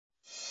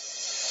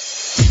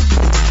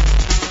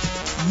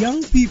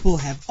Young people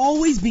have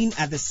always been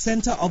at the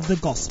center of the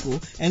gospel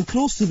and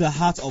close to the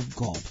heart of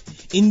God.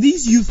 In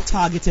these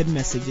youth-targeted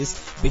messages,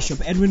 Bishop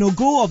Edwin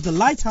Ogo of the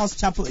Lighthouse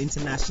Chapel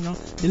International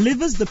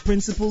delivers the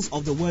principles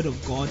of the Word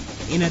of God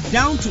in a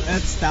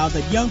down-to-earth style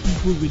that young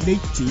people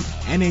relate to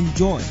and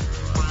enjoy.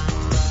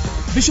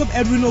 Bishop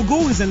Edwin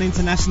Ogo is an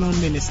international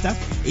minister,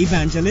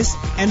 evangelist,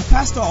 and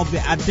pastor of the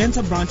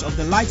Adenta branch of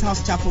the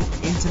Lighthouse Chapel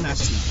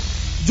International.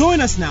 Join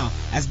us now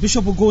as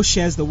Bishop Ogo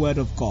shares the Word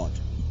of God.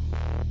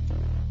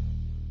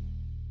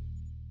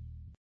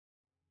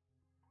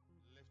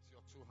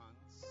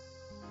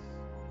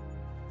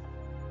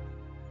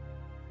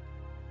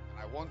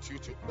 I want you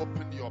to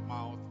open your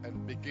mouth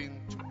and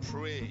begin to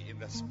pray in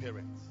the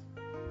Spirit,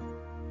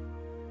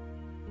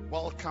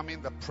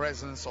 welcoming the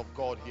presence of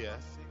God here,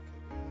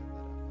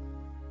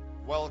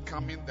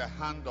 welcoming the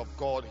hand of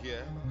God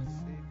here,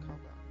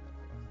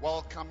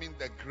 welcoming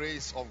the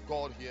grace of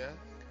God here,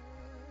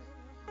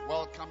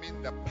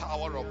 welcoming the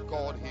power of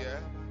God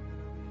here,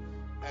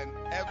 and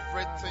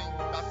everything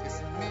that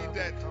is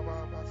needed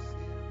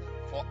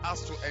for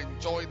us to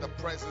enjoy the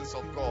presence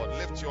of God.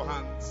 Lift your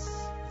hands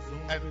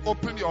and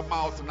open your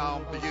mouth now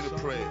and begin to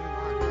pray.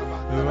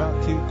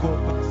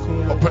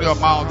 Open your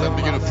mouth and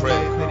begin to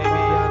pray.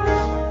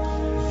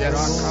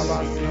 Yes.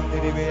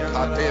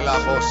 Adela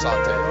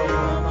Bosate.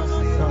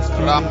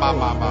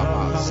 Ramamama.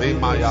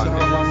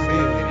 Zimayane.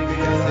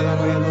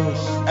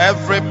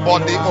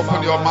 Everybody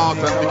open your mouth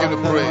and begin to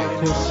pray.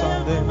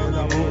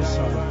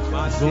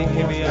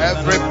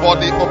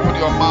 Everybody open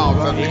your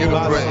mouth and begin to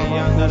pray.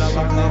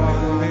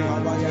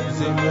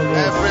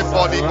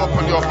 Everybody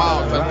open your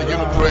mouth and begin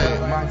to pray.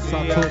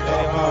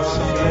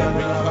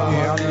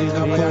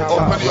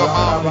 Open your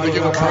mouth and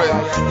begin to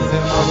pray.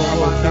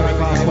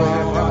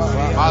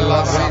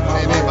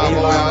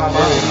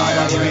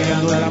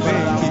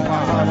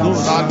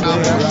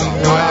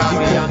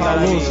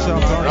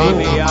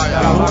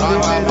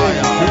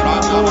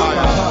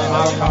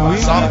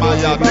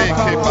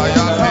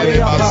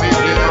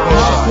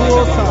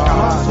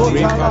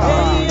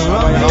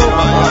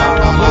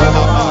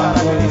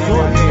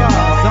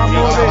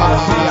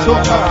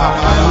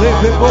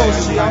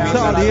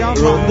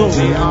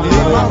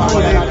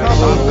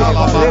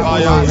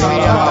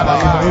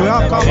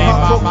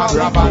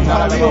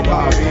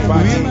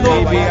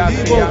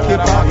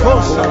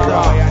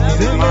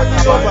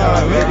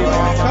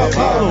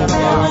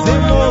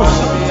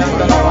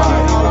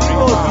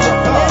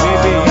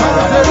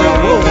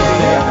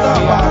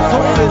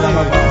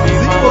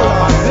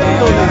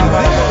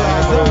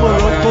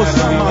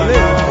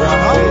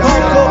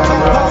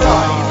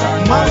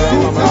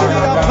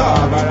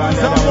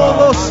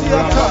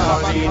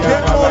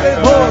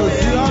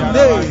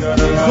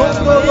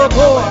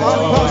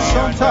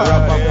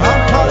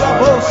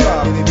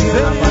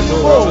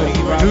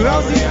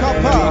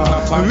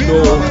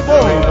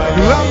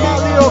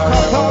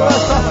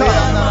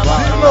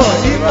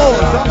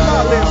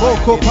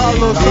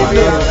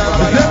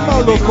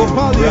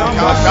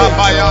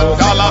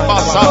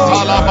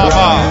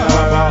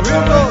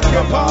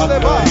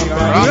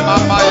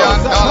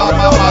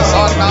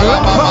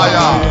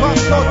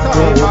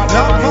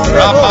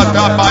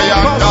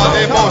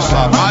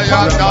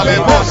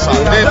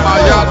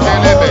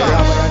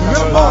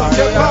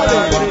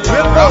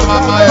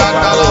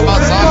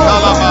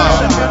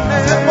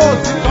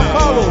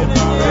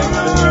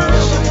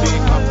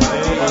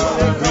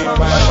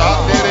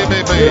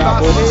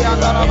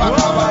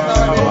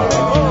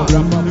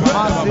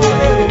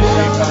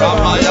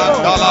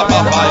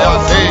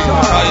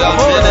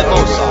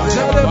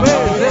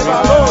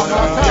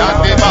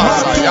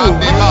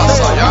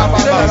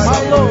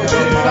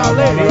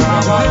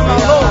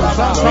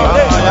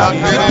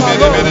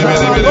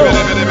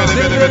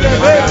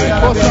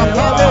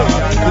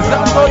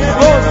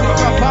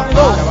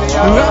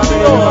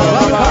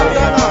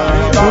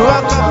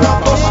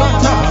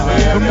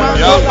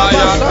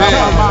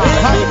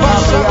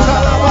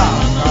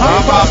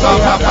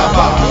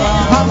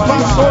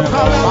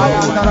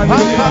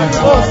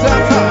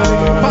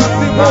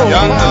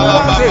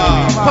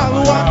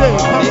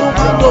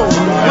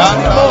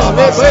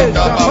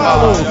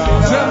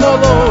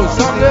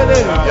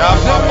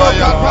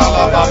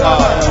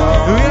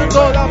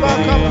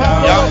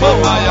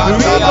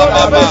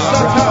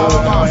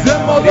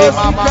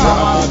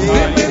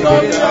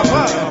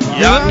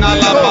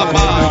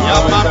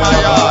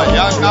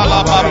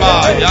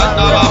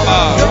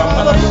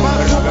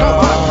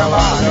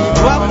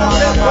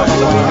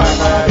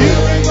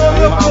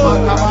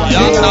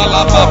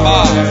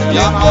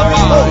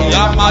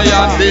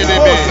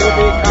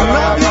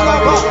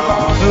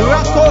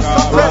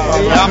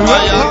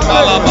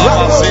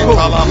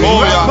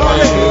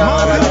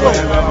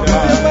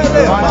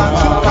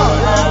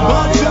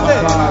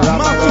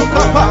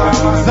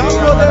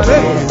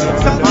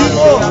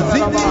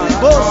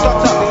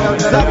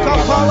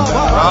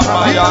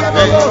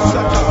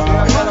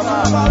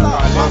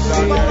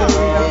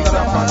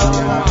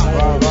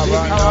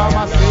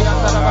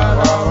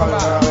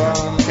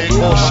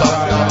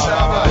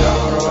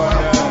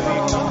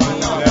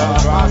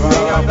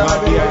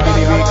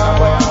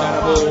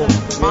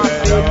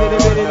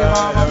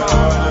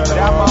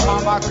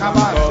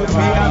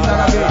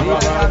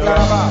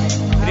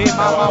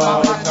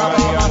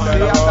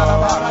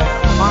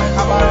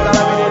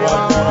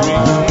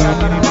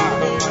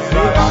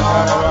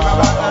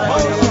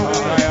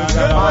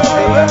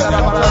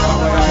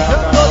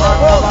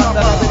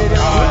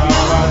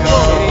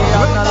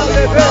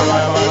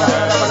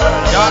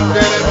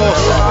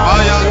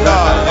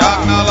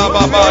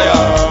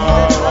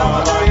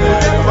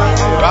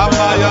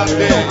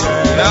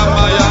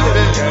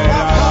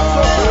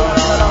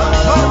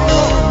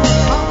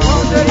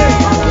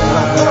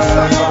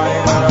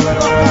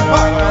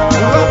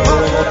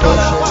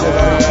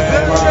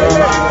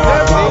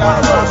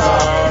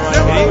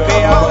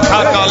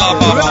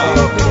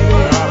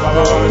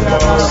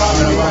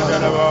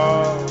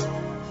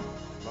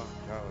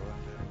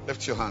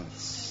 Lift your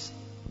hands.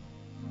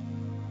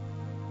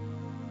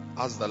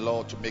 Ask the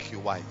Lord to make you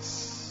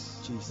wise.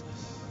 Jesus.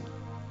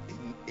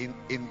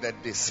 In the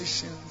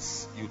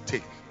decisions you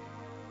take.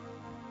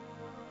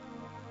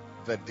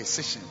 The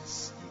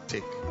decisions you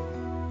take.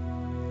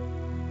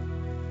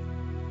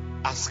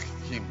 Ask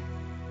him.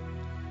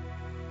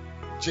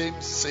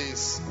 James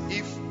says,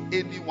 if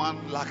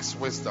anyone lacks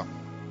wisdom,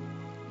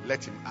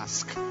 let him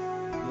ask.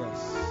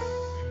 Yes.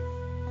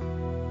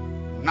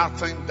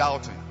 Nothing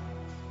doubting.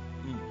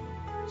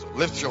 So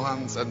lift your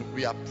hands and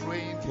we are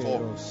praying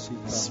for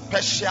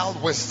special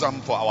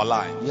wisdom for our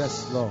lives.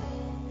 Yes, Lord.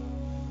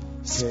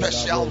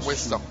 Special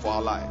wisdom for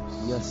our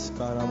lives. Yes,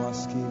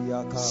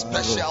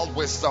 Special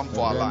wisdom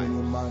for our lives.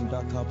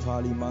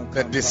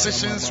 The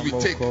decisions we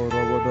take will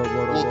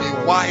be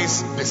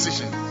wise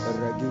decisions.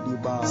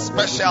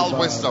 Special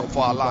wisdom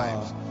for our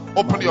lives.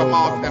 Open your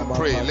mouth and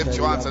pray. Lift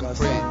your hands and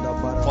pray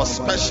for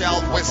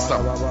special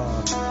wisdom.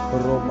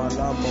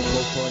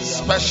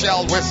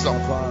 Special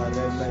wisdom.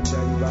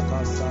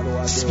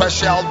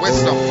 Special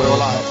wisdom for your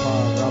life.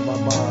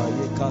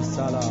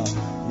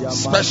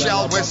 Special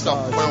wisdom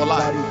for your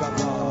life.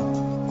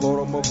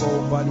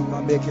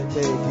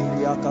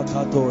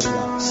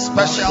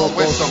 Special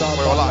wisdom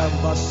for your life.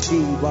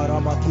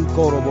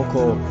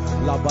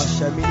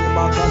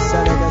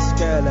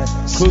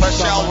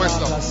 Special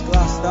wisdom.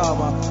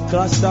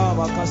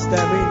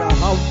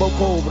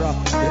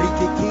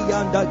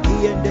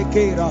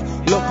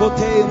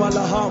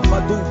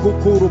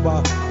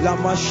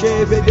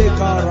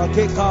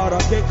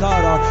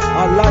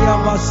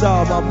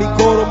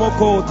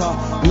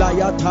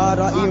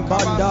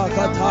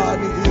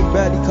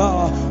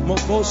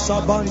 Mokosa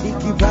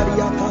bandiki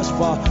varia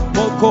kaspa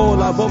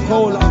mokola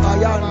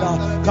ayanda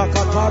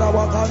kakakara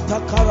wakanta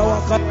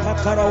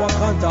kara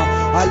wakanta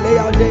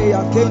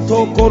alea kento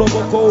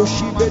koroboko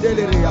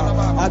shibedeleria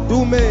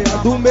adume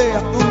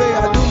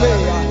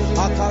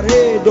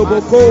akare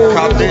doboko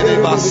Kadene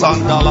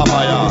basanda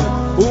labaya.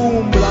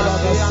 Blaga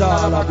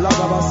basala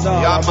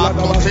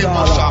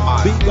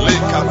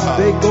Lekata.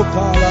 Bego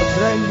kala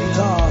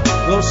trendika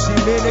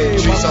losimene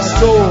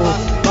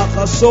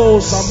makaso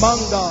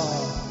samanga.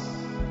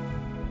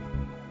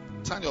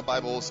 Turn your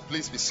Bibles,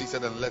 please be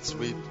seated and let's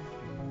read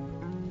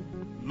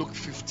Luke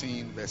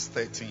 15 verse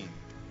 13.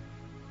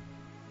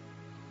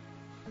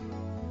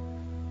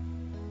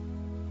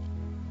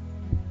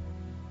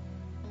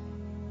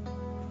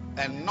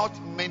 And not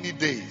many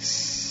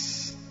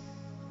days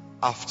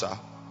after,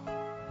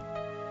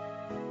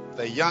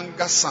 the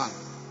younger son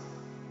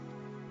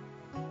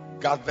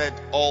gathered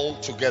all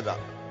together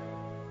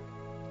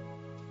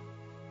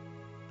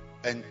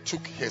and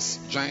took his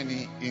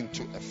journey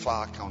into a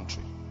far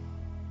country.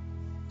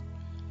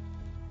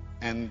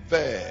 And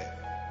there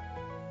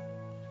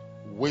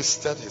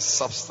wasted his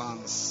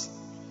substance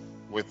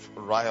with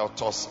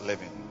riotous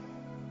living.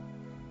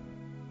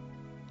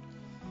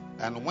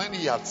 And when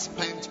he had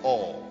spent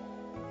all,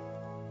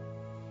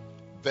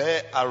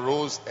 there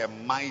arose a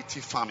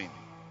mighty famine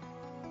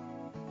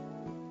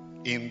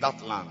in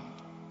that land,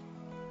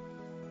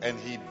 and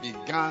he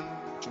began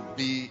to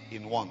be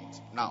in want.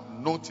 Now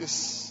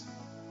notice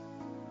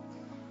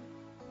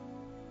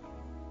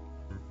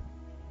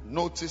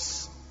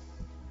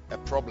a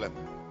problem.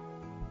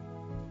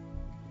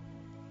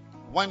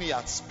 When he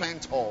had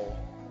spent all,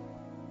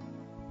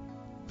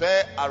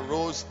 there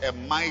arose a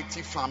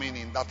mighty famine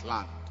in that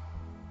land,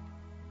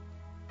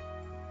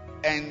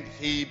 and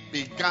he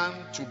began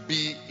to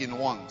be in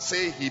want.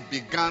 Say, he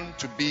began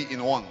to be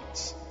in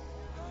want.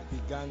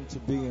 Began to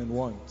be in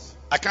want.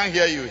 I can't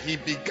hear you. He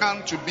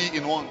began to be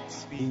in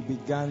want. He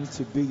began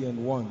to be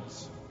in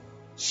want.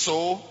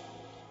 So,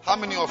 how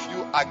many of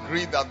you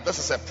agree that this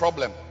is a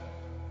problem?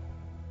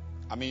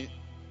 I mean,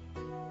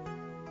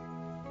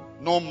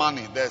 no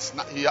money. There's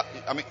not. He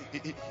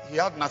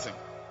had nothing.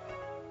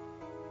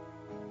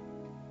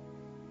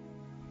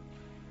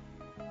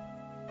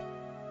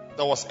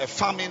 There was a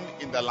famine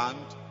in the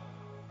land,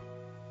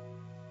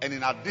 and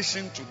in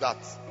addition to that,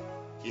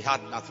 he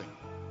had nothing.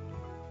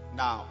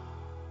 Now,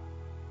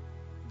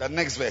 the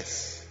next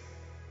verse.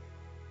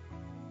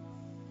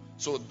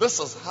 So this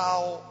is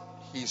how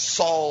he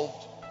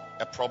solved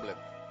a problem.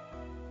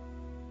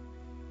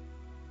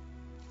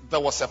 There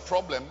was a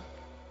problem.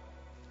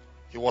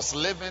 He was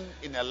living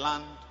in a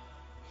land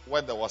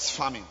where there was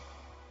famine,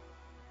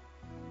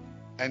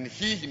 and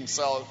he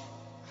himself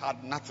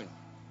had nothing.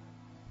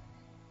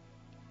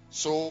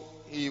 So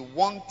he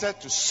wanted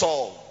to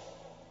solve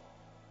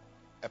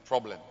a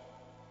problem.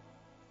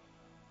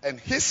 And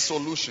his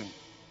solution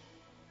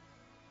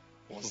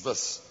was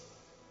this.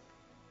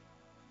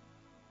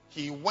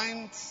 He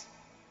went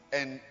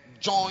and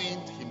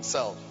joined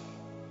himself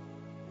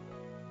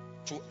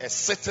to a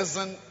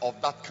citizen of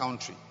that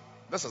country.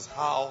 This is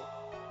how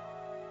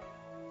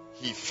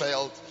he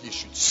felt he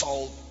should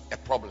solve a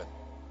problem.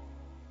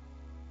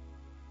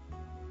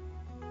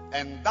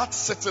 And that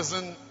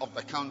citizen of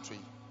the country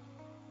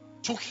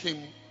took him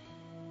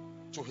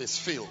to his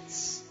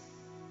fields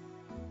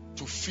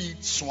to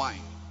feed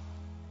swine.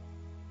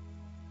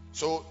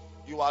 So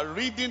you are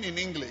reading in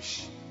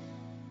English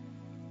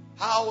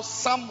how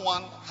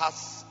someone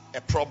has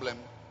a problem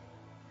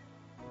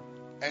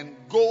and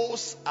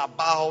goes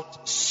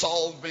about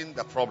solving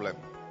the problem.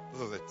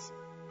 This is it.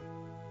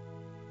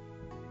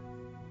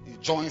 He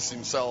joins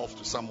himself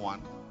to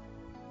someone.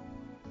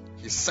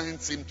 He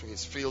sends him to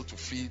his field to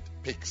feed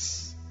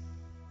pigs.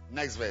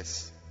 Next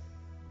verse.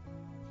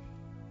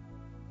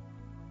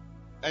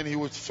 And he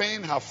would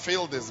fain have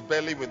filled his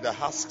belly with the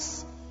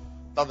husks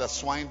that the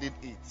swine did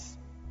eat,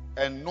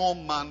 and no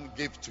man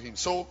gave to him.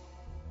 So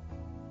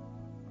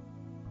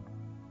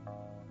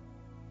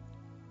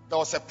there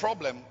was a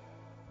problem,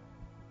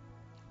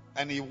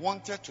 and he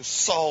wanted to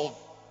solve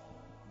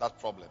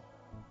that problem.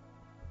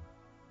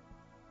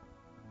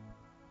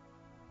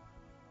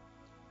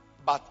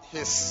 But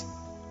his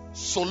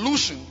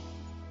solution,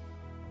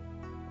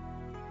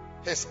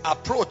 his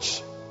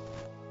approach,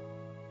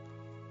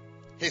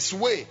 his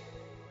way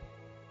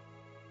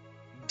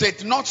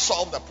did not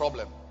solve the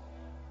problem.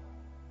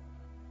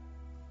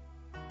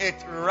 It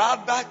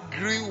rather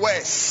grew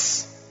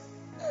worse.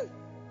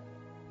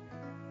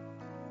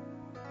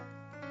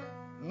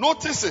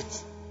 Notice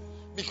it,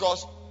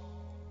 because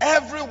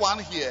everyone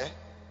here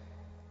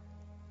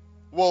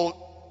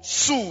will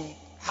soon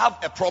have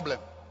a problem.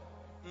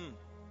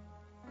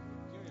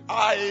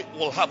 I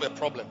will have a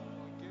problem,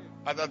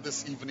 either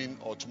this evening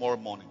or tomorrow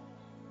morning.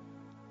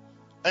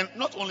 And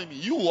not only me,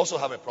 you will also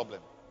have a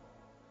problem.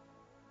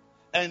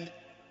 And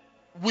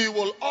we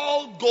will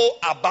all go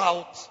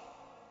about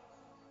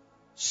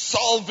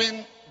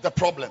solving the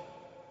problem.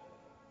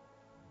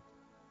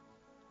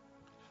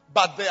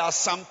 But there are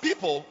some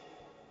people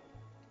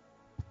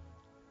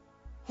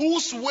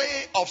whose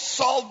way of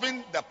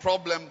solving the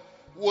problem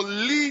will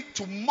lead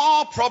to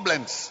more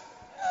problems.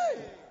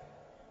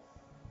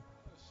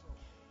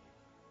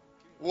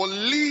 Will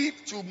lead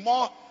to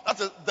more. That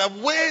is,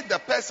 the way the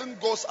person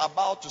goes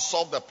about to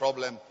solve the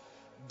problem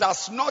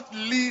does not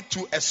lead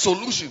to a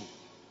solution,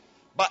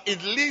 but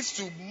it leads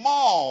to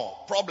more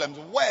problems,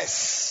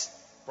 worse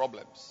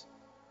problems.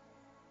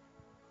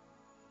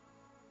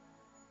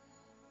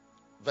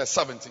 Verse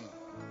 17.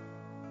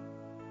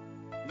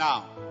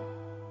 Now,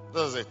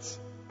 this is it.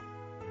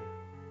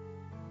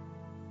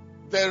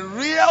 The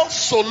real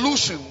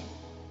solution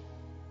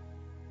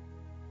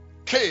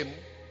came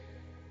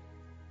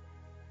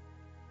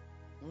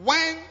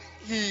when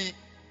he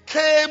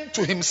came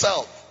to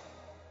himself.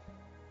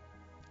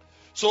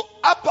 So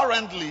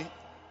apparently,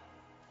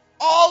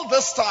 all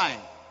this time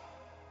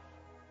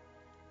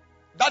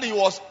that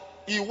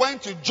he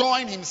went to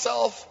join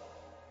himself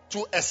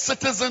to a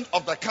citizen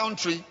of the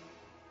country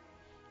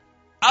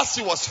as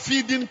he was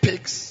feeding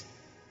pigs,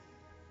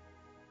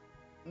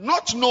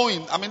 not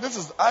knowing,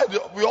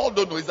 we all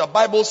don't know, it's the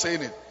Bible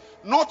saying it,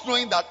 not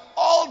knowing that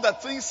all the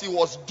things he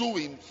was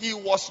doing, he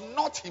was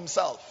not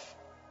himself.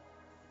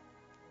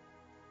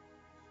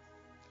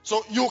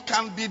 So you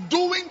can be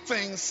doing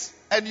things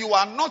and you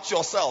are not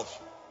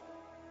yourself.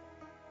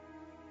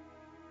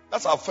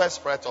 That's our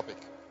first prayer topic.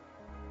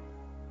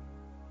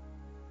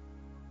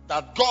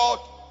 That God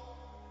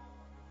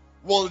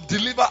will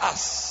deliver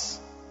us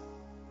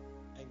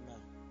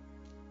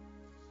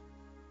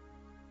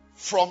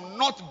from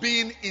not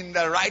being in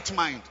the right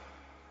mind.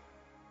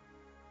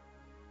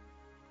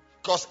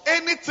 Because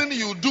anything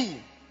you do,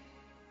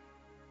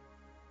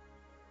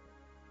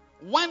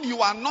 when you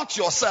are not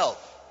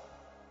yourself,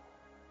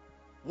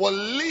 will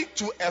lead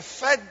to a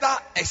further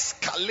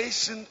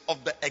escalation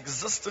of the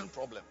existing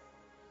problem.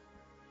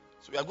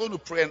 So we are going to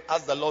pray and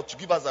ask the Lord to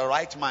give us the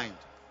right mind,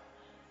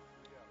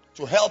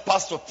 to help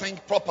us to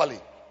think properly,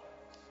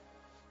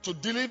 to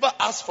deliver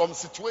us from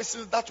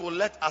situations that will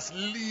let us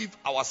leave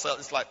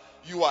ourselves. It's like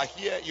you are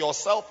here,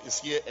 yourself is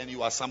here, and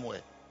you are somewhere.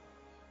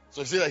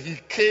 So you see that he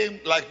came,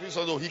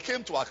 he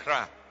came to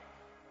Accra.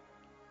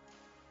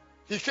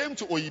 He came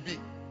to OEB.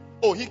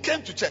 Oh, he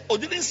came to church. Oh,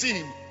 didn't see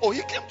him. Oh,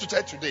 he came to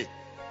church today.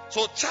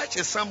 So church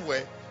is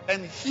somewhere,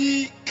 and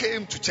he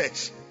came to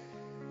church.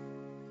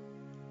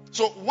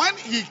 So when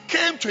he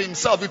came to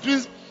himself, it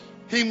means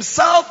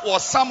himself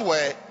was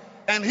somewhere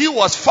and he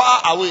was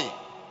far away.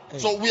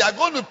 So we are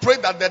going to pray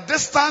that the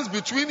distance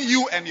between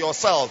you and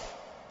yourself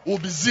will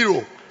be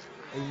zero.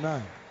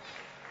 Amen.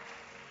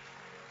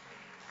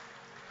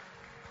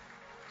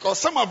 Because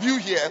some of you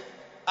here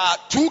are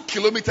 2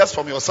 kilometers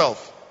from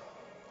yourself.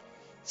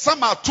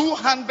 Some are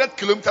 200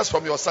 kilometers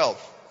from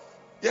yourself.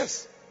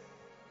 Yes.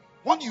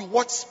 When you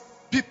watch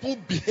people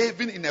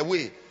behaving in a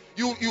way,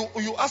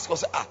 you ask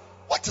yourself,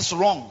 what is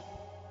wrong?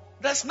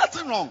 There's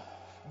nothing wrong.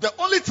 The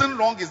only thing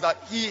wrong is that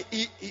he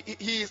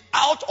is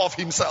out of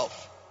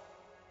himself.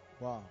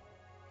 Wow.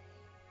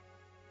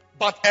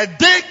 But a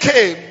day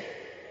came,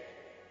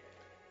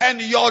 and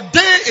your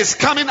day is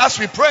coming as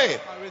we pray.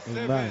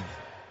 Amen.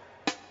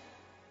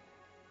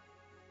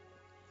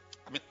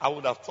 I mean, I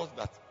would have thought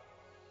that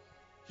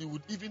he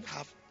would even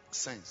have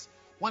sense.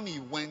 When he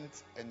went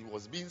and he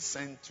was being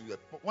sent to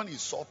when he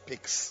saw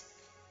pigs,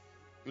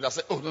 he would have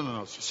said, oh,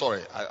 no,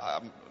 sorry.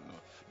 No.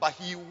 But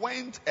he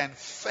went and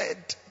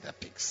fed the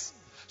pigs.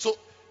 So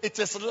it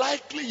is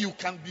likely you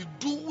can be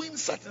doing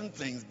certain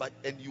things,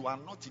 and you are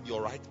not in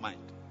your right mind.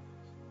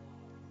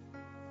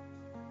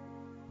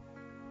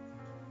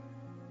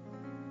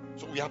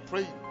 So we are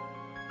praying.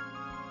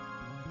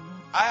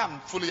 I am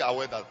fully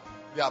aware that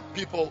there are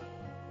people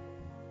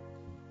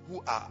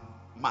who are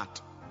mad,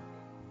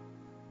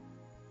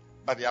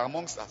 but they are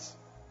amongst us.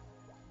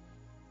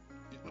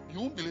 You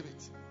won't believe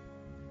it.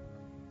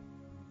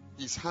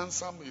 He's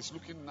handsome, he's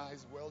looking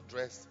nice, well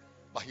dressed,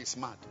 but he's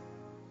mad.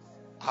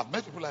 I've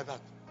met people like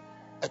that.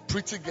 A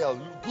pretty girl,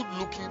 good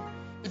looking,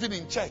 even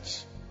in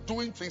church,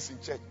 doing things in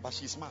church, but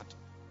she's mad.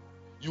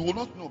 You will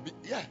not know.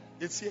 Yeah,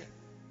 it's here.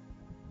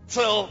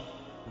 Till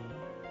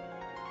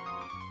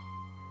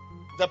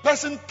the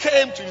person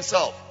came to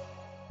himself.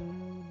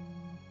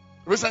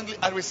 Recently,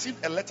 I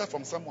received a letter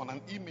from someone,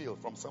 an email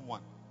from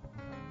someone.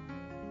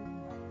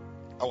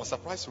 I was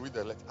surprised to read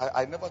the letter.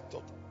 I never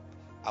thought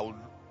I would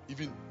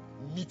even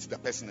meet the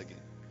person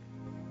again.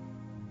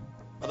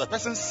 But the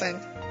person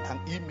sent an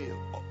email,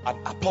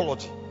 an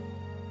apology.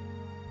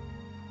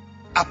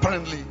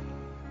 Apparently,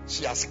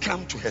 she has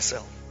come to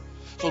herself.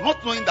 So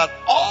not knowing that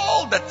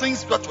all the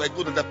things that were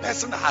good, and the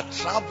person had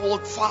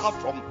traveled far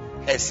from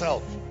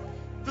herself.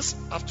 This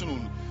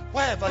afternoon,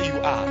 wherever you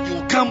are, you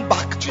will come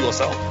back to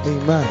yourself.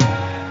 Amen.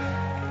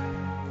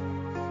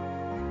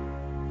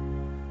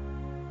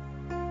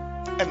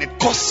 And it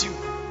costs you.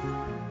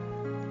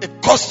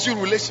 It costs you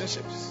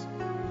relationships.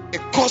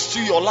 It costs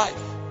you your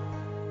life.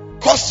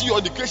 Costs you your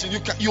education.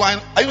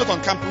 Are you not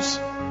on campus?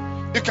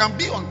 You can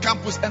be on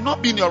campus and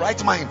not be in your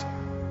right mind.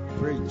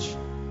 Preach.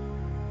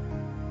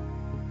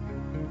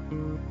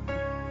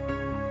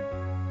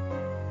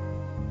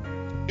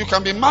 You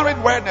can be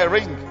married wearing a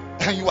ring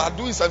and you are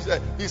doing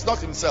something. He's not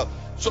himself.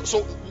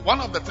 So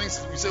one of the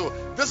things we say,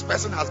 this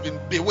person has been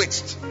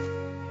bewitched.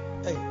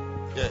 Hey.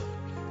 Yeah.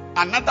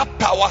 Another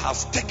power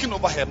has taken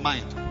over her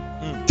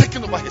mind,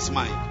 taken over his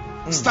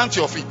mind. Stand to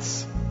your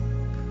feet.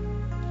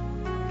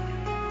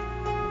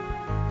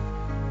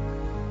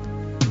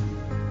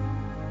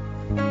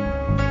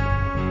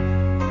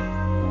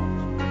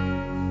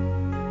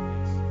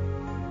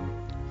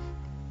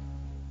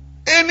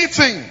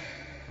 Anything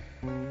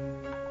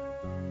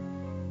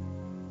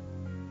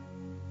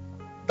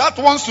that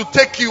wants to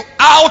take you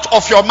out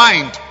of your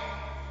mind.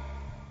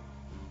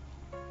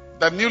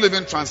 The New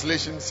Living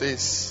Translation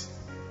says,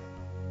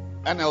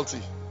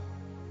 NLT.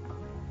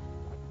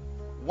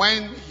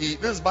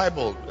 This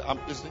Bible,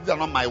 these are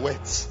not my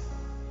words.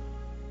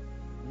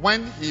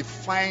 When he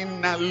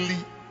finally,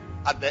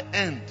 at the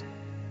end,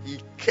 he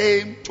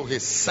came to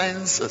his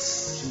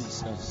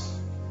senses. Jesus.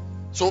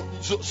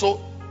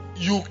 So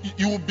you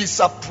will be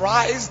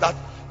surprised that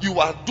you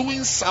are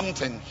doing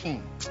something.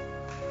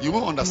 You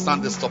won't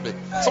understand this topic.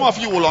 Some of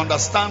you will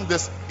understand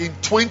this in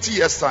 20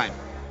 years' time.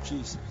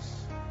 Jesus.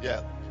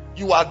 Yeah.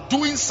 You are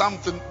doing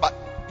something, but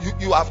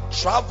you have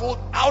traveled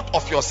out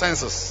of your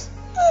senses.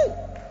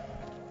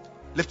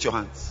 Lift your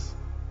hands.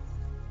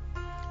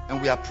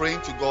 And we are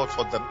praying to God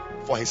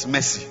for his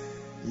mercy.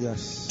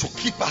 Yes. To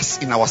keep us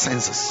in our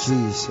senses.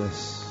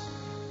 Jesus.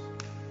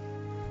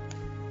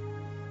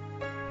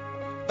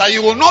 That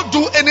you will not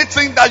do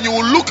anything that you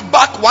will look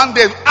back one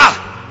day.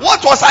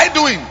 What was I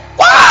doing?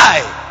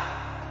 Why?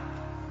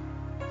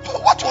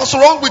 What was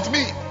wrong with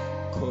me?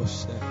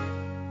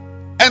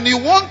 And you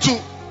want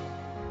to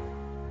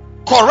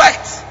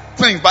correct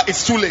things, but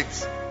it's too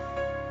late.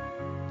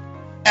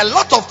 A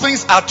lot of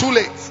things are too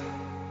late.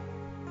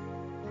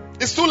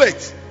 It's too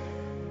late.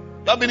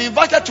 You have been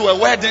invited to a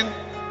wedding.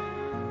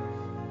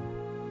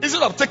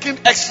 Instead of taking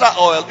extra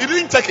oil, you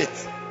didn't take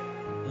it.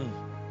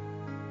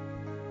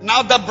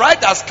 Now the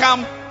bride has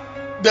come.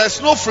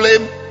 There's no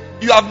flame.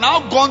 You have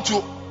now gone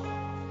to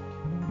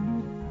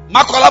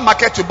Makola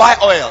Market to buy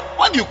oil.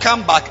 When you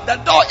come back, the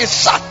door is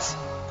shut.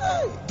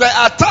 There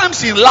are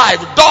times in life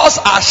doors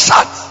are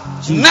shut,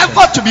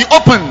 never to be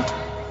opened.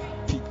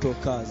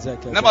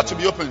 Never to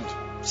be opened.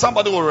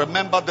 Somebody will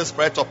remember this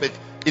prayer topic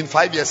in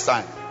 5 years'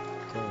 time.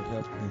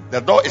 The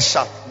door is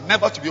shut,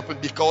 never to be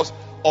opened because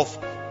of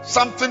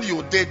something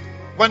you did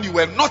when you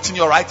were not in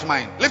your right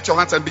mind. Lift your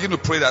hands and begin to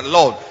pray that,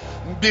 Lord,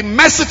 be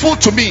merciful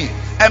to me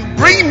and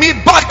bring me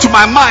back to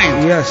my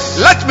mind. Yes.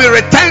 Let me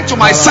return to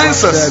my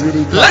senses.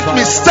 Let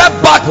me step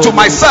back to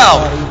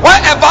myself.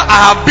 Wherever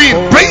I have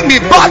been, bring me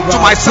back to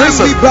my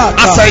senses.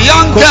 As a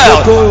young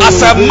girl, as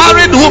a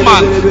married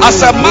woman,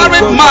 as a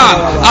married man,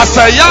 as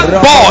a young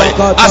boy,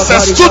 as a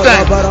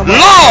student,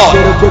 Lord,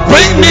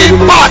 bring me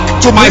back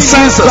to my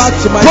senses.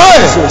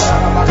 Pray.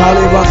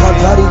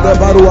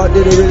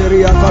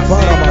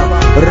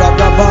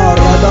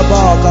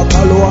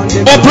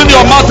 Open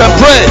your mouth and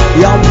pray.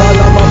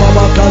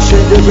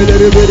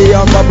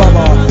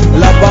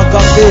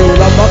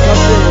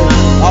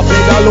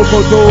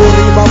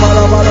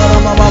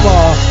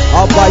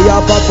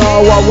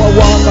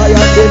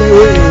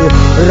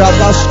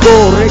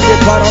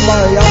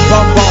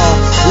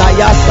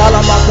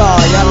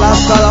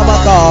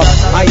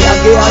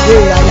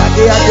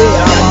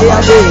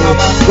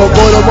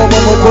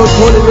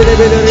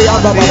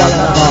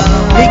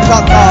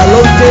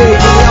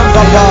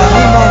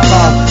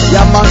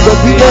 Yamando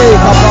pide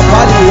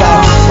kapapalia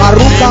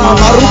maruka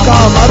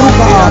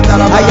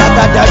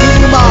ayata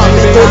dalima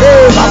metole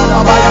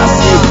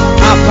mabayasi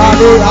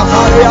akare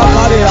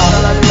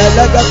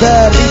melegebe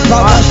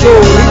ripagasho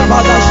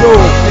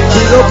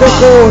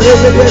bilokoko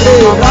rebebebe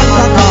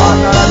rantaka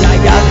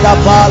layanda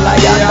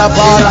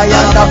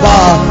ba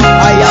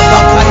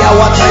ayabakaya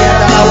wataya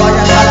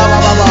dala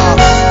baba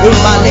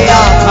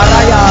imalea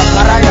karaya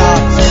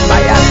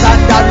maya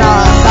sandana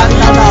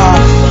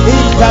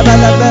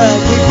intabelebe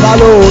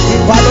dipalo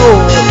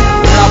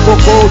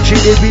raboko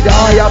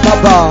chidibidaya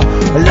baba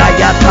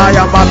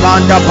layataya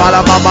mamanda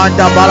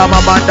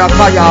balamamanda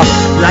kaya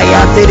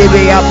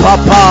layatiribiya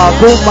papa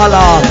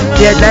kumala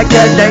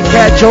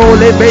yeneke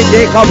chole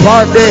bende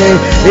kapande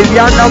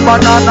ilyana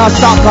manana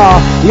saka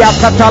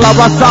yakatala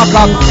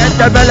basaka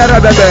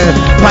entebelerebe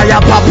paya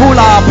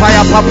papula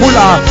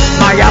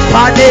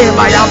mayapane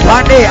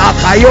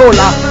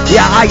akayola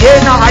ya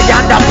ayena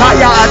ayanda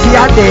paya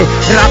adiande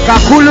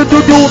rakakulu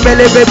dudu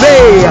melebebe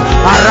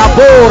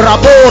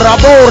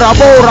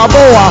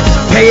raboa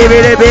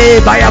kayebelebe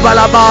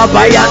bayabalaba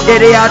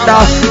bayanderianda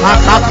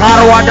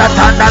akakarwanda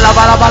tanda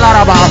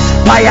labalabalaba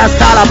paya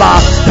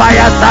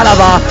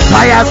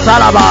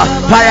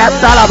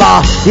salaba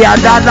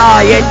yandala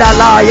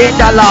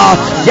yendala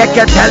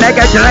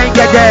yeketelege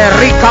drengede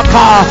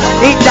rikapa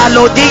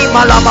indalodi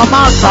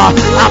malamamasa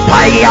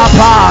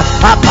apayapa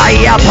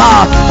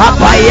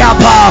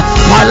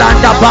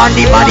malanda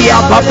bandi maria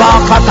baba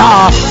kata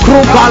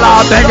krugala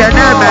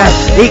bedeneme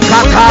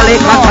ikakale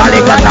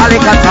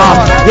kata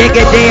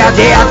yegedea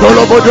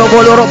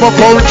dolobo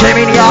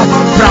koncheminia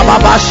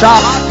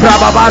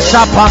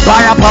brababasha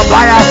papaya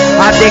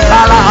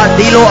adekala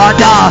adilo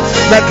ada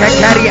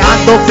mekekeri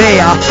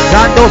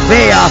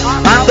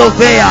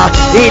andofea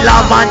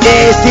ilamande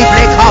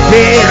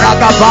siblekape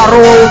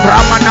ragabaro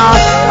brahmana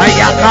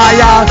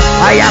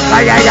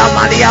ayakaya ya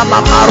maria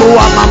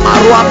mamarua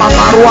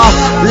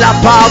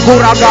lapa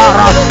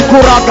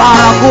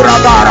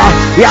kuragara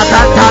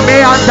yatantame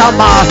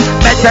andama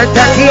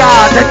metetekia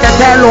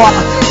tetetelwa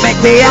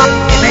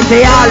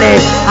meteale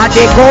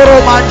adekoro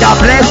manda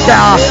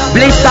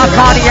blista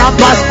karia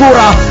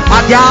paskura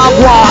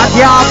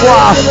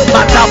adiagua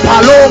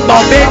matapalomba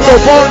bendo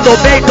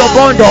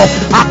bondo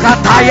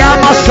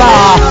akatayama sa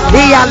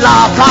iyala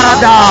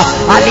karada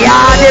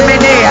aliade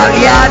mene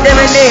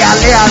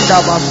alianda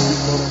bas.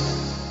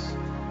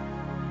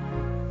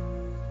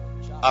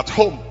 At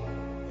home,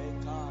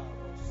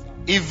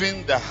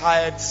 even the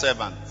hired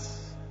servants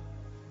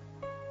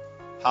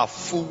have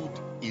food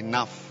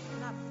enough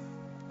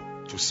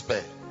to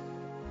spare.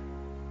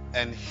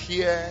 And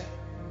here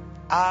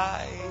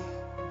I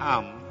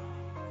am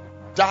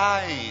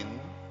dying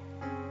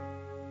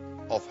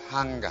of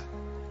hunger.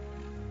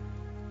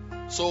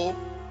 So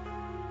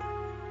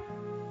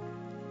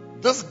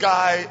this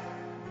guy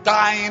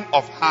dying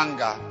of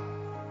hunger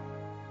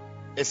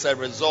is a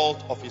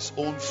result of his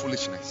own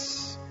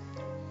foolishness.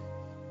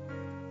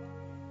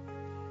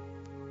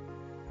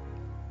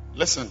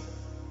 Listen,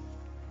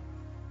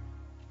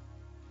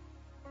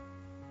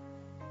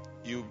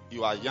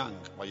 you are young,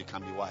 but you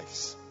can be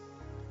wise.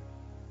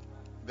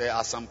 There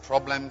are some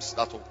problems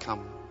that will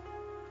come.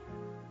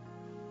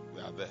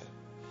 We are there.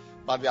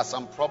 But there are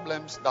some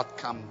problems that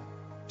come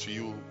to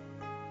you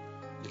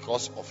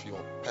because of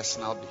your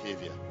personal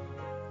behavior.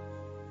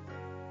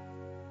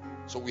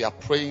 So we are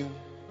praying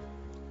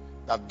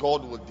that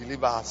God will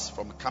deliver us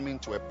from coming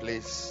to a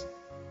place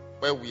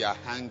where we are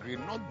hungry,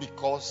 not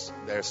because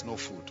there is no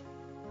food,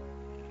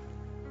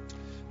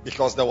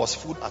 because there was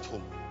food at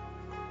home.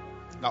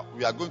 Now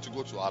we are going to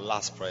go to our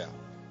last prayer,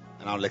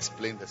 and I'll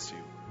explain this to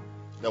you.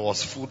 There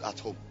was food at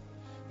home,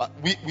 but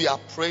we are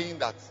praying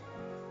that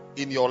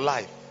in your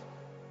life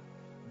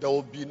there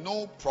will be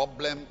no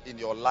problem in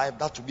your life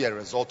that will be a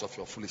result of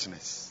your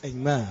foolishness.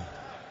 Amen.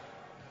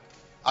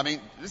 I mean,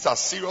 these are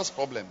serious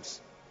problems.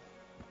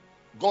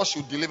 God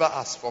should deliver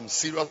us from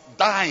serious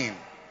dying.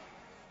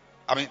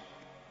 I mean,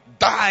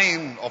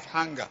 dying of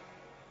hunger.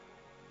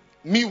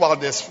 Meanwhile,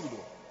 there's food.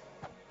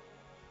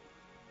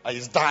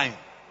 He's dying.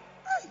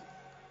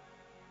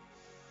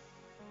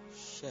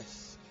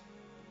 Yes.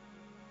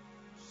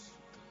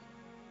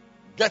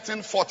 getting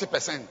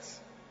 40%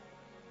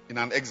 in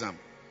an exam.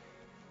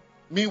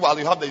 Meanwhile,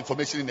 you have the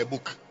information in a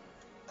book.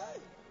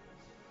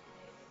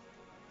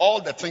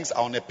 All the things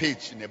are on a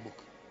page in a book.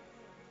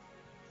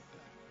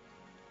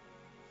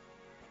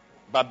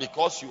 But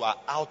because you are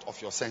out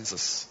of your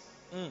senses,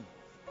 you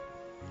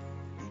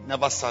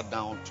never sat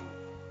down to.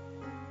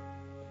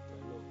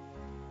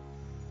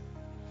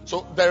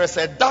 So there is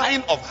a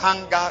dying of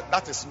hunger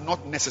that is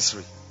not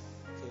necessary.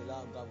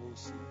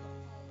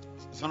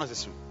 It's not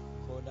necessary.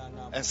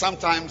 And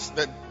sometimes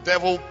the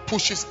devil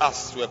pushes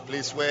us to a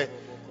place where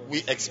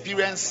we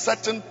experience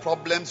certain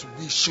problems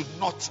we should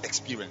not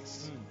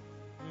experience.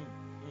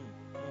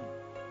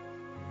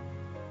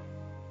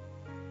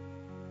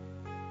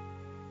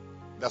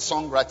 The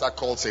songwriter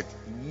calls it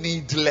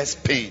needless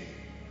pain.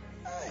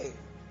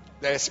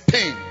 There is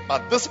pain,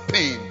 but this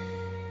pain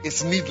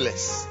is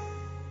needless.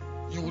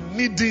 You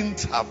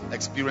needn't have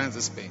experienced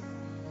this pain.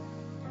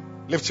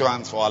 Lift your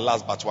hands for our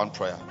last but one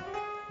prayer.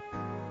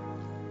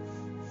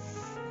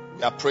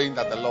 We are praying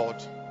that the Lord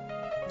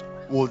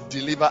will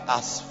deliver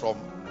us from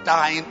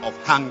dying of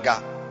hunger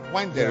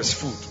when there is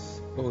food.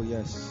 Oh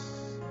yes.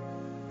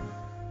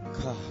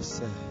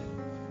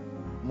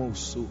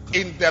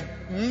 In the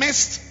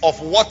midst of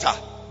water,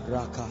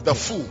 the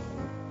food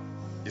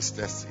is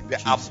thirsty. The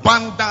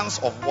abundance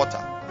of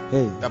water,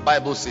 the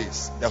Bible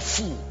says, the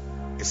food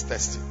is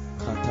thirsty.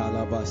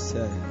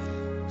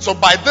 So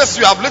by this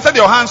you have lifted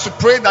your hands to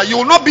pray that you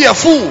will not be a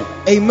fool.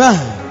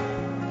 Amen.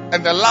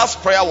 And the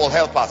last prayer will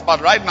help us.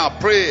 But right now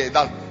pray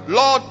that,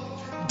 Lord,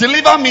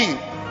 deliver me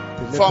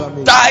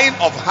from dying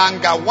of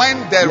hunger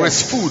when there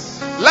is food.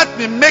 Let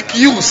me make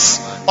use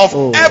of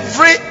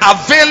every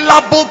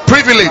available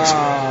privilege,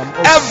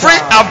 every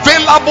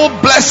available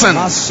blessing,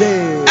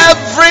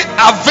 every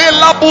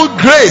available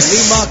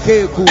grace,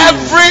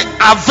 every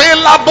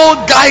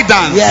available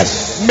guidance.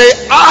 Yes. May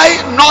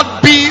I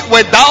not be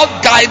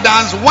without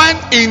guidance when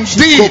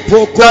indeed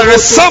there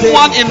is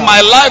someone in my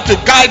life to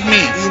guide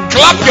me.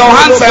 Clap your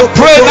hands and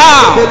pray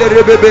now.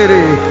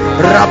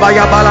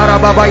 Rabaya bala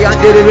rabaya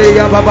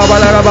ndiriya baba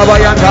bala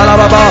rabaya tala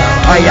baba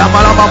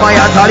ayamala mama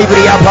ya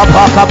talibriya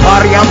papa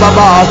kaparia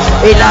baba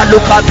ila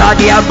lukata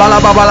dia bala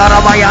baba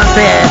rabaya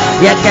se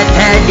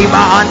yekete di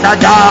ma anda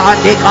da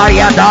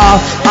andikaria da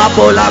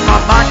abola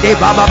mama de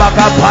baba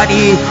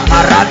bakapani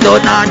arando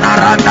na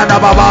naranda da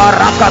baba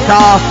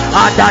rakata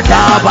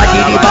adada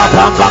badini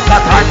baba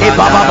bakata de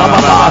baba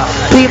baba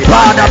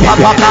pipada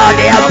papa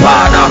kade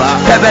apana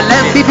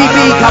kebelem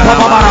bibi kapa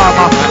baba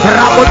rama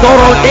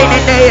rabotoro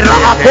denene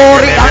raako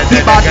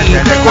antibody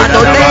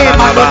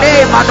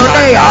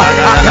Madonea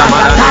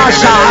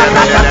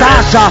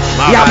Akatasha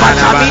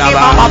Yabatamini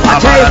Mama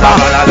Pateva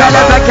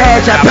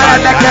Pelebekete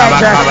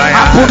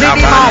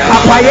Apunini Maka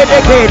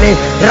Payedekele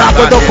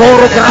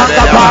Rabodokoro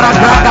Granda Para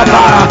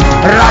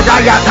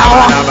Radaya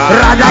Tawa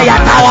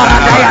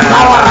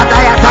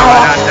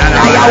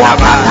Nayawa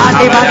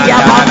Patani Maria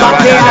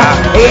Papatea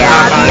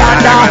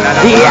Iadianda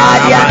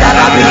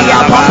Rabiria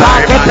Papa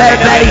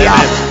Keperia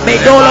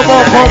Medolomo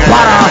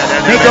compara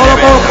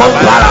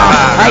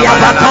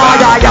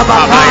Ayabakaya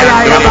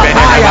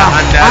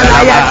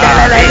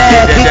Alayandelele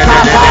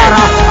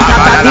Kikapara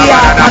Katadia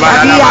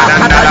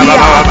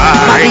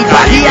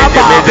Kadibadia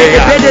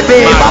Bebe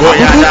Baba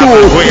Budu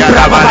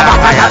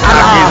Rababakaya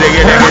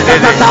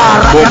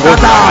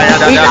Rakata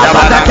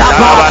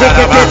Inabadaba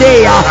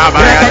Diketea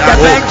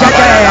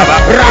Reketebenchete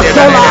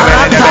Rasola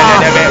Ranta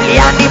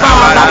Yanima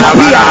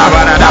Babia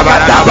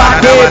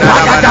Bagadabade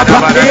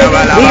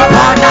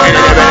Ipana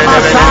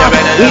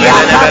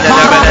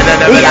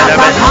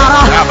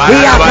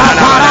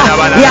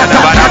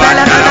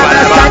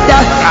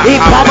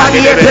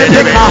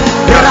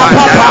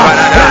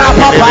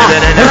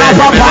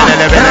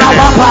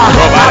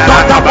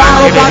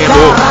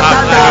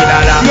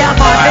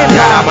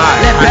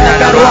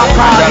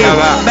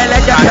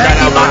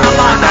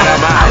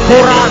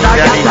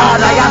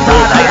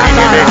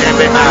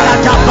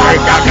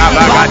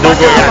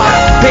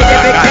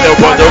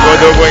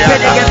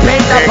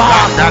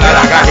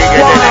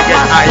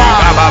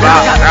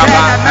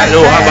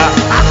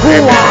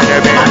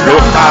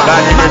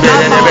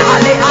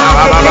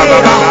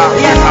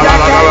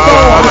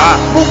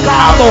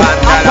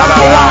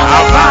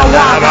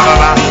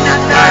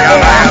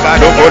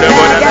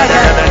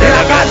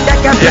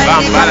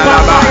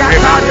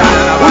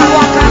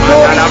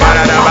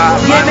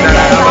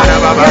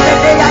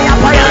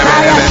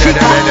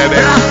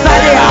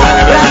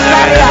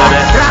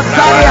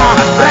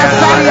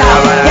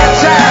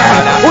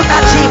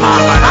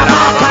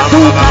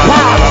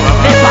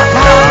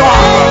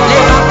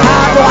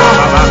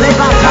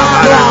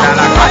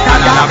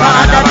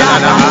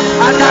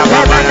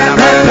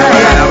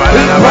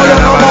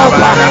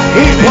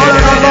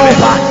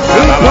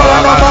Namasa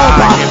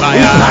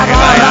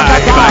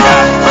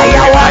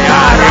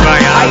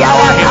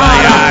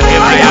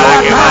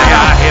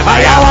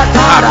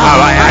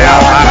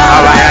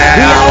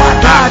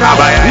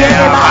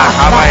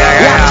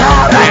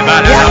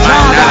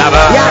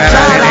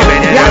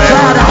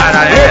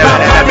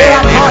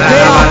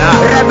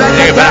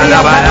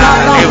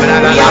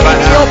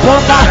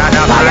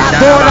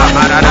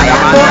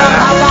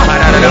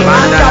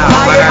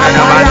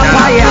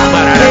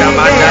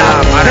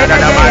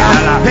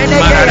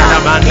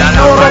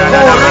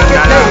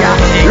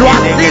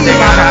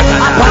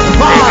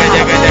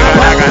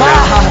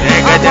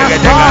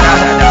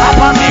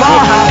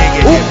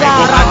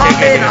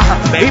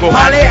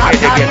Ipale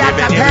atalia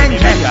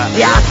katenge.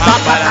 Ya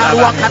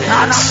sapatarua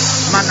katana.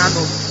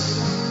 Manano.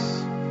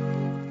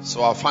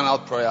 So our final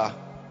prayer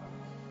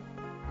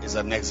is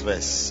the next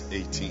verse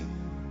 18.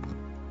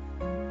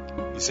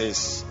 It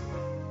says,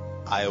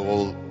 I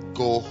will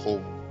go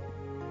home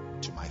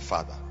to my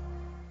father.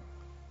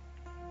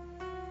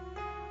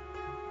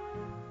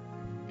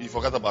 You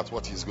forgot about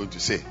what he's going to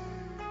say.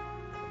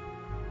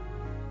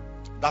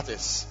 That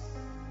is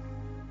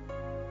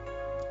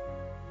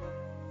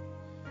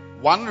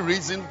one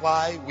reason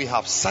why we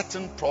have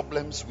certain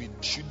problems we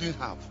shouldn't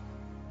have.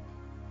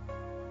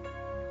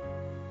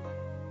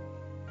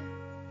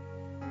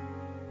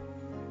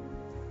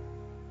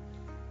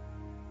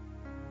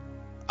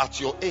 At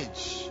your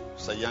age,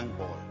 as a young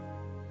boy,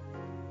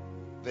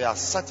 there are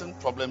certain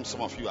problems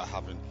some of you are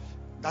having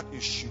that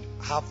you should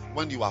have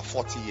when you are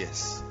 40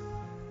 years.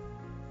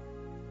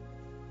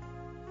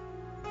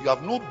 You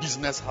have no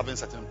business having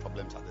certain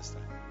problems at this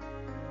time.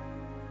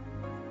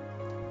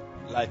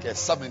 Like a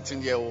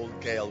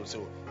 17-year-old girl,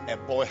 so a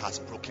boy has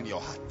broken your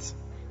heart.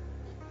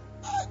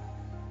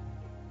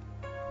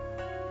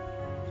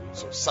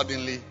 So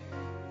suddenly,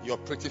 your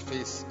pretty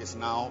face is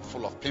now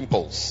full of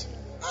pimples.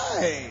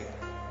 Hey.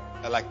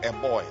 Like a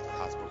boy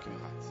has broken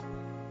your heart.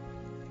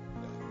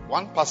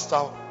 One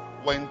pastor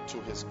went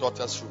to his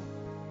daughter's room.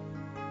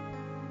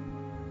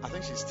 I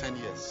think she's 10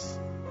 years.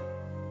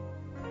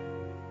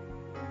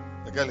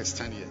 The girl is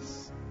 10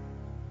 years.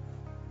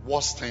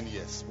 Was 10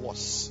 years.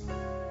 Was.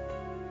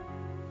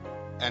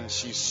 And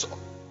she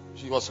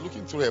was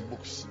looking through her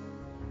books.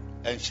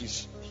 And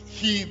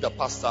he, the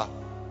pastor,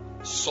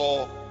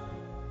 saw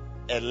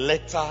a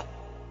letter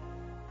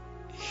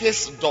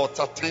his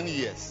daughter, 10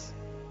 years,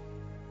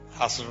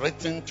 has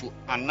written to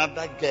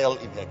another girl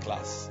in her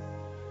class,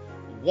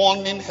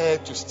 warning her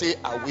to stay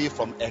away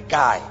from a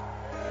guy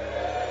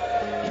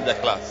in the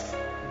class.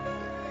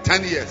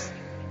 10 years.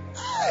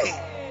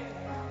 Hey.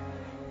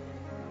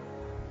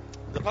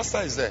 The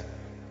pastor is there.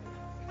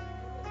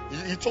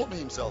 He told me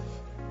himself.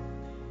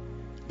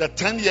 The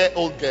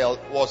 10-year-old girl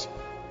was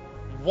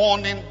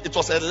warning. It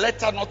was a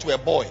letter not to a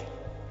boy.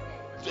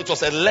 It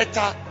was a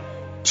letter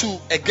to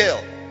a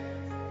girl,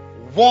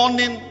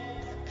 warning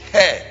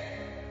her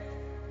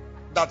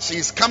that she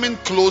is coming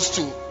close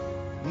to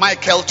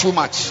Michael too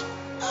much.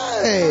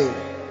 Hey.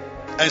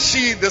 And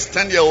she, this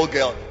 10-year-old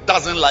girl,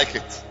 doesn't like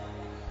it.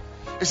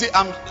 You see,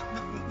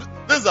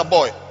 this is a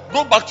boy.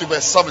 Go back to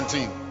verse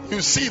 17.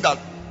 You see that.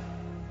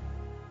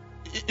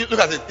 You look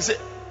at it. You see,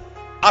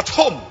 at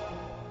home.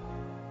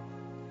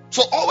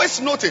 So always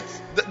note it.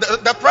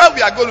 The prayer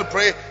we are going to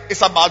pray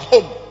is about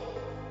home.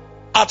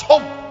 At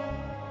home.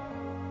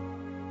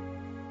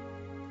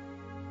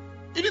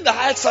 Even the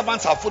hired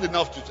servants are full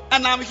enough to.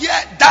 And I'm here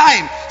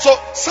dying. So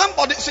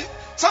somebody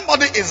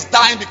is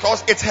dying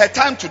because it's her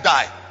time to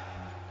die.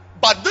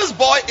 But this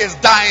boy is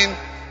dying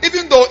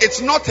even though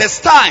it's not his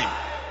time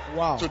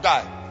to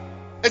die.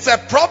 It's a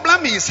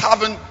problem he's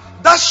having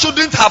that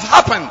shouldn't have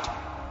happened.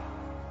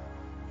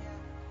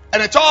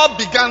 And it all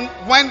began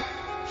when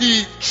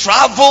he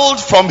traveled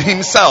from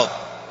himself.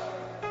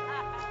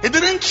 He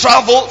didn't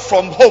travel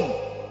from home.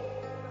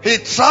 He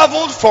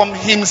traveled from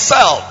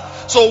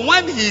himself. So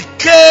when he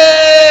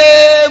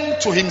came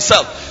to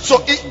himself, so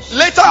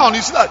later on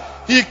you see that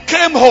he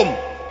came home,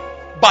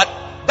 but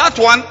that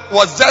one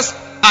was just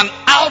an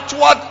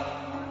outward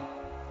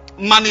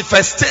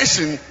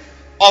manifestation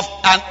of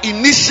an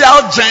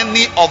initial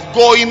journey of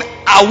going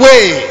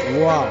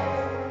away. Wow.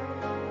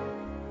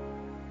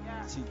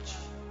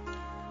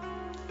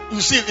 You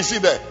see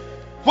there,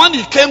 when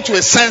he came to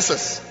his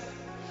senses.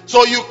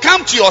 So you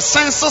come to your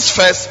senses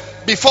first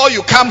before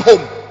you come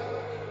home.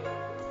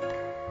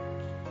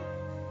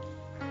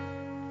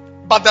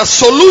 But the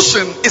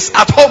solution is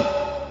at home.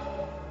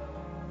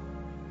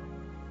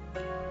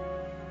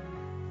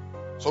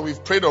 So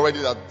we've prayed already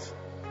that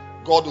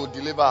God will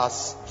deliver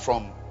us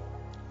from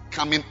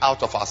coming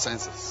out of our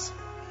senses.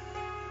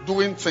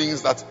 Doing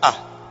things that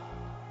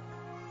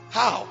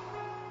how?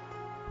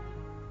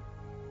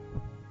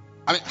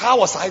 I mean, how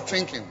was I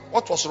thinking?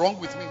 What was wrong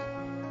with me?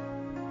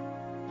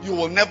 You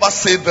will never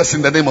say this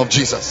in the name of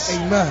Jesus.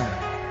 Amen.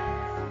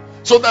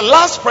 So the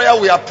last prayer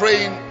we are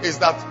praying is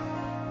that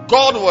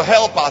God will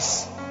help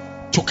us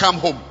to come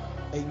home.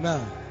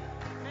 Amen.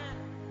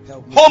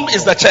 Help me. Home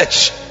is the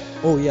church.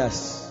 Oh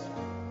yes.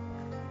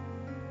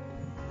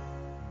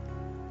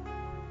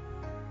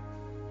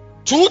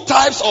 2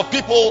 types of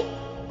people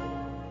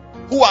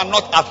who are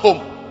not at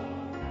home.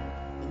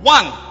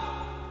 One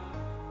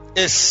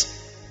is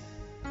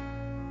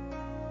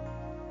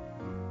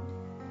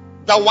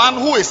the one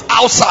who is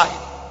outside.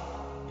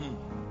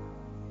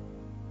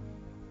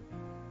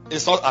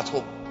 It's not at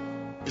home.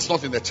 It's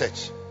not in the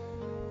church.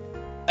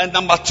 And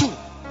number 2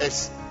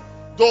 is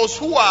those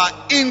who are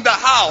in the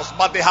house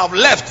but they have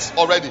left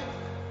already.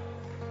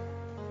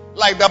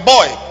 Like the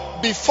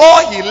boy,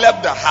 before he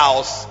left the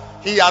house,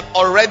 he had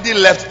already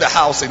left the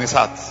house in his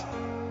heart.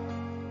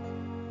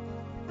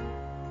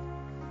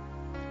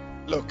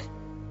 Look,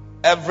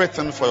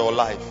 everything for your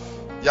life,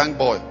 young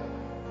boy,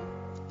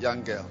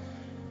 young girl,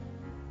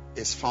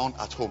 is found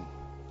at home.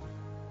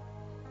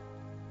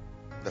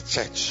 the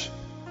church.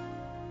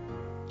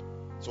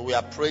 So we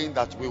are praying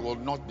that we will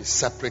not be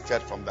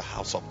separated from the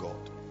house of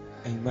God.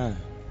 Amen.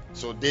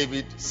 So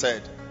David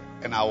said,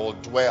 and I will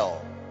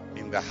dwell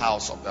in the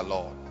house of the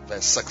Lord.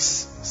 Verse 6,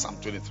 Psalm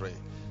 23.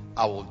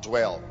 I will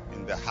dwell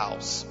in the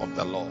house of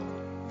the Lord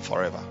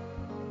forever.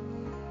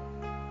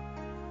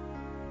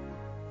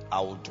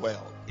 I will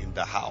dwell in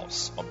the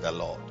house of the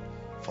Lord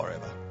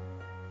forever.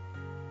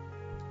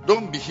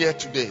 Don't be here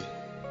today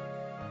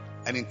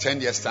and in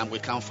 10 years' time we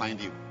can't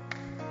find you.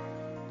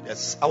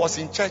 Yes, I was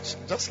in church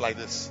just like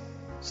this.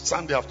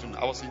 Sunday afternoon,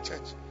 I was in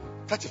church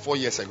 34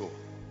 years ago,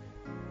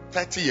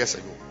 30 years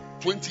ago,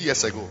 20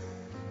 years ago,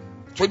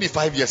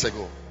 25 years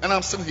ago, and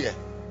I'm still here.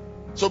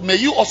 So may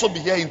you also be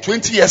here in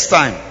 20 years'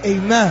 time.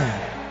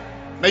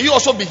 Amen. May you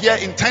also be here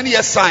in 10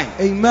 years' time.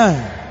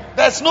 Amen.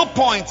 There's no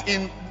point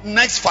in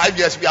next 5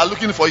 years we are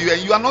looking for you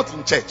and you are not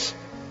in church.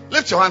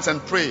 Lift your hands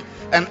and pray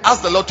and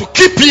ask the Lord to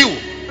keep you.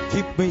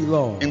 Keep me,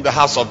 Lord. In the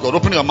house of God.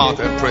 Open your mouth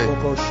and pray.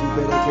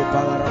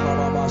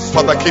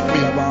 Father, keep me.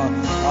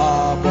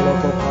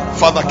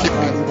 Father, keep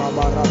me.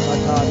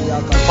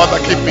 Father,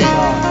 keep me.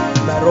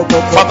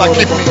 Father,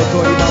 keep me.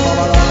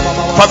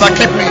 Father,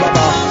 keep me.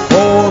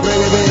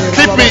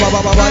 Keep me.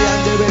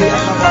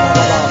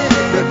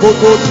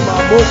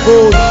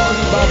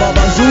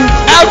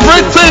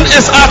 Everything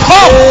is at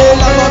home.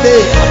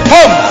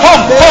 Home,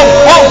 home, home,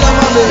 home.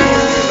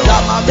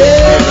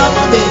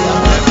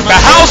 The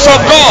house of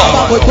God.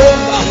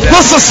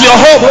 This is your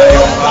home.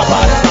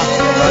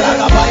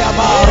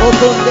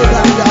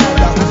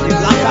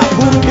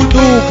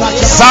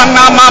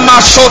 Sana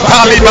mama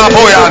shotali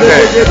baboyande.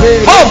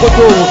 Home.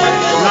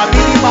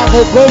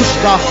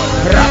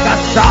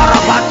 Ragasara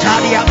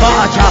Batalia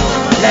Baja,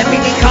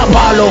 Lemini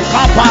Capalo,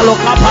 Capalo,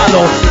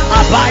 Capalo,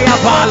 Abaya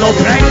Balo,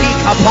 Prendi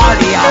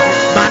Capalia,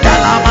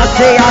 Mandala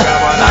Masea,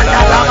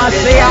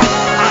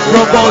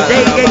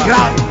 Robodege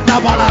Grand,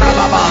 Navala,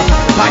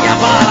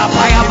 Payabala,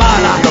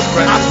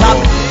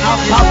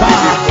 Ampaba,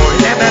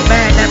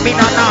 Nemene,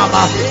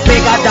 Minanama,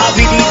 Pega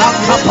Davidi,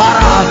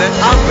 Ankapara.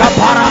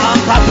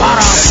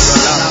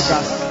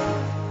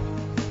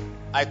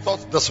 I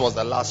thought this was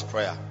the last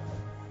prayer.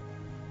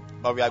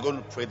 But we are going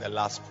to pray the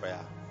last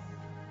prayer.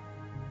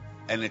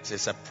 And it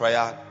is a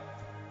prayer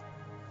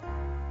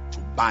to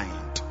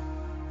bind.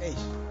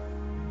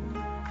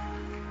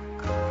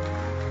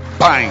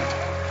 Bind.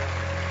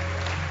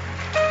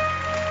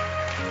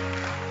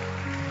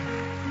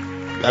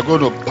 We are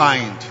going to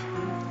bind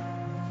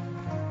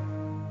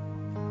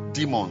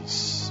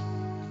demons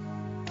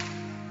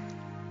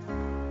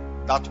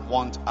that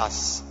want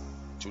us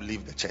to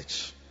leave the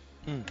church.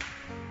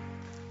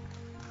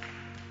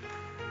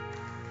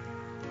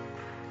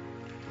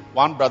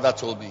 One brother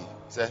told me,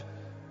 said,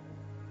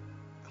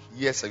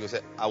 years ago,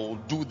 said, I will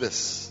do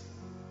this.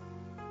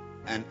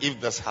 And if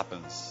this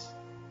happens,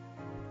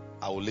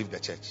 I will leave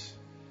the church.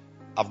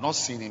 I've not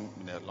seen him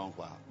in a long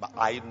while, but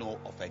I know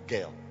of a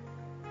girl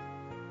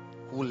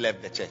who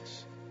left the church.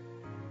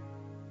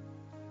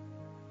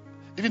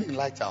 Even in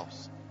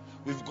Lighthouse,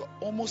 we've got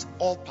almost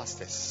all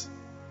pastors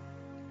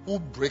who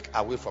break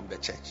away from the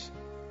church.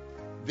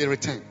 They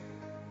return.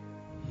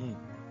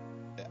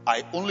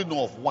 I only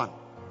know of one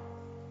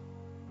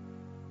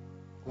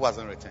who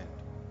hasn't returned.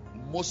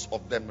 Most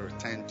of them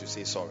return to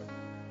say sorry.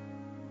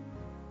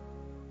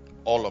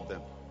 All of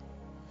them.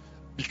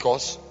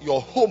 Because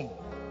your home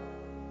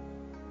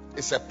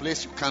is a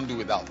place you can't do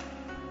without.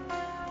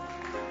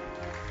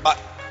 But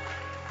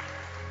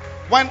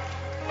when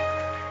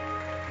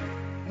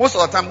most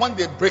of the time when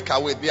they break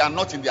away, they are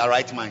not in their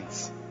right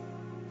minds.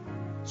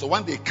 So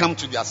when they come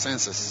to their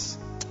senses,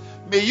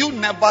 may you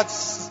never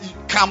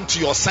come to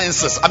your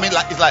senses. I mean,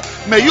 it's like,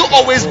 may you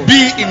always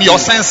be in your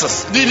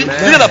senses. Do you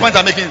get the point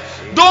I'm making?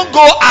 Don't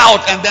go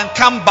out and then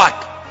come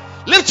back.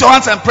 Lift your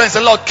hands and pray and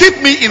say, Lord,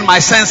 keep me in my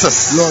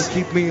senses. Lord,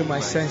 keep me in my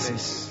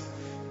senses.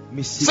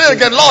 Say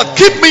again, Lord,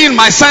 keep me in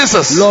my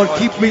senses. Lord,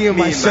 keep me in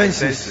my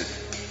senses.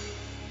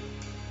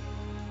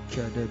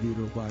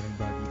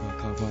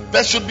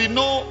 There should be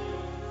no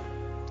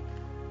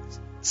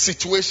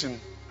situation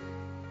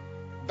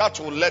that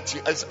will let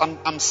you.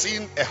 I'm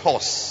seeing a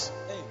horse,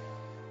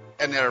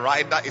 and a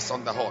rider is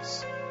on the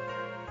horse.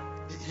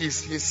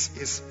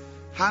 His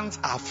hands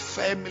are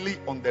firmly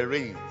on the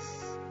reins.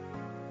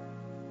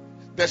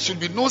 There should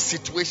be no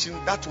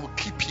situation that will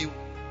keep you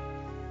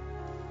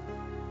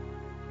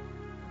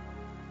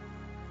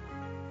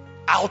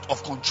out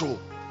of control.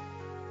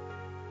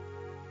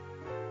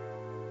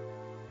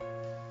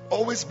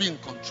 Always be in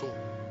control.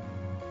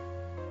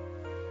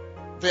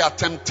 There are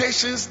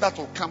temptations that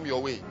will come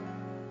your way.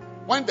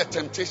 When the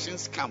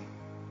temptations come,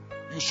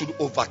 you should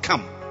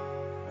overcome.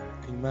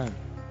 Amen.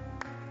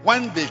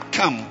 When they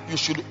come, you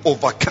should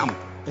overcome.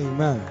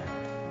 Amen.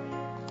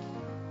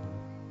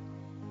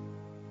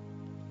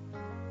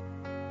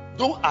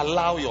 Don't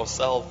allow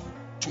yourself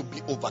to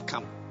be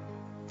overcome.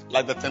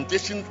 Like the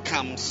temptation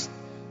comes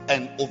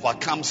and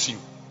overcomes you.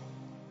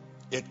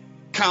 It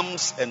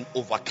comes and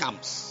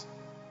overcomes.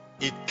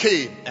 It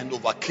came and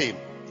overcame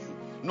you.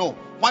 No,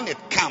 when it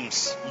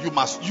comes, you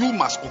must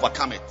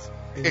overcome it.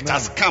 It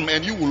has come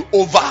and you will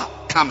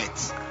overcome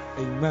it.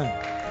 Amen.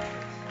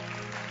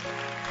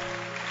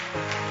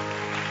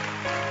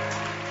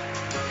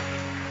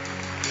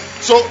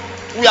 So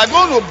we are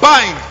going to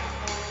bind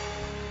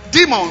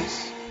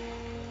demons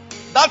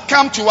that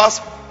come to us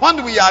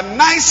when we are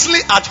nicely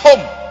at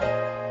home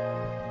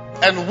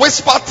and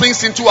whisper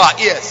things into our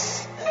ears.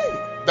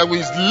 That we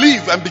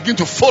leave and begin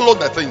to follow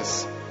the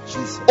things.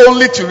 Jesus.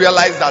 Only to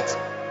realize that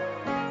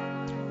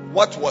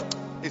what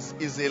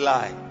is a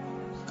lie.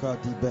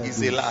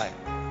 Is a lie.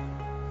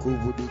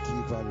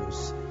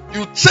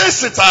 You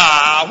chase it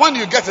when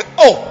you get it.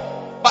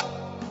 Oh, but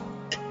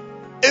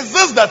is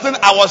this the thing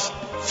I was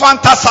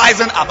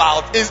fantasizing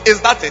about?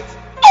 Is that it?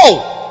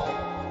 Oh,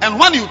 and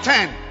when you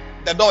turn,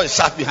 the door is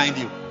shut behind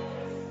you.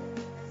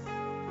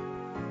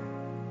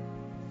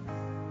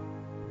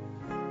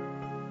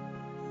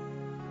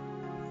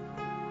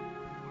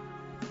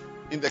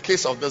 In the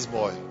case of this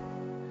boy,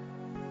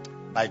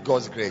 by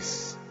God's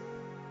grace,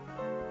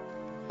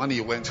 when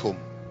he went home,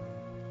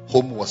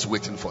 home was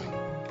waiting for him.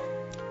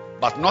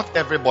 But not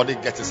everybody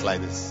gets it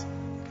like this.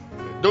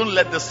 Don't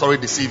let this story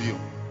deceive you.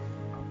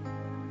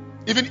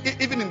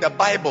 Even in the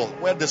Bible,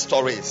 where the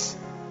story is,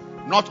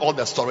 not all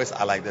the stories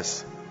are like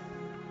this.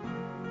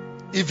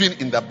 Even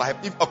in the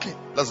Bible, okay,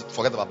 let's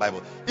forget about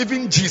Bible.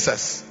 Even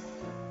Jesus,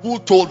 who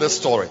told the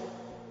story,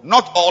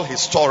 not all his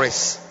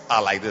stories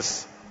are like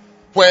this.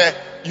 Where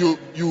you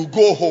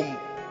go home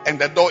and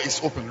the door is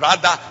open.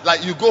 Rather,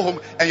 like you go home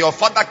and your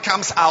father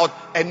comes out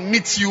and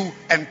meets you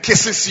and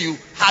kisses you,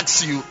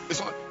 hugs you.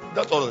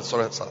 That's all the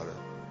stories are.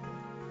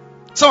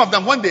 Some of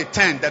them, when they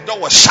turned, the door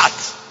was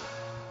shut.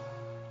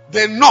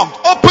 They knocked,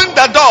 opened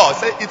the door,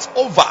 say it's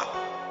over.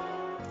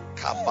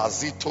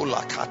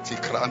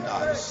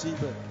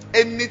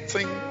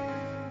 Anything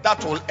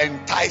that will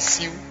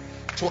entice you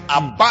to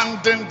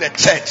abandon the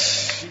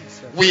church,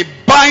 we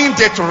bind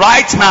it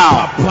right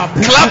now.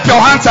 Clap your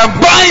hands and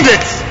bind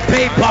it.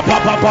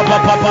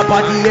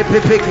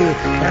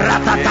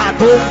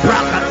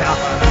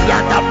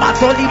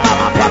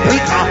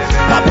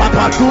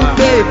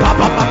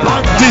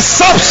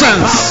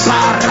 Deceptions.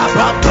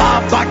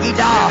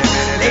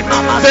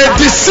 They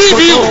deceive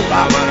you.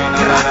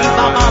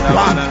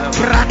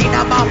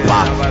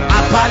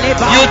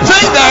 You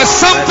think there is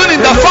something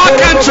in the far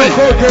country.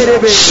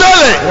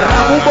 Surely.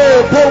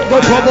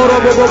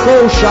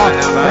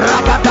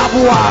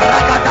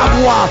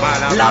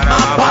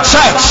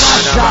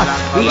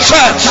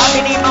 Church.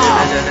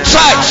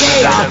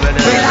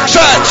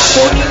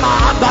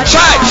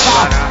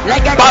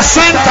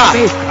 Basanta.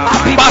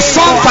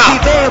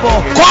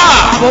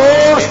 Choir.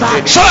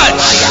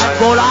 Church.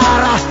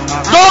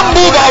 Don't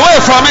move away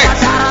from it.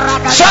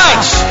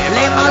 Church.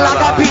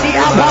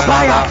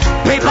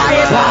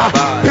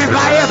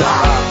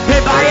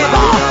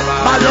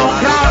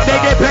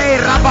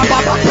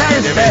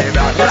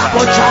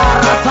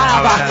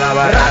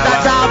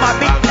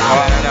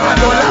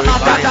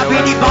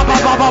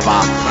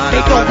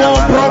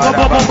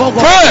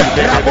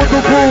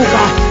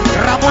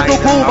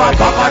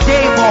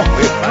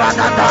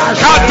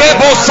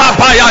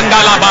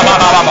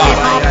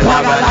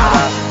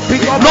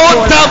 No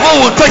devil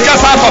will take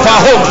us out of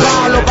our homes.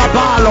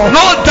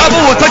 No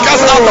devil will take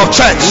us out of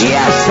church.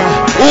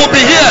 We'll be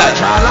here.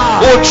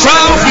 We'll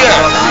triumph here.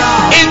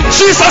 In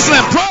Jesus'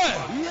 name, pray.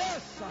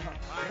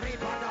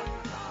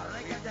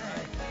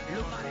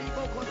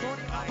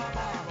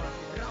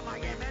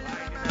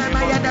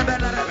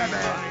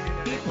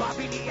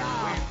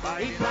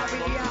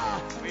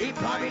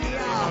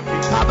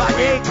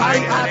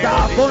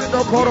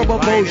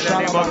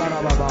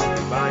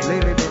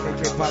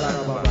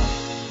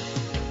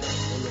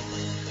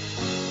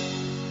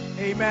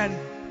 Amen.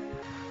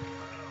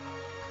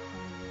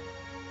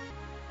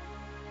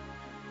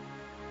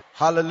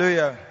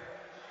 Hallelujah.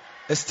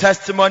 It's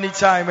testimony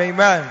time.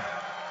 Amen.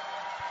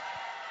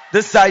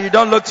 This side, you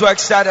don't look too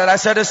excited. I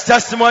said it's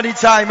testimony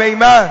time.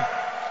 Amen.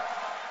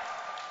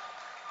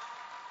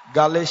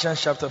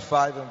 Galatians chapter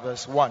 5 and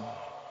verse 1.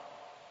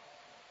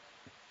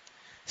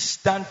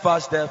 Stand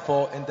fast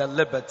therefore in the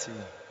liberty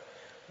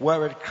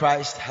wherein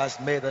Christ has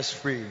made us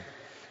free,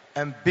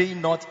 and be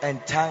not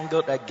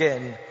entangled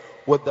again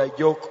with the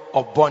yoke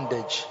of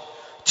bondage.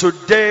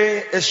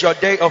 Today is your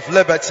day of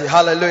liberty.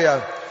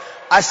 Hallelujah.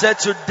 I said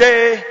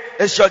today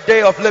is your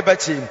day of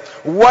liberty.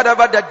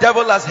 Whatever the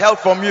devil has held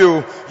from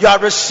you, you are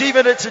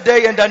receiving it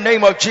today in the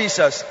name of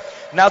Jesus.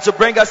 Now to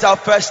bring us our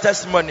first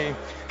testimony,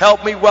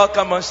 help me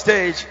welcome on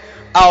stage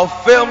our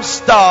film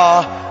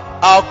star,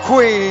 our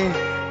queen,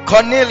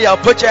 Cornelia.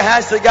 Put your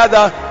hands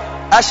together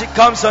as she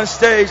comes on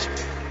stage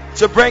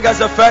to bring us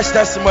the first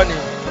testimony.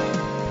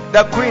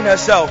 The queen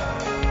herself.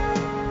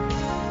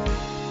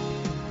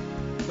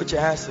 Put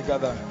your hands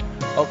together.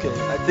 Okay,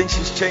 I think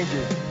she's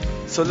changing.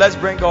 So let's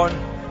bring on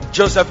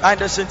Joseph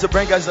Anderson to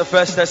bring us the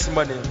first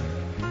testimony.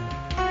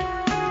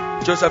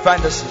 Joseph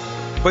Anderson,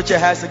 put your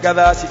hands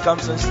together as he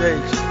comes on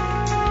stage.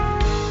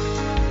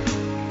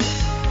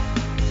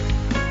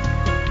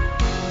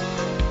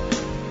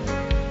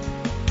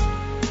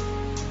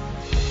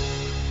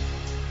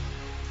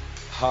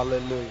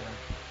 Hallelujah.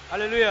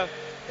 Hallelujah.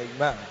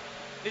 Amen.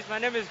 Please, my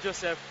name is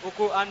Joseph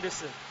Oko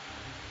Anderson.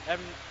 I'm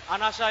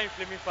an usher in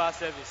Flaming Fire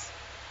Service.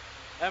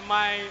 And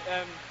my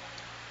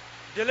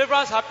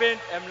deliverance happened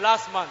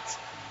last month.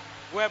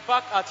 We're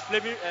back at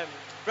Flaming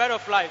Bread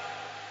of Life,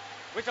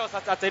 which was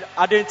at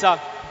Adenta.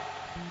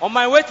 On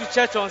my way to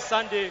church on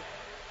Sunday,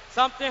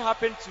 something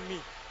happened to me.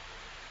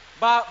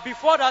 But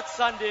before that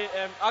Sunday,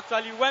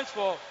 actually went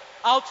for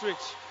outreach,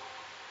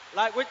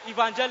 like with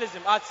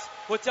evangelism at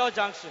Hotel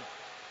Junction.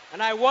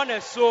 And I won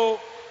a soul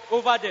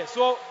over there.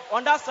 So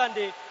on that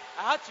Sunday,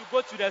 I had to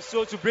go to the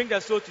soul to bring the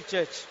soul to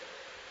church.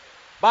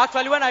 But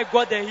actually when I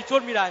got there, he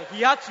told me that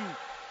he had to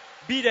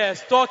be the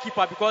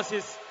storekeeper because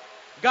his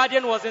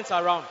guardian wasn't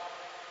around.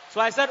 So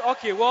I said,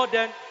 okay, well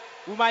then,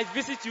 we might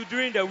visit you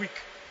during the week.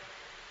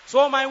 So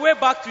on my way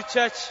back to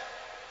church,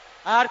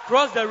 I had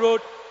crossed the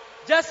road,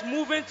 just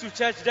moving to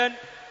church. Then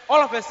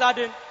all of a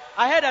sudden,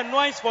 I heard a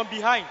noise from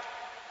behind.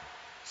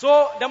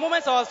 So the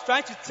moment I was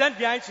trying to turn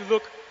behind to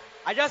look,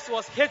 I just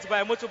was hit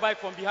by a motorbike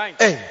from behind.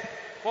 Hey,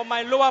 From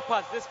my lower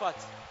part, this part.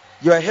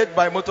 you are hit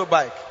by a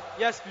motorbike.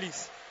 Yes,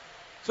 please.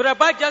 So the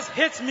bike just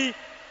hit me.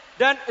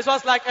 Then it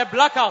was like a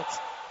blackout.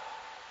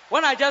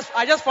 When I just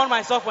found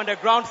myself on the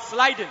ground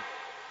sliding.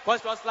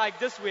 Because it was like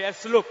this way, a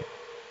slope.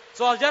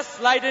 So I was just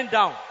sliding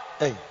down.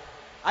 Hey,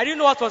 I didn't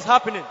know what was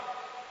happening.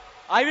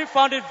 I even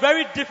found it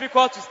very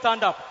difficult to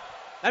stand up.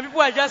 And people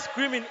were just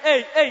screaming,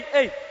 hey, hey,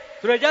 hey.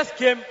 So they just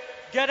came,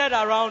 gathered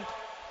around,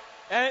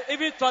 and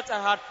even thought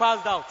I had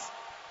passed out.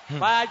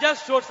 But I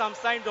just showed some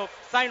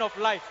sign of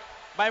life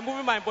by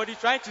moving my body,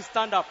 trying to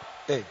stand up.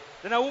 hey.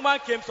 Then a woman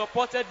came,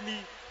 supported me,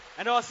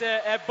 and there was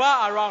a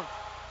bar around.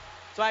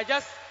 So I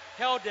just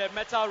held the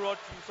metal rod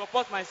to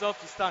support myself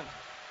to stand.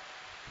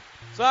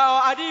 So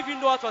I didn't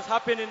even know what was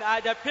happening.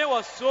 The pain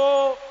was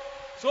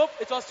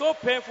it was so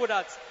painful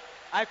that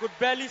I could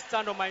barely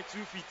stand on my 2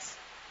 feet.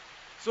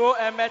 So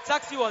a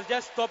taxi was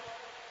just stopped,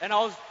 and I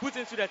was put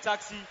into the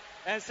taxi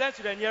and sent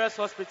to the nearest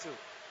hospital,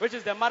 which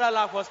is the Mother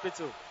Life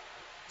Hospital.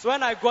 So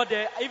when I got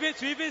there, even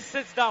to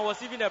sit down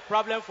was even a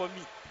problem for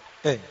me.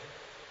 Hey.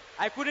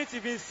 I couldn't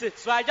even sit.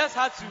 So I just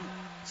had to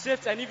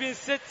shift and even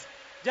sit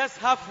just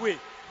halfway.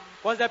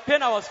 Because the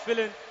pain I was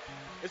feeling,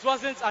 it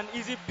wasn't an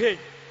easy pain.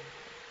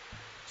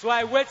 So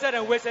I waited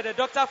and waited. The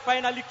doctor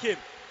finally came.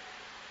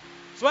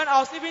 So when I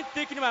was even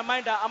thinking in my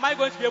mind that, am I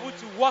going to be able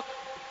to walk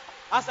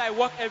as I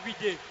walk every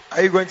day?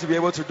 Are you going to be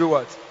able to do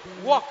what?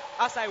 Walk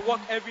as I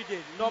walk every day,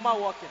 normal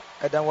walking.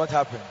 And then what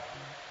happened?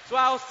 So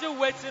I was still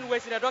waiting.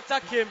 The doctor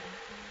came,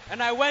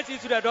 and I went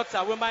into the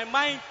doctor with my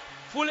mind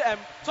full.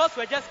 Thoughts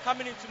were just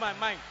coming into my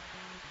mind.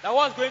 That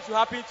was going to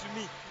happen to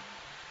me.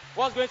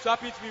 What's going to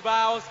happen to me? But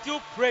I was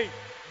still praying,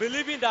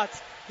 believing that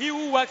he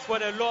who works for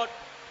the Lord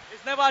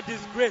is never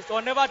disgraced or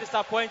never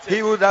disappointed. He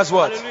who does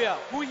what? Hallelujah.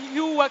 He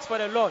who works for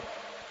the Lord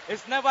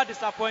is never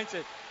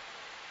disappointed.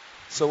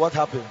 So what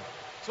happened?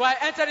 So I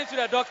entered into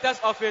the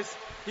doctor's office.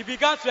 He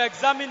began to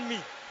examine me.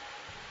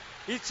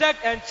 He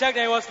checked, and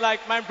he was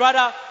like, my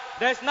brother,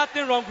 there's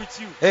nothing wrong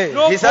with you. Hey,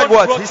 no he said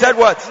what? He said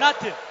what?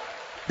 Nothing.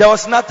 There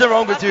was nothing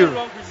wrong with you. Nothing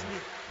wrong with me.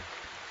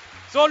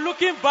 So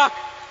looking back,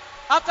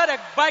 after the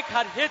bike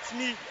had hit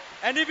me,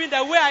 and even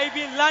the way I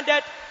even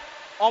landed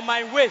on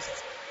my waist,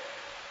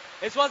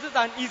 it wasn't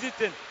an easy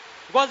thing.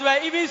 Because there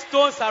were even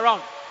stones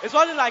around. It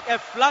wasn't like a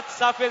flat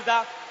surface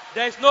that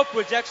there is no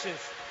projections.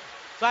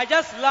 So I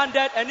just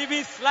landed and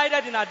even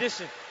slided in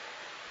addition.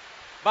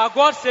 But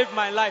God saved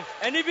my life.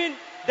 And even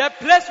the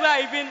place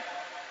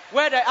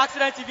where the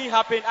accident even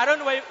happened, I don't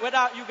know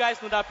whether you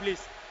guys know that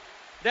place.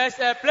 There's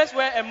a place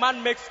where a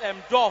man makes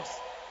doors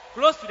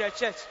close to the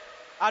church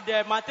at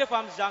the Mante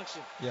Farms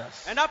Junction.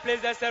 Yes. And that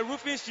place, there's a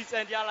roofing sheet,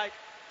 and there are like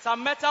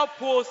some metal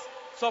poles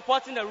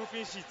supporting the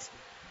roofing sheet.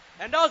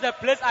 And that was the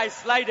place I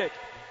slided.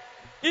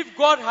 If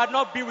God had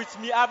not been with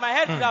me, my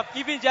head could have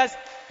even just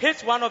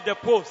hit one of the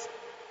posts.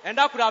 And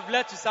that could have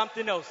led to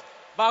something else.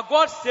 But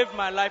God saved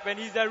my life, and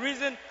He's the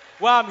reason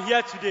why I'm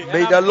here today.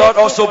 May the Lord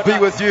also be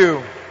with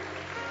you.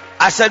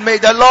 I said, may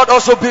the Lord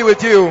also be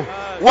with you.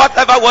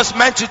 Whatever was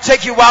meant to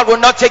take you out will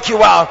not take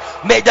you out.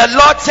 May the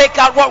Lord take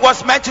out what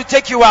was meant to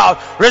take you out.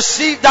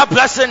 Receive that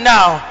blessing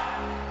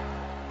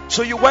now.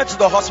 So you went to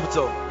the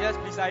hospital. Yes,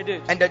 please, I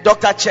did. And the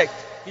doctor checked.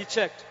 He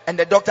checked. And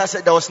the doctor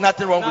said there was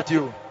nothing wrong with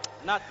you.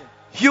 Nothing.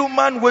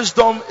 Human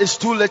wisdom is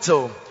too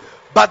little.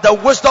 But the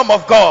wisdom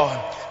of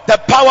God, the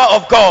power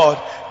of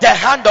God, the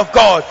hand of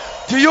God.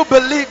 Do you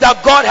believe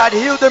that God had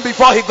healed him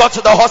before he got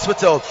to the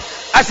hospital?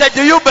 I said,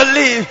 do you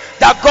believe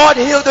that God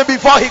healed him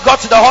before he got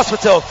to the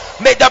hospital?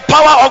 May the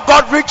power of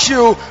God reach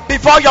you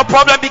before your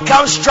problem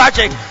becomes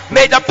tragic.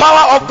 May the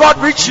power of God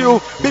reach you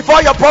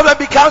before your problem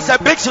becomes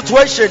a big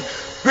situation.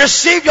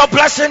 Receive your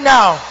blessing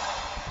now.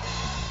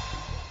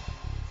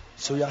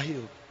 So you are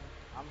healed.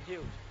 I'm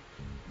healed.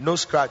 No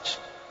scratch.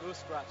 No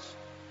scratch.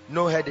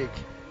 No headache.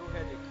 No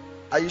headache.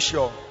 Are you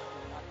sure?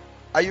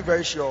 Are you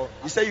very sure?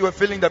 You said you were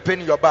feeling the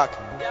pain in your back.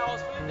 Yeah, I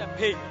was feeling the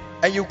pain.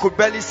 And you could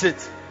barely sit.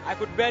 I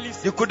could barely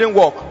sit. You couldn't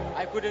walk.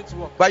 I couldn't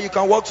walk. But you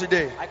can walk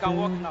today. I can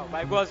walk now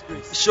by God's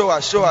grace. Show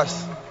us. Show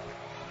us.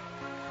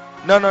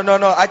 No.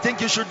 I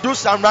think you should do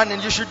some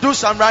running. You should do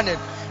some running.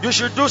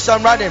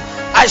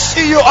 I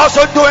see you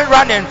also doing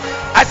running.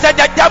 I said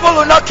the devil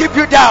will not keep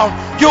you down.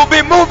 You'll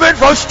be moving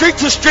from street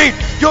to street.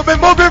 You'll be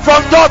moving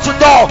from door to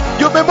door.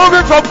 You'll be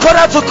moving from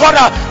corner to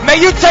corner. May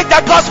you take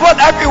the gospel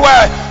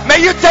everywhere. May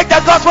you take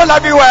the gospel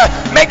everywhere.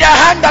 May the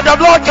hand of the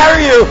Lord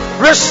carry you.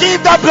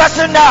 Receive the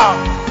blessing now.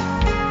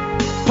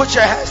 Put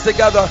your hands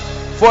together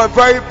for a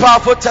very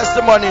powerful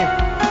testimony.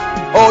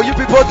 Oh, you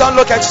people don't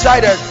look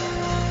excited.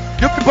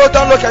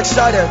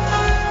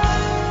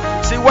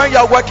 See, when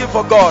you're working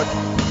for God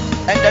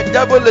and the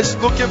devil is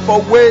looking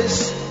for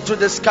ways to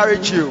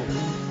discourage you,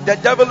 the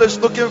devil is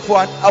looking for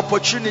an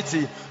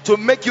opportunity to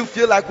make you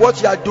feel like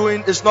what you are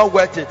doing is not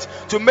worth it,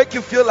 to make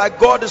you feel like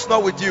God is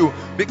not with you.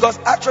 Because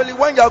actually,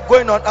 when you are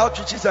going on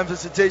outreaches and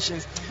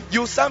visitations,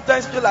 you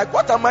sometimes feel like,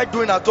 what am I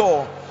doing at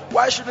all?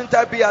 Why shouldn't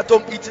I be at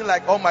home eating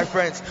like all my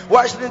friends?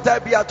 Why shouldn't I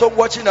be at home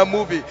watching a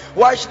movie?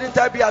 Why shouldn't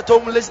I be at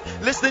home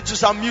listening to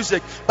some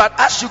music? But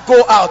as you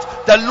go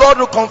out, the Lord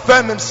will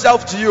confirm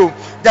himself to you.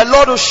 The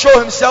Lord will show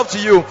himself to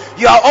you.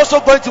 You are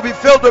also going to be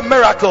filled with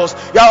miracles.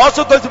 You are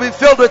also going to be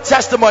filled with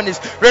testimonies.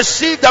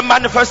 Receive the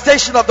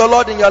manifestation of the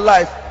Lord in your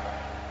life.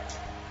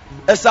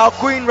 Is our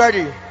queen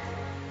ready?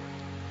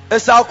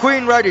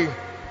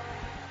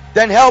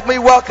 Then help me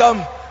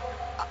welcome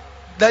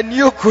the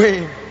new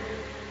queen,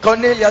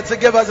 Cornelia, to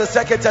give us a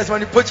second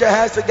testimony. Put your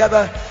hands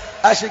together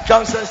as she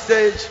comes on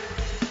stage.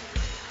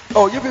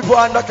 Oh, you people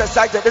are not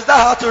excited. Is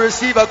that how to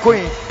receive a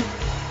queen?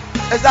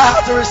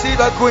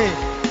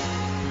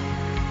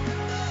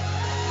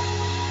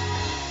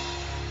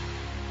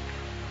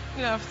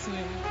 Good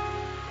afternoon.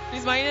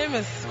 Please, my name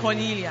is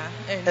Cornelia.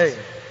 And Hey.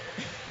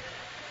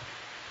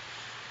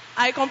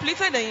 I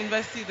completed the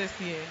university this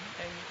year.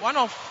 And one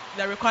of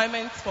the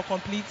requirements for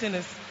completing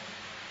is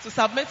to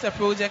submit a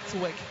project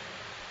work.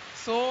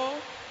 So,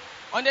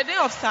 on the day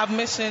of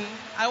submission,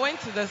 I went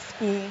to the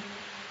school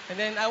and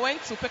then I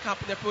went to pick up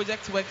the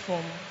project work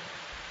from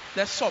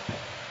the shop.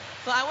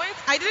 So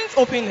I didn't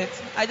open it.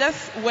 I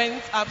just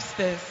went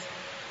upstairs.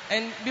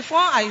 And before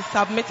I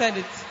submitted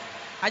it,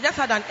 I just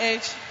had an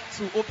urge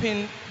to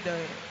open the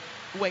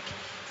work.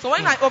 So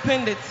when I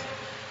opened it,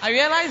 I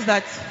realized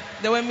that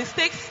there were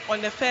mistakes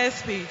on the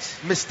first page.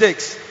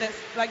 Mistakes?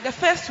 Like the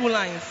first 2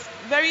 lines.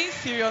 Very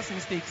serious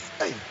mistakes.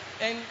 Hey.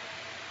 And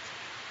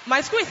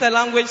my school is a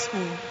language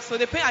school, so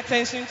they pay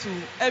attention to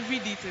every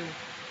detail.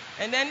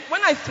 And then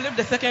when I flipped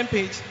the second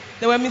page,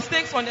 there were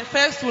mistakes on the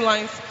first 2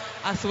 lines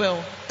as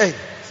well. Hey.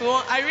 So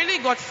I really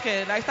got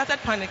scared. I started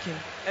panicking.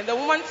 And the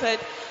woman said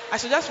I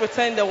should just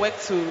return the work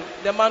to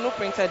the man who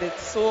printed it.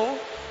 So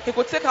he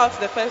could take out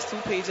the first 2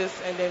 pages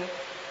and then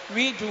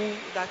redo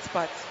that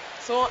part.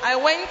 So I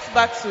went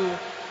back to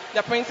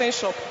the printing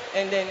shop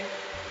and then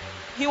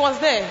he was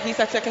there. He's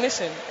a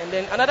technician. And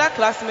then another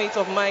classmate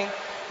of mine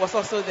was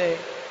also there.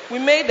 We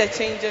made the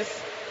changes,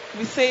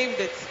 we saved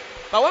it.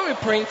 But when we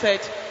printed,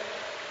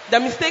 the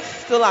mistakes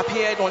still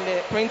appeared on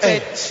the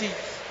printed sheet.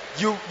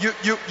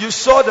 You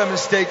saw the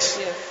mistakes.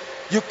 Yes.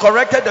 You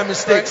corrected the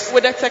mistakes.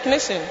 With a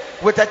technician.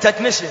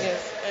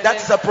 Yes.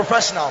 That's a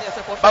professional. Yes,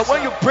 a professional. But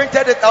when you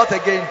printed it out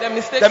again,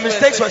 the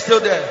mistakes were still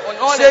there. On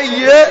all Say the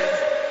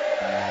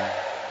yeah.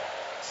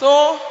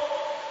 So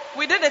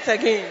we did it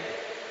again.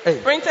 Hey.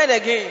 Printed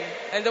again.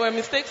 And there were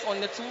mistakes on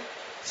the 2.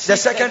 The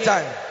second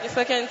time. The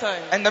second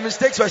time. And the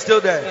mistakes were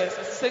still there. Yes,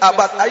 the mistakes were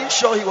But still are there. you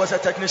sure he was a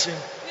technician?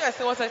 Yes,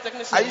 he was a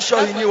technician. Are you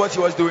sure he knew what he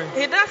was doing?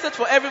 He does it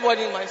for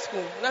everybody in my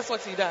school. That's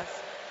what he does.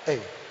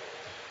 Hey.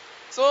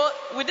 So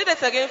we did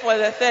it again for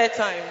the 3rd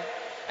time.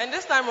 And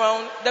this time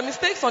around, the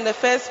mistakes on the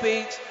first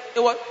page,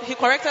 he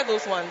corrected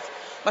those ones.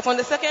 But on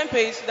the second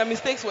page, the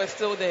mistakes were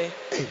still there.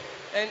 Hey.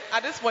 And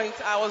at this point,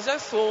 I was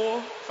just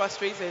so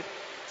frustrated.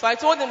 So I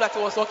told him that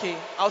it was okay.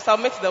 I'll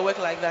submit the work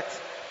like that.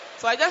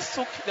 So I just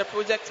took the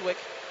project work.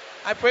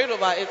 I prayed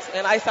over it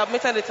and I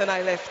submitted it and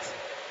I left.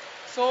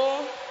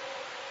 So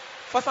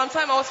for some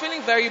time I was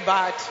feeling very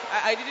bad.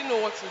 I didn't know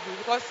what to do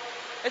because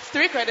it's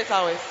 3 credit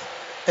hours.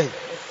 Hey.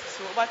 Yes.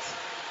 So, but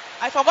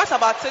I forgot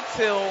about it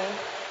till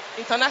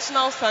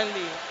International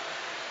Sunday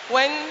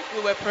when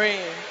we were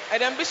praying. And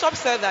then Bishop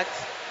said that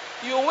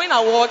you win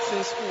awards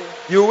in school.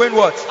 You win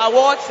what?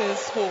 Awards in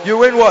school. You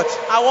win what?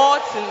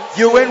 Awards in school.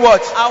 You win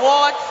what?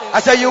 Awards in I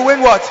said you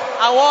win what?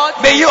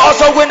 Awards. May you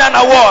also win an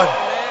award.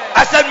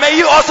 I said, may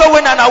you also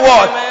win an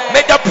award. Amen.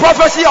 May the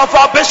prophecy of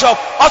our bishop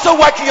also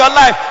work in your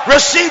life.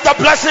 Receive the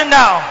blessing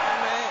now.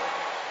 Amen.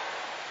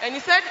 And he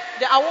said,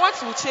 the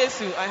awards will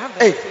chase you. I have the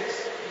Hey.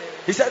 message.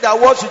 He said the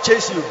awards will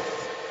chase you.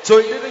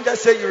 So he didn't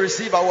just say you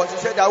receive awards. He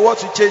said the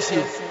awards will chase you.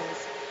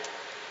 Yes.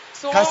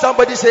 So, Can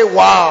somebody say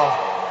wow?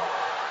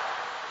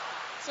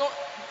 So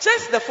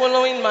just the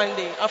following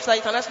Monday, after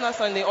International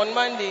Sunday, on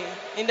Monday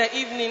in the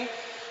evening,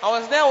 I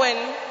was there when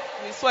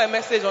we saw a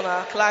message on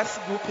our class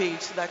group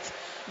page that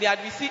they had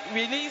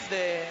released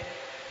they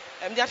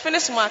had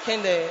finished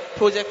marking the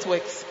project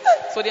works.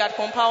 So they had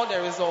compiled the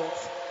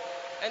results.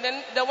 And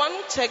then the one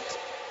who checked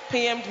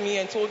PM'd me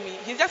and told me,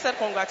 he just said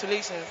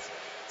congratulations.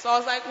 So I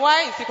was like,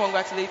 why is he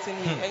congratulating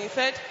me? And he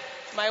said,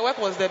 my work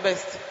was the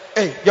best.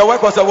 Hey, your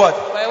work was a what?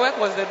 My work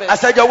was the best. I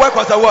said your work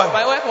was a what?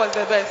 My work was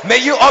the best.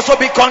 May you also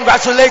be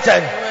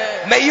congratulated.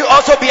 Amen. May you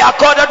also be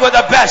accorded with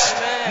the best.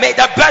 Amen. May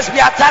the best be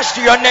attached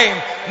to your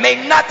name.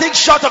 May nothing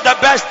short of the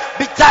best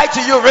be tied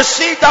to you.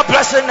 Receive that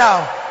blessing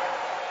now.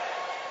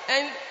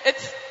 And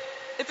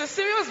it's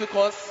serious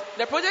because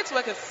the project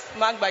work is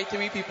marked by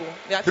 3 people.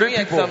 There are 3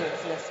 3 people.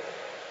 exams. Yes.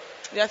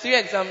 There are 3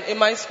 exams in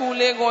my school,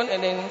 Legon,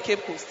 and then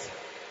Cape Coast.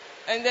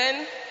 And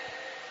then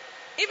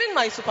even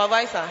my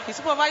supervisor, he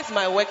supervised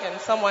my work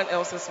and someone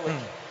else's work.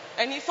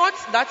 And he thought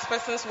that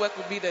person's work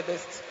would be the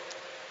best.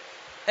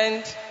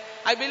 And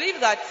I believe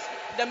that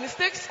the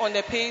mistakes on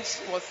the page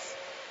was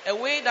a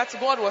way that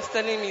God was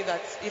telling me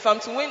that if I'm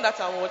to win that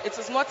award, it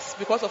is not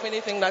because of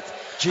anything that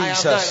I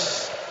have done.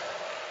 Jesus.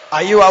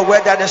 Are you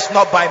aware that it's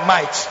not by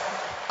might?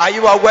 Are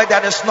you aware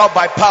that it's not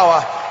by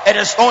power? It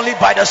is only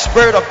by the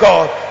Spirit of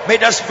God. May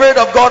the Spirit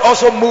of God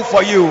also move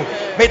for you.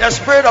 May the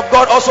Spirit of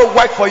God also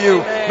work for you.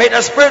 May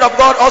the Spirit of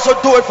God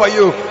also do it for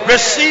you.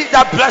 Receive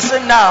that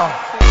blessing now.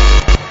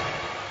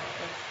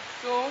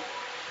 So,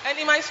 and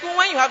in my school,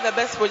 when you have the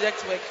best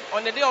project work,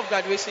 on the day of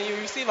graduation, you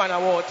receive an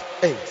award.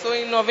 Hey. So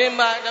in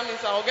November, that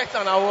means I'll get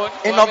an award.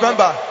 In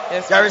November,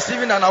 Yes, you're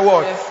receiving an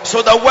award. Yes.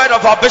 So the word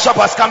of our bishop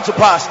has come to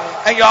pass,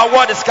 and your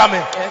award is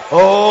coming. Yes.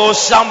 Oh,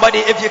 somebody,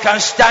 if you can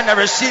stand and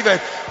receive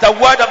it. The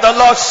word of the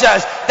Lord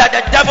says that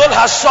the devil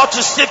has sought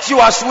to sift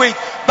you as wheat,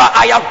 but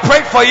I have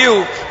prayed for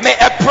you. May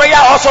a prayer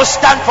also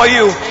stand for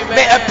you. Amen.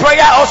 May a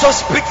prayer also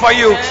speak for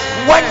you.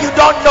 Amen. When you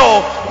don't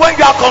know, when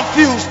you are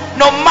confused,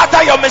 no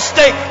matter your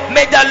mistake,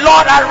 may the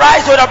Lord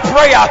arise with a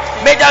prayer.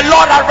 May the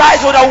Lord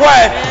arise with a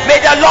word. May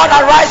the Lord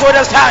arise with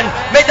his hand.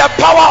 May the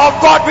power of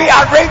God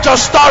rearrange your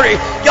story.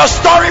 Your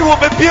story will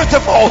be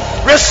beautiful.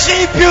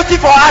 Receive beauty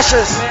for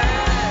ashes.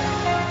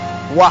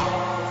 Wow.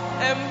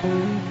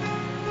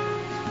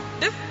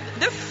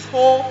 This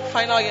whole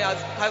final year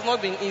has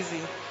not been easy.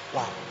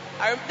 Wow.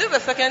 This is the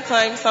second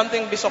time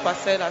something Bishop has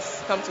said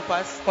has come to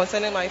pass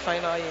concerning my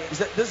final year.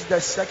 This is the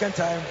second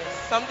time?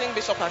 Something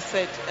Bishop has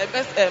said.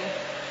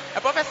 A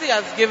prophecy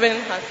has given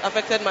has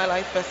affected my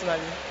life personally.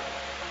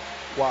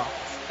 Wow.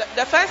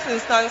 The first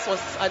instance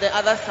was at the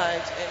other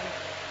side, and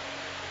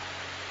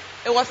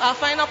it was our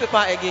final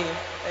paper again.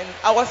 And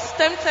I was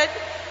tempted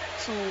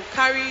to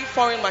carry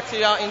foreign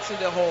material into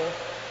the hall.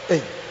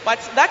 Hey. But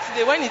that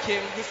day when he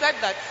came, he said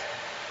that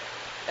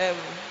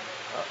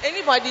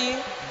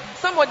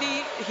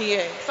somebody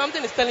here,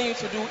 something is telling you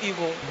to do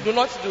evil. Do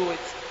not do it.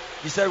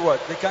 He said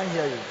what? They can't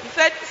hear you. He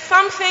said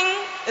something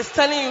is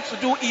telling you to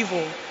do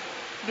evil.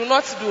 Do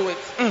not do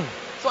it.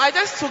 So I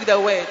just took the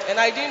word and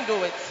I didn't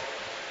do it.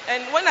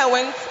 And when I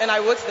went and I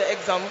wrote the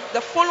exam,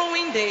 the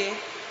following day,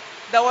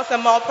 there was a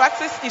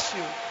malpractice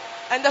issue.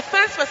 And the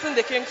first person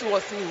they came to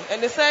was me.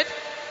 And they said,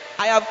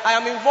 I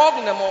am involved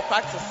in the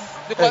malpractice.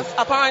 Because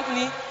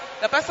apparently,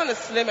 the person is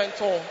slim and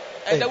tall.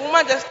 And the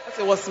woman just thought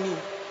it was me.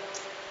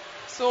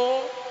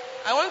 So,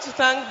 I want to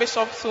thank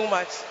Bishop so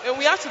much. And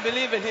we have to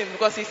believe in him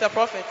because he's a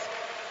prophet.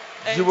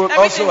 And you will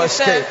everything also he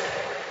escape. says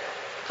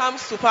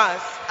comes to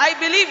pass. I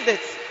believed it.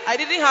 He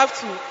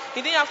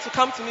didn't have to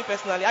come to me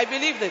personally. I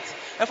believed it.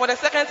 And for the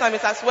second time,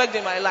 it has worked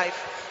in my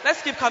life.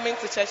 Let's keep coming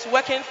to church,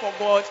 working for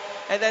God,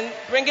 and then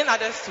bringing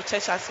others to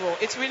church as well.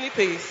 It really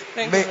pays.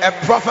 Thank May you. a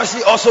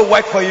prophecy also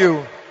work for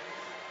you.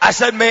 I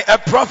said, may a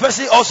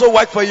prophecy also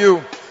work for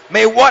you.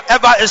 May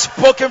whatever is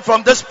spoken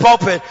from this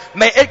pulpit,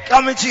 may it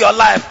come into your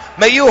life.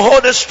 May you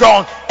hold it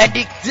strong and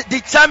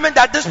determine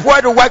that this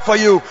word will work for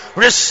you.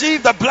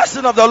 Receive the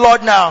blessing of the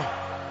Lord now.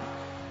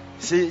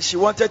 See, she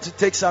wanted to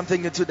take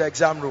something into the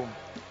exam room.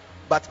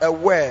 But a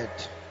word,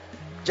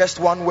 just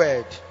one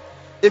word.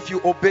 If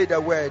you obey the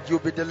word, you'll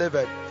be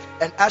delivered.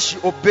 And as she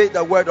obeyed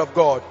the word of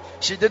God,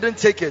 she didn't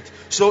take it.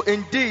 So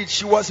indeed,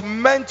 she was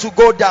meant to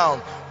go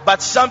down.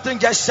 But something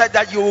just said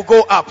that you will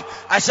go up.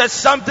 I said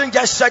something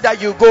just said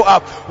that you go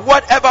up.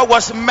 Whatever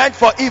was meant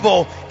for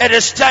evil, it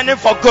is turning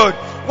for good.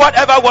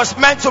 Whatever was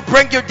meant to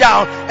bring you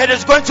down, it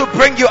is going to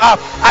bring you up.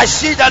 I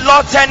see the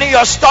Lord turning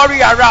your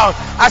story around.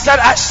 I said,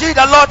 I see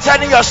the Lord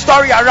turning your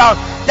story around.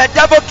 The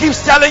devil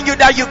keeps telling you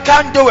that you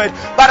can't do it,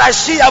 but I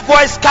see a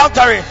voice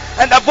countering,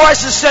 and the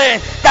voice is saying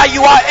that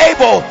you are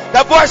able.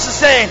 The voice is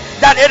saying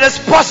that it is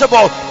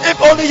possible. If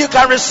only you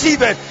can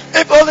receive it.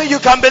 If only you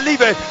can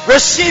believe it.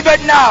 Receive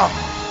it now.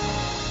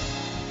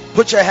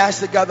 Put your hands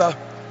together.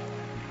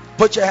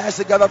 Put your hands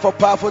together for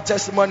powerful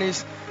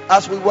testimonies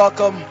as we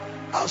welcome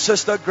our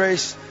sister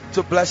Grace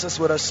to bless us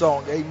with a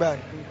song. Amen.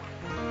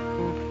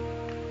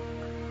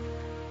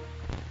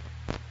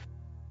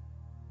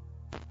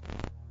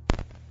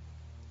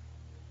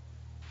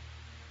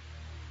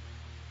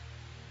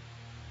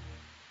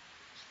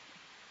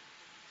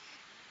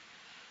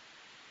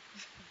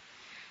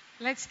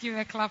 Let's give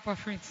a clap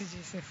offering to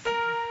Jesus.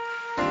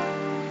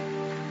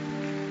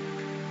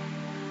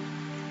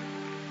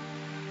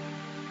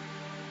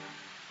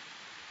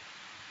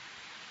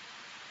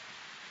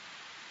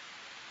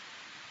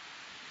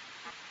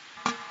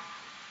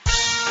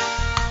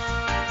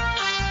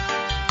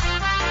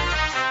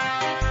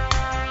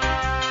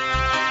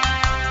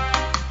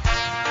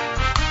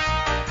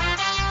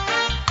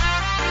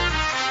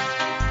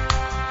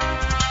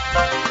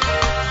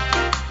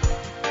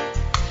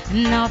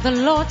 Now the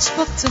Lord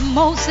spoke to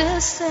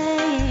Moses,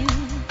 saying,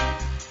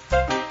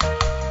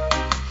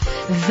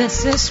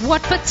 this is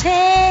what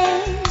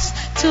pertains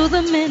to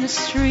the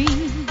ministry.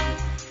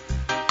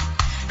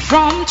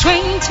 From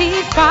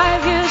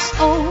 25 years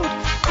old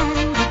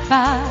and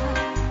above,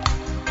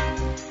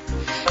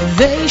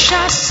 they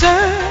shall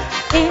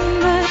serve in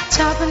the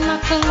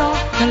tabernacle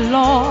of the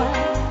Lord.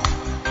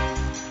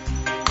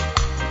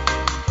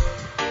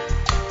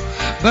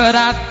 But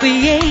at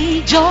the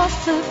age of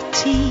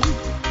 15,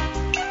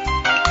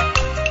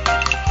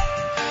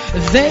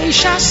 they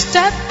shall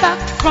step back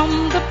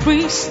from the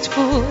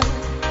priesthood.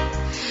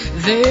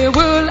 They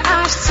will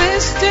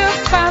assist their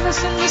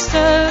fathers in the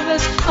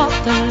service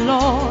of the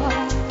Lord.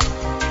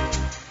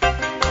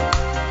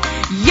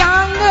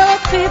 Younger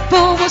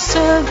people will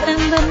serve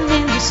in the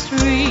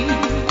ministry.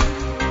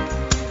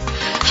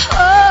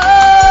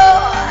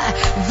 Oh,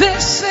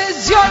 this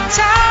is your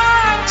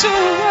time to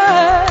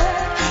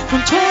work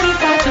from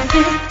 25 to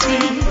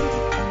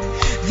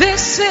 50.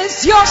 This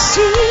is your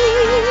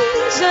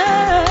season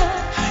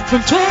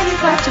from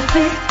 25 to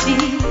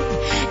 50.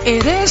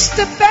 It is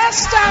the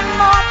best time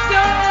of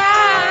your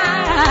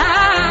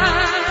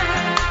life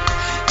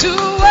to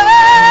work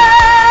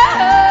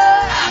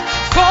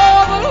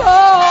for the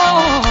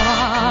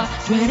Lord.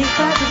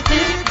 25 to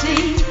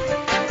 50,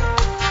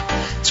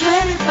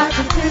 25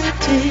 to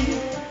 50,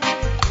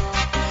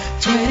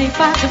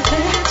 25 to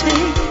 50,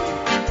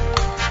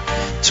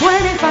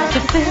 25 to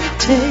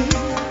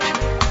 50.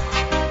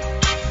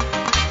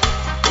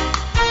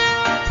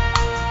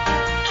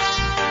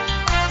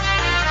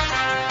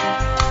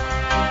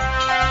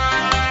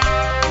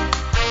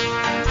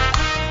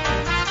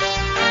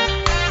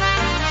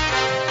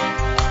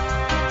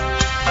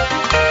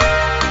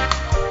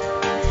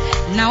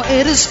 Now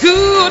it is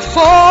good for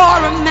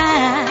a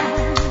man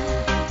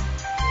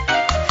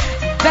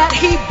that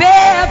he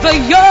bear the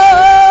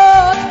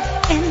yoke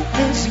in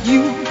his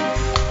youth.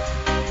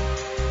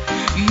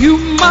 You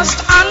must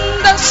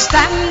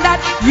understand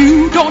that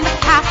you don't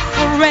have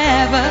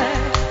forever.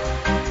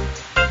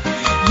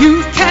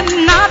 You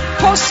cannot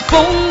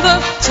postpone the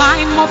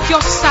time of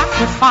your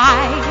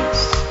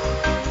sacrifice.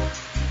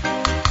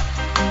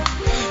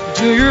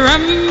 Do you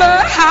remember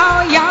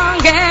how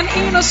young and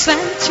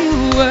innocent you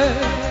were?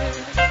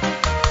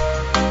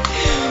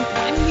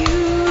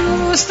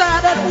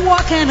 Started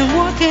walking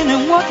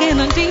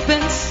and deep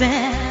in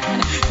sin.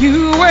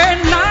 You were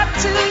not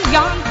too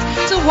young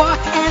to walk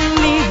and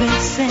live in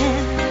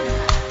sin.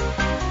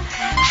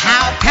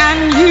 How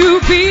can you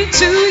be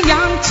too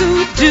young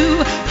to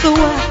do the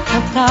work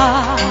of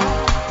God?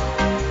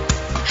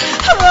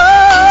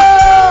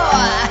 Oh,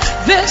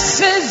 this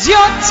is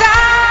your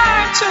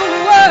time to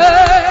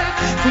work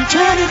from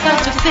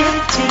 25 to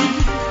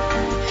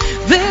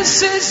 50.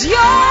 This is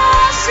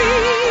your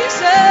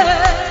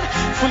season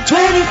from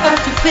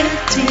 25 to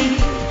 50.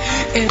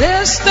 It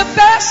is the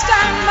best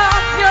time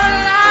of your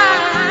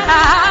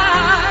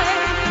life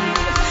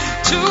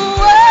to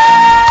work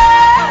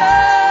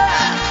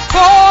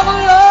for the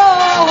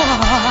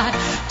Lord.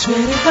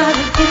 25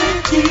 to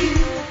 50,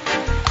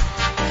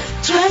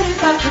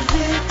 25 to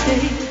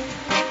 50,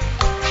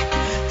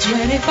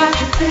 25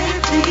 to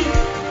 50,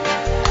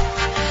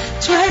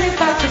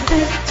 25 to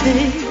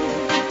 50.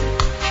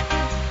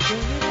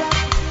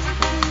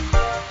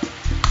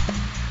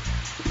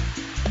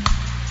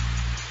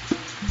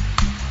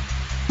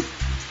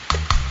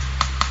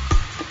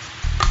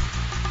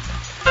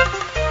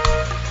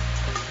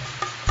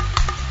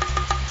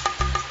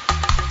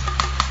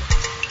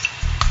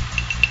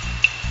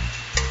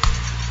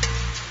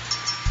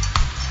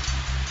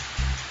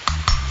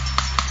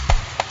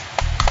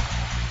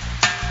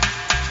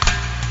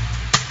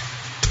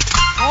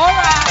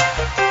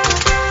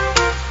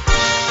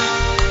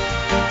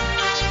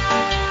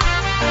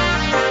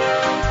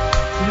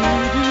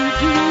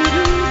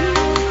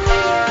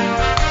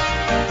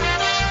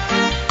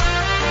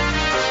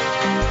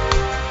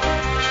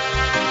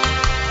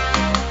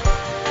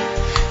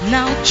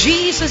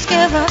 Jesus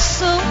gave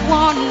us a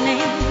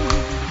warning.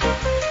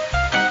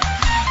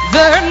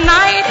 The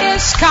night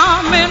is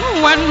coming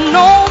when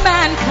no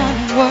man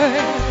can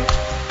work.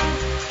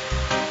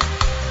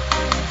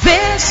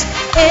 This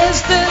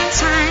is the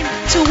time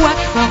to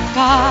work for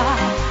God.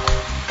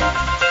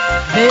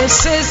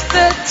 This is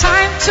the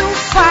time to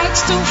fight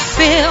to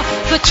fill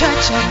the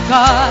church of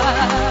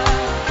God.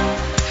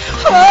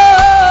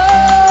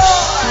 Oh,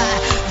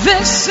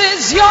 this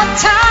is your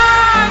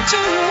time to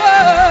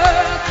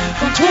work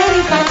from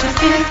 25 to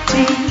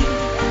 50.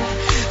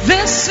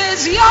 This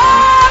is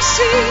your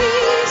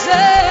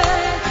season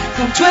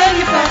from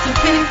 25 to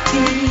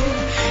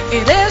 50.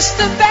 It is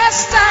the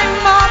best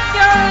time of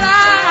your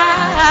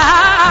life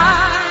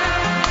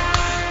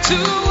to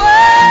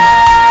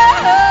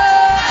work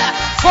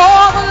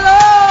for the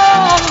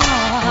Lord.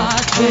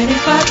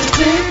 25 to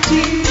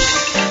 50,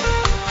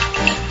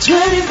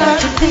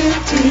 25 to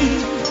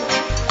 50,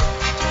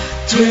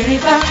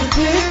 25 to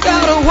 50.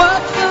 Gotta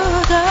work for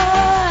God.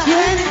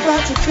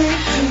 25 to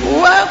 50.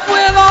 Work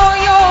with all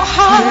your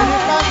heart.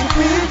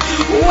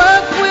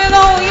 Work with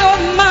all your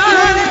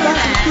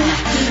mind.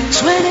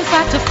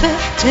 25 to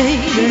 50.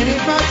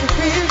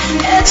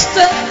 It's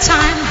the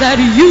time that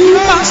you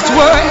must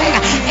work.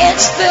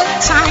 It's the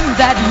time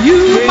that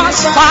you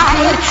must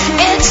fight.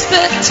 It's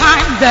the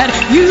time that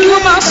you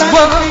must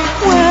work.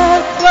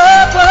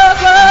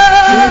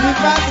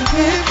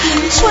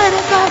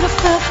 25 to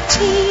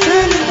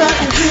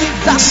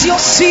 50. That's your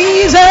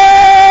season.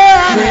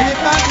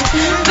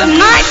 The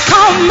night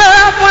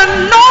cometh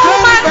when no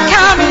man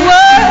can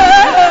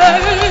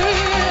work.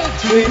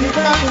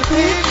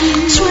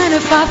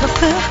 25 to 50.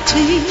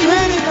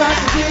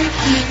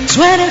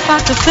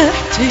 25 to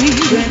 50.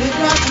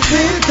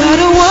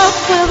 Gotta work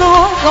with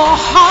all your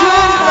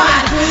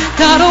heart.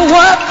 Gotta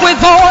work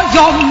with all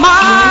your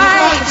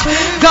might.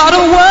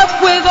 Gotta work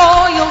with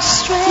all your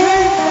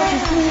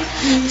strength.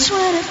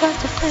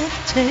 25 to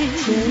 50.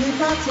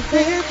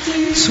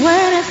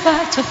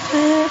 25 to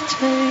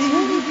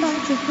 50.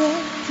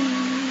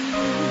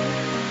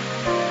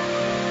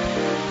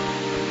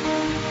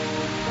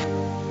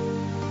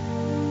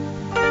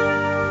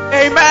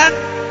 Amen.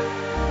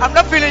 I'm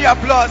not feeling your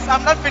applause.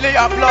 I'm not feeling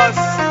your applause.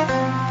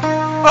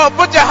 Oh,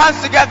 put your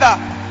hands together.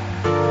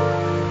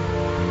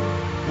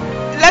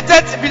 Let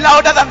it be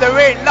louder than the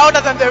rain.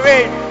 Louder than the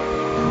rain.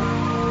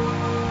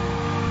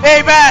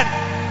 Amen.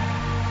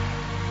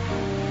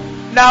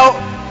 Now,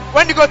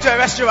 when you go to a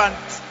restaurant,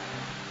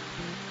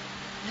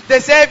 they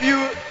serve you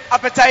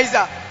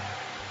appetizer.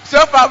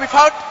 So far, we've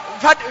had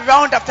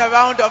round after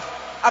round of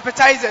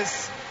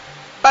appetizers.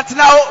 But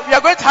now we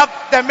are going to have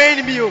the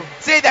main meal.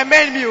 Say the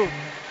main meal.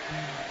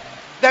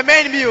 The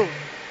main meal.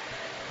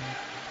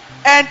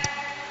 And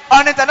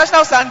on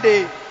International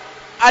Sunday,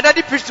 our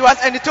daddy preached to us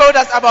and he told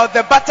us about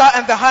the butter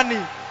and the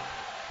honey.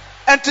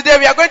 And today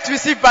we are going to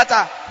receive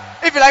butter.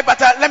 If you like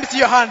butter, let me see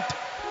your hand.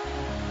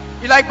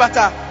 You like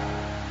butter?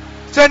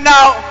 So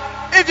now,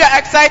 if you are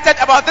excited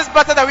about this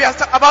butter that we are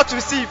about to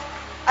receive,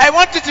 I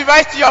want you to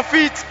rise to your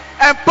feet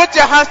and put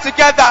your hands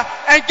together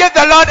and give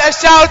the Lord a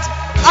shout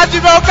as we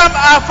welcome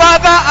our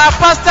Father, our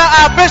Pastor,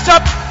 our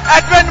Bishop,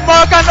 Edwin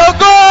Morgan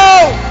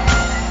Ogo.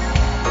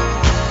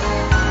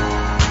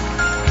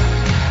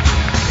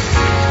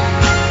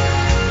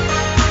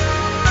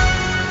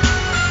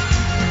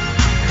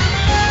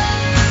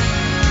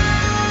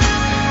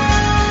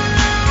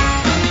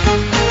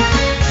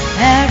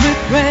 Every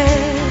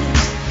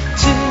praise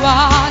to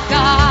our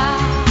God,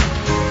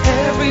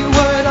 every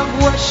word of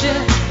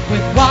worship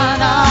with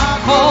one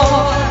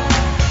accord.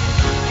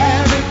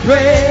 Every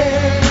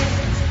praise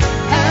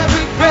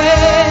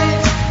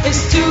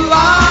is to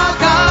our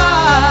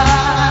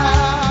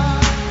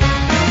God.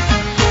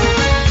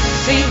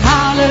 Sing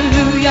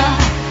hallelujah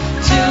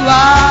to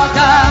our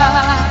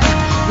God.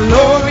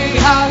 Glory,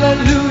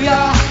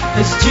 hallelujah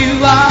is to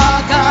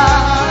our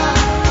God.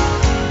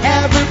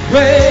 Every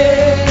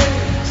praise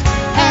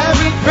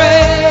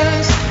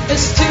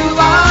is to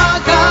our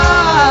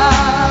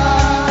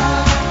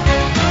God.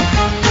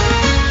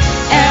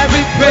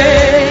 Every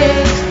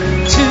praise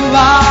to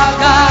our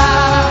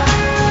God.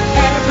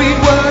 Every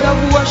word of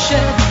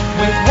worship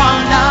with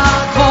one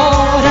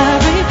accord.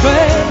 Every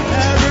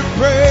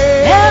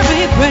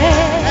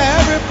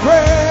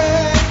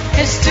praise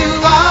is to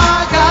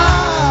our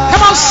God.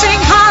 Come on, sing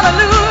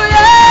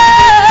hallelujah.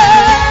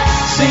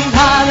 Sing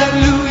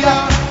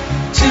hallelujah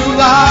to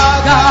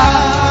our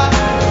God.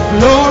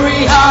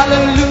 Glory,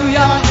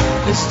 hallelujah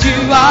is to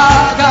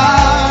our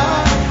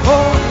God.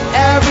 Oh,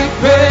 every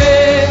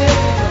praise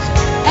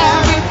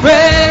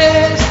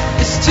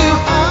is to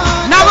our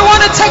God. Now we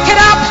want to take it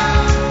up.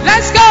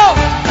 Let's go.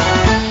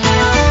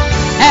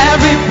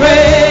 Every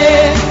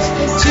praise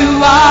to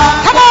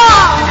our, come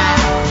on.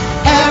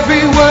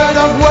 Every word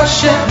of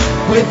worship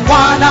with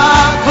one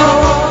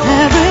accord.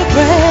 Every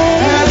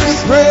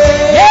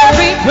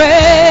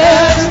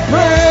praise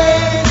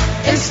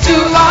is to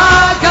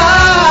our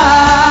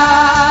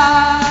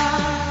God.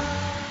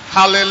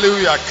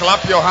 Hallelujah.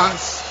 Clap your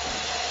hands.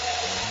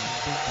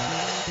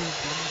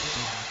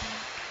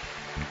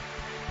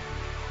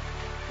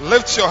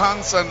 Lift your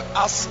hands and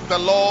ask the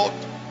Lord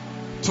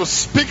to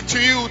speak to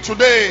you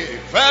today.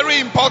 Very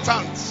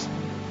important.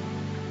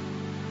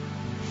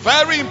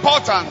 Very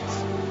important.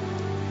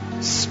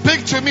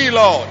 Speak to me,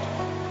 Lord.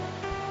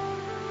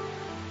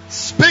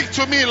 Speak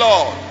to me,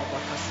 Lord.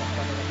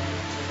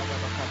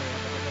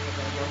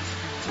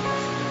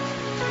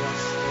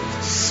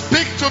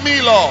 Speak to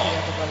me, Lord.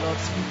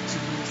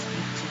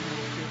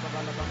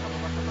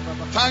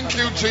 Thank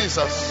you,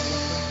 Jesus.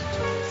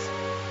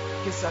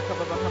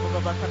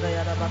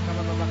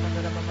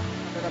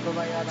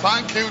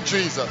 Thank you,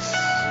 Jesus.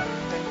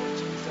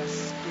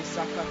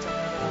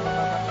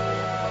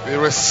 We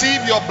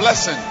receive your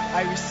blessing.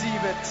 I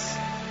receive it.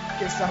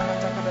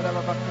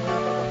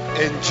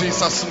 In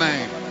Jesus'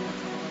 name.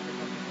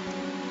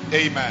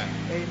 Amen.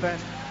 Amen.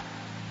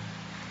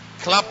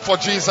 Clap for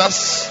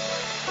Jesus.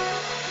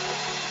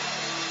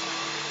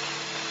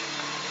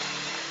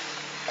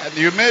 And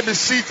you may be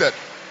seated.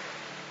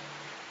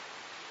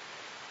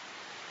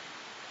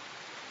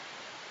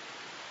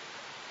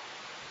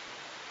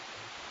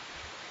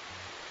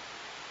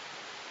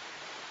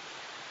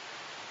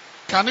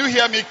 Can you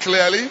hear me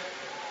clearly?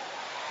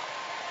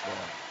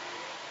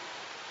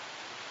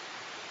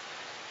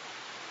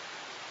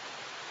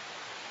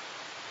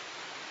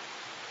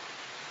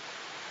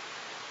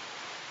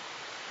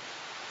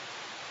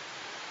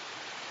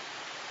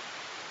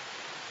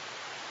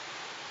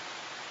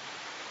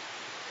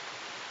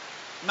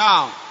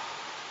 Now,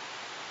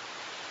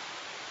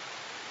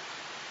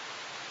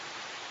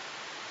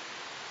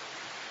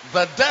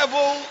 the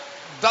devil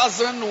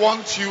doesn't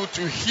want you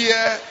to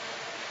hear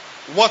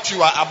what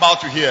you are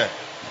about to hear.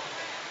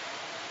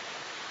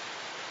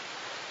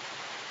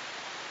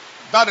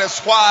 That is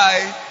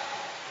why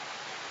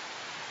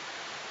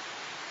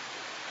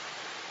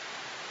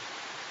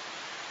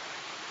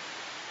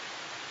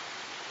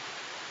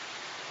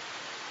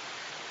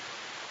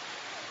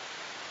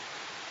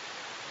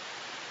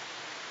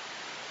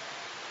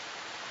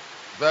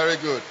very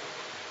good.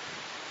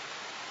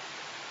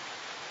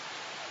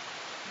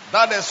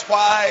 That is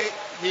why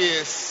he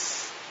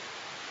is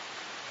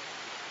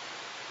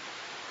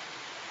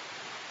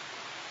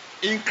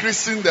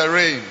increasing the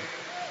rain,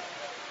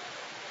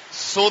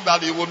 so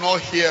that you will not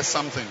hear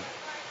something.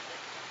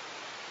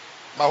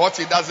 But what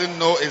he doesn't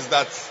know is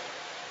that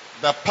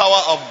the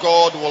power of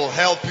God will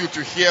help you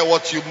to hear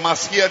what you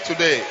must hear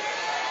today.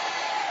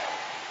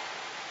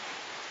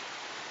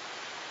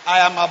 I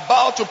am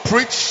about to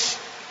preach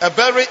a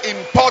very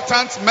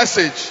important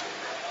message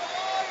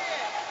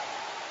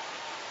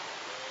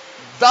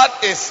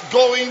that is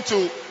going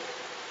to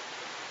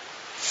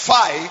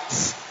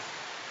fight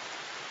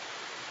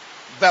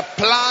the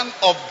plan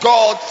of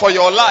God for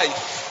your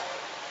life.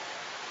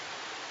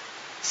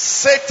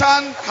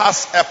 Satan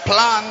has a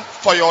plan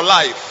for your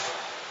life,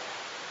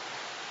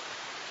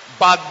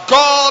 but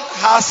God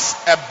has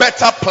a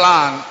better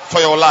plan for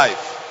your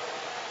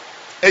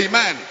life.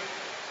 Amen.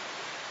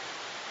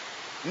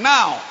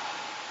 Now,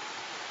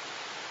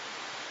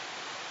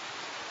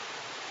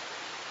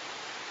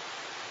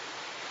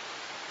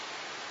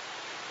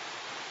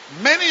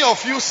 many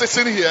of you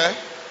sitting here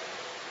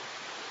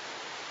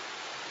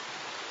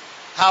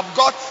have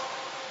got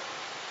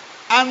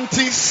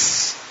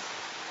aunties,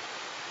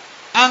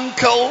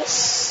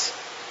 uncles,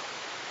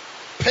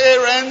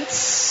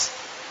 parents,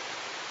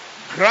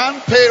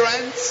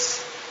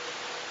 grandparents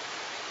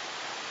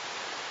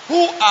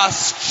who are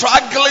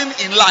struggling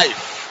in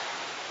life.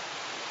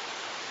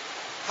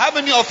 How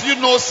many of you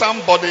know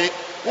somebody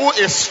who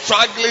is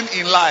struggling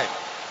in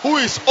life, who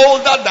is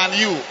older than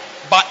you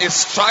but is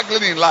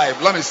struggling in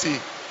life? Let me see.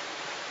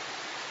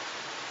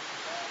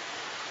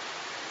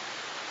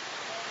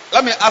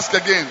 Let me ask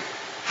again.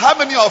 How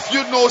many of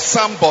you know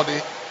somebody,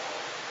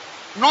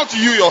 not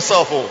you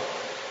yourself,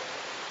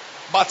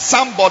 but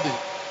somebody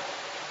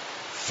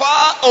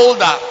far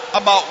older,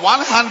 about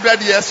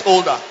 100 years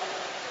older,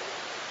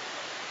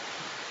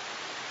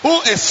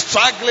 who is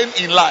struggling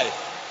in life?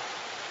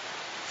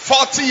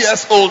 40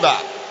 years older,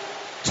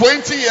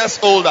 20 years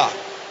older.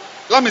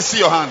 Let me see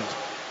your hand.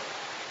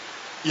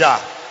 Yeah.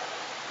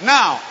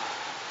 Now,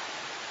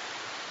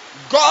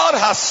 God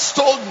has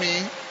told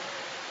me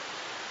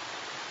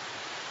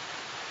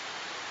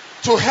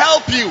to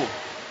help you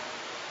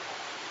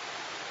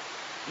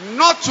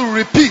not to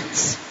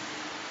repeat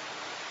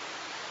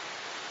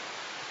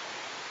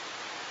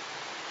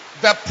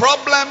the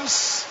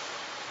problems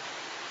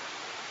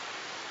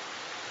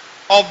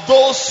of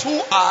those who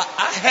are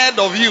ahead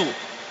of you.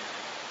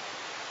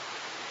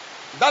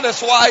 That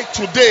is why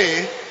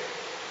today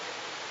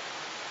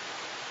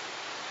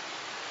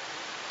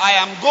I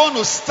am going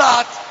to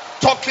start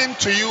talking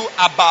to you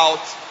about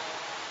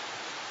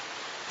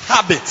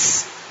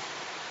habits.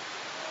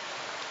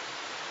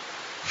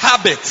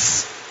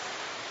 Habits.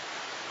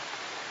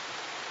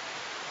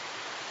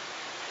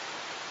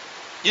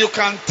 You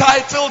can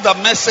title the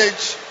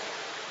message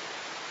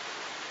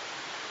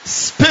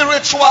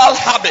Spiritual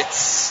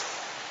Habits.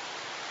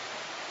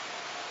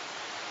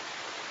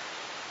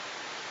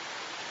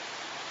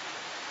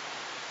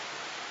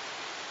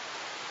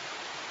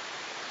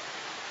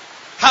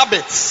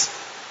 Habits.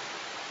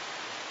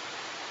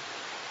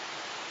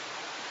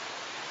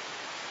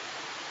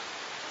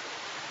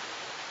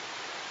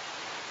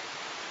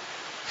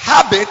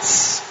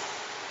 Habits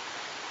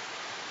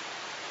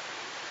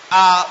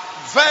are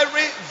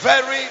very,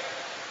 very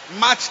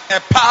much a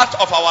part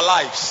of our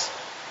lives.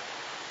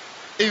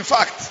 In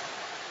fact,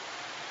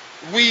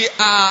 we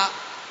are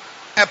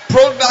a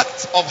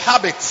product of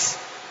habits.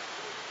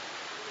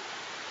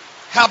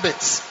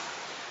 Habits.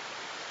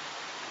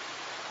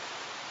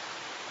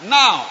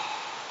 Now,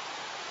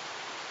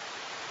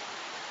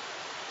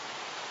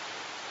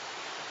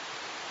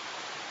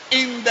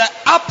 in the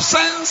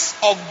absence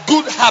of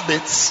good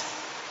habits,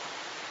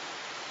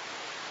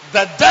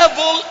 the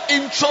devil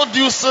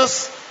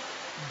introduces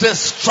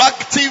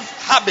destructive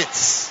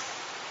habits.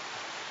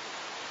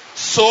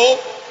 So,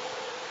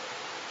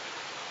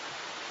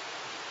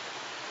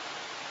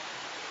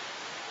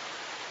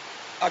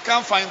 I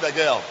can't find the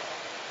girl,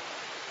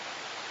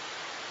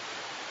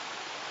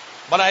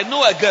 but I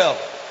know a girl.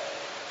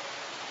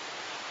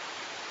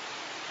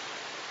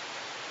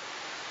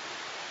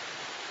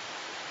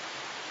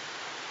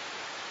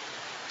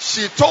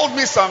 She told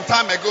me some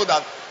time ago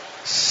that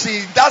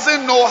she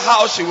doesn't know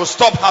how she will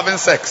stop having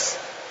sex.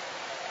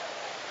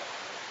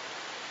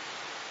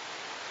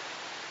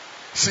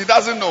 She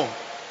doesn't know.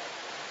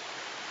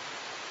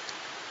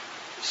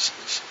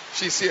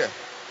 She's here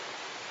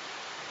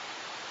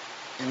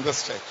in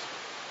this church.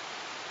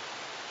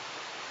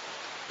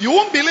 You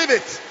won't believe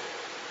it.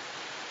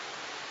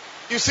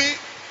 You see,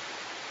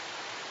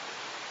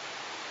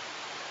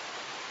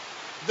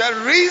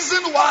 the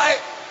reason why,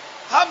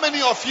 how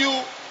many of you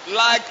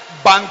like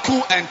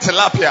banku and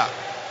tilapia?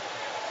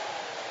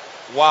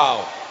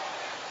 Wow.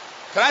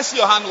 Can I see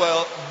your hand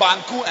well?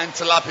 Banku and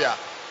tilapia.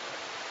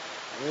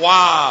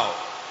 Wow.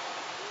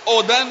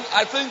 Oh, then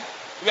I think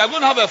we are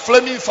going to have a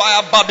flaming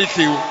fire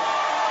barbecue.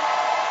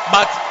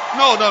 But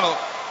no.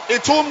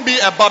 It won't be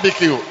a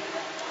barbecue.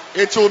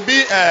 It will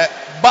be a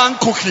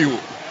banku.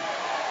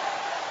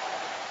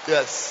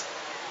 Yes.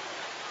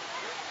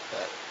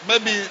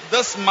 Maybe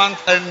this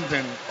month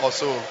ending or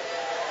so.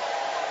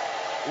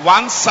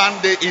 One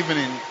Sunday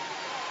evening,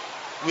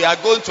 we are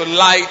going to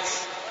light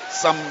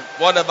some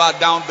whatever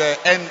down there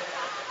and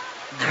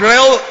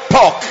grill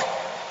pork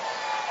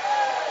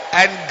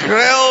and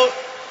grill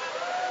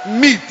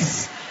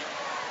meat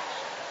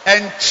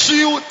and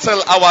chew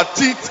till our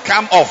teeth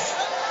come off.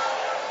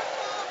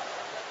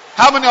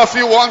 How many of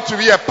you want to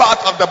be a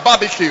part of the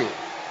barbecue?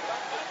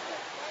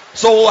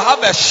 So we'll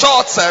have a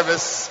short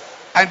service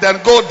and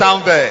then go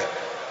down there.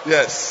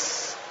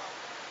 Yes.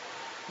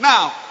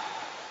 Now,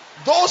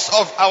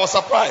 I was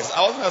surprised.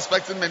 I wasn't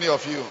expecting many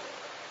of you.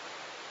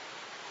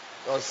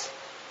 Because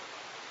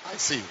I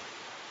see.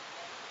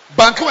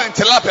 Banku and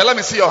tilapia, let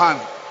me see your hand.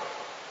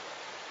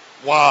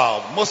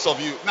 Wow, most of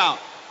you. Now,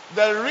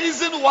 the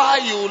reason why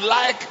you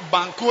like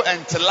banku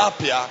and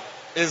tilapia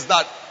is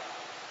that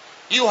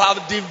you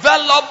have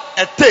developed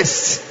a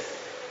taste.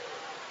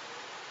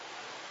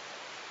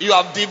 You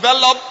have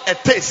developed a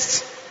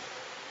taste.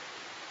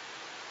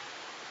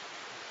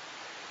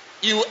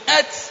 You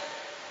ate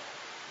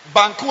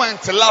banku and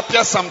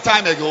tilapia some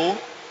time ago,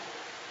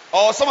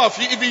 or some of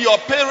you, even your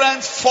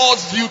parents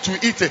forced you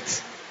to eat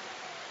it.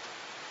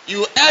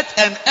 You ate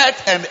and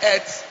ate and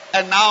ate,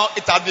 and now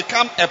it has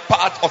become a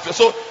part of you.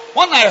 So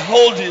when I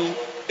hold you,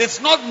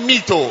 it's not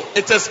meat,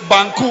 it is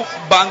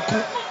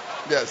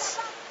banku. Yes.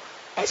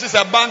 As is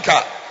a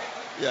banker.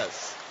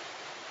 Yes.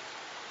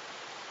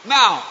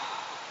 Now,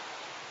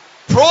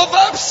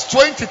 Proverbs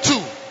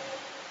 22,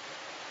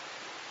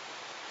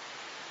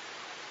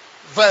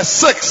 verse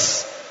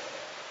 6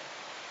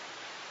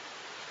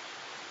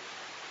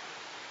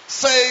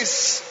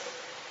 says,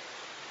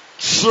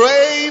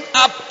 train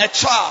up a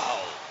child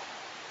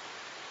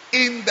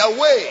in the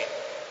way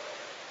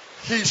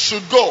he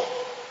should go,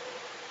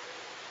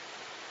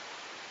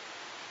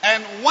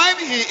 and when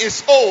he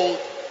is old,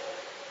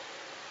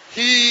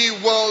 he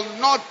will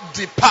not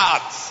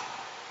depart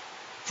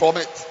from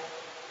it.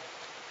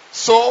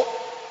 So,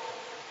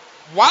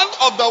 one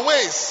of the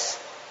ways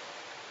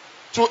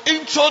to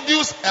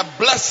introduce a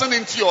blessing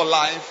into your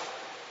life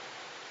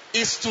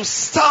is to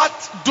start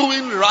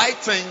doing right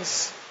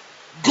things,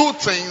 good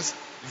things,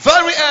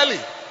 very early.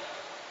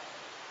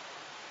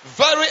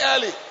 Very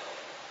early.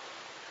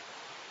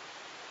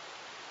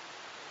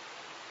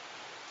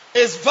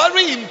 It's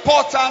very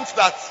important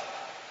that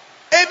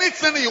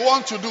anything you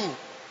want to do,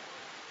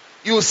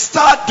 you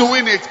start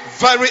doing it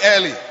very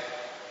early.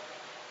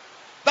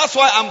 That's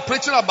why I'm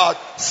preaching about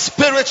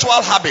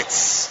spiritual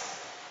habits.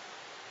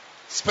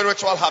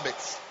 Spiritual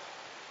habits.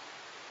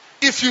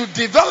 If you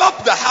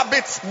develop the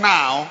habits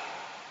now,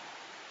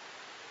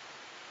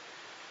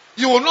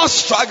 you will not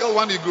struggle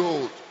when you grow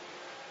old.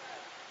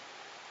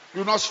 You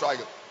will not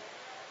struggle.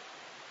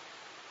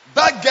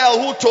 That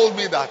girl who told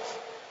me that,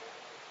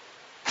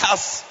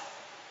 as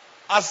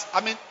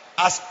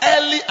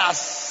early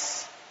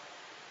as,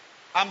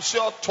 I'm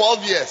sure,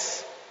 12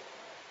 years.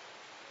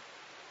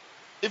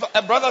 If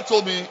a brother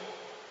told me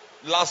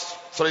last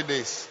 3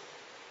 days.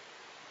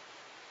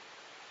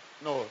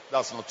 No,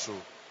 that's not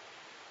true.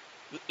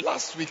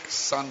 Last week,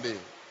 Sunday,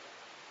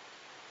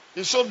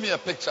 he showed me a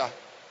picture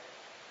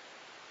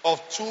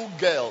of 2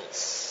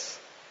 girls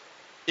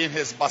in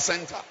his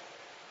bacenta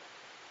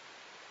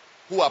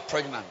who are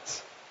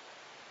pregnant.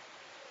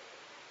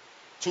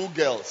 2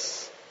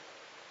 girls.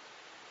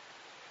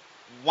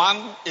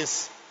 One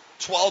is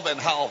 12 and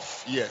a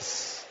half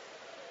years,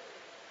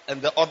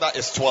 and the other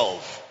is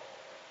 12.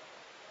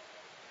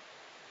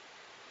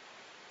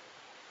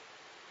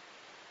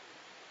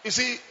 You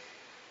see,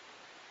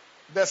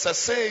 there's a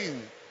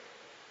saying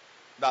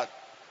that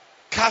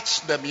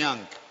catch them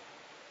young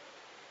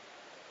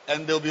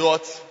and they'll be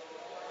what?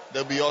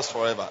 They'll be yours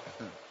forever.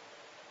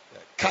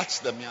 Catch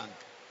them young.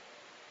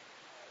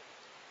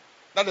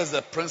 That is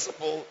the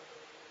principle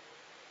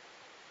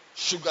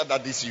sugar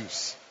daddies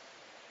use.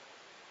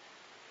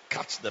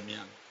 Catch them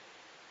young.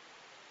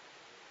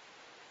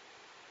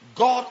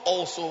 God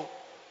also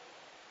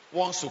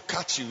wants to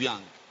catch you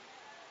young.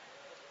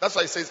 That's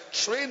why he says,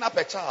 train up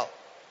a child.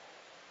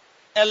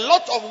 A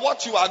lot of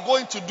what you are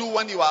going to do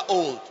when you are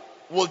old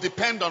will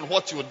depend on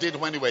what you did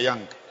when you were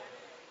young.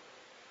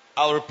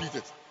 I'll repeat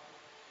it.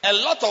 A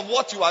lot of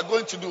what you are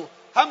going to do.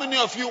 How many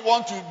of you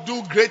want to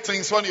do great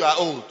things when you are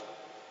old?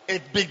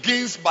 It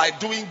begins by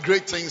doing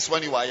great things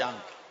when you are young.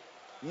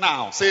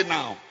 Now. Say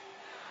now.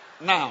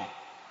 Now.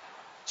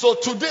 So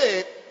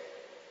today,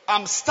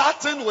 I'm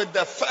starting with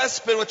the first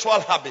spiritual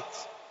habit,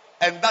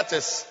 and that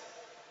is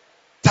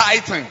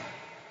tithing.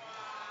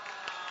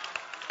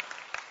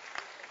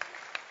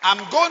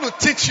 I'm going to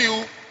teach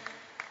you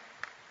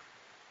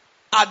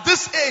at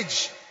this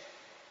age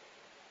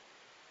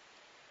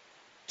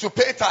to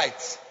pay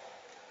tithes.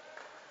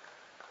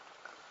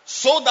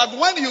 So that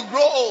when you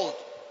grow old,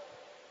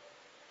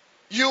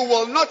 you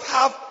will not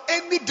have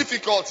any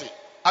difficulty.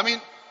 I mean,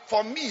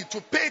 for me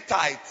to pay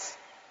tithes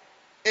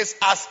is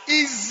as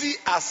easy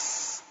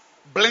as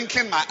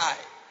blinking my eye.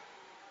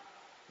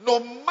 No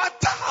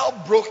matter how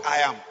broke I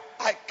am,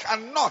 I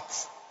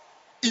cannot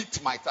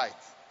eat my tithe.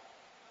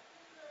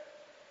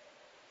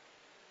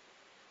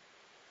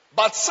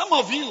 But some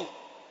of you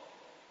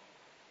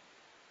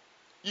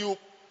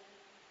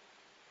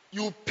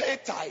pay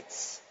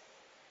tithes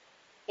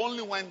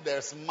only when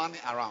there's money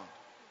around.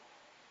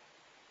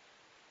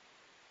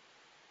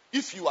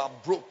 If you are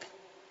broke,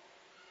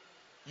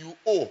 you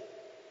owe,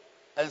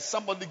 and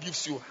somebody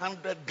gives you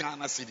 100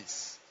 Ghana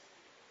cedis,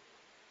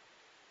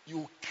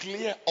 you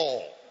clear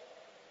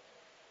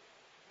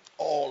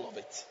all of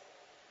it.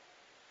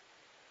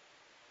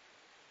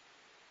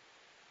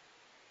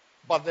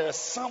 But there is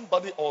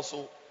somebody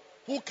also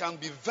who can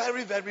be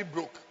very, very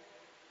broke.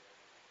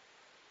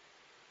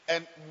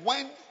 And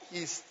when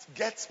he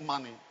gets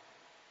money,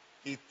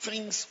 he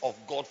thinks of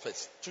God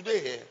first. Today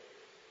here,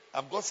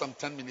 I've got some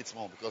 10 minutes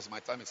more because my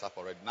time is up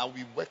already. Now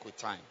we work with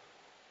time.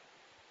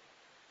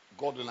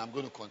 God willing, I'm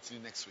going to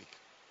continue next week.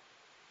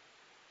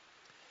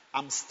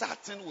 I'm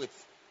starting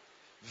with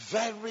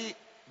very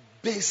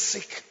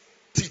basic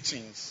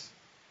teachings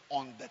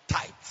on the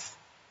tithe.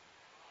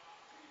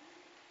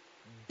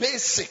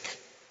 Basic.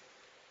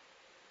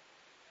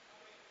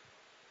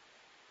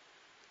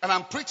 And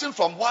I'm preaching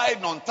from why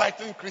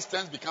non-tithing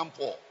Christians become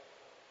poor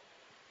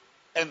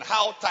and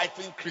how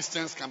tithing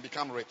Christians can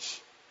become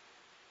rich.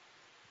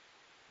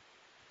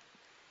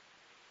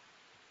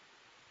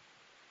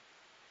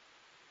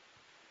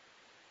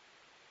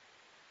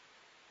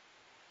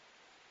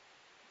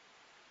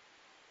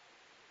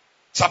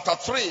 Chapter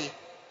 3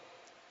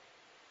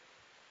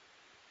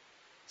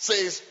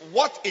 says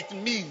what it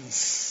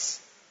means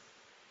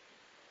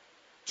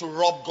to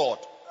rob God.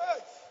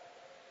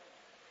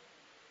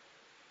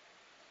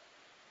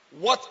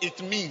 What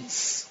it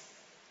means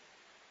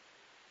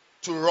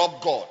to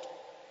rob God.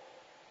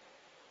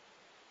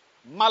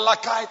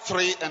 Malachi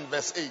 3 and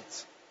verse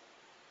 8.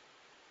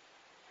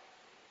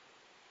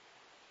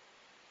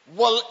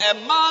 Will a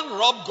man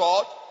rob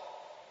God?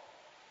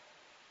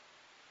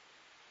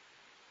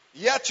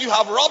 Yet you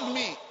have robbed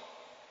me.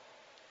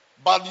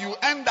 But you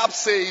end up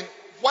saying,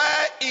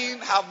 wherein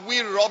have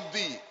we robbed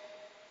thee?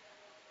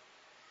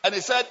 And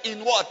he said, in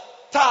what?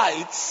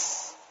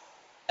 Tithes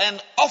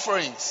and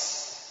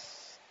offerings.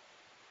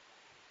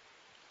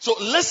 So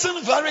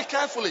listen very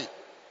carefully.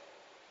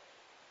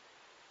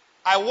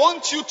 I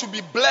want you to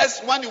be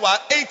blessed when you are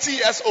 80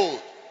 years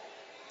old.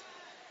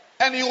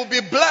 And you will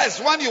be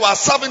blessed when you are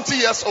 70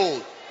 years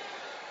old.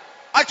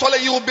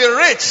 Actually, you will be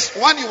rich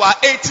when you are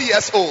 80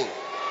 years old.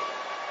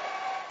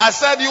 I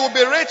said you will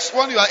be rich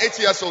when you are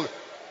 80 years old.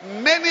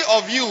 Many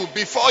of you,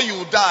 before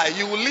you die,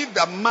 you will leave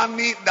the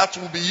money that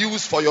will be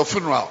used for your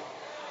funeral.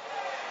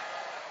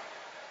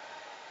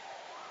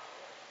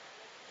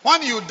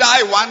 When you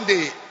die one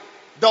day,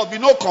 there will be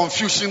no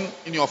confusion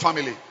in your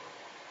family.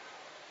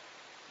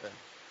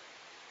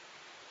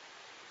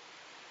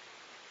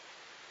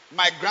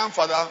 My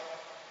grandfather,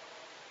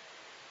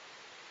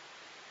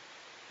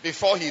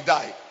 before he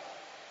died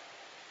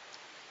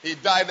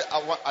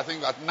I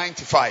think at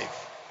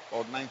 95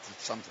 or 90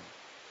 something,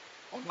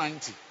 or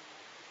 90.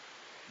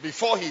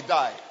 Before he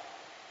died,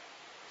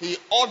 he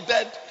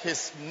ordered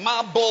his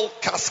marble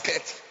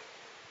casket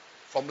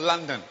from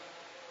London.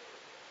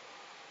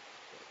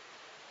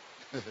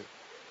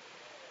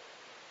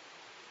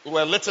 We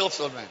were little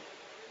children.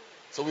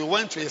 So we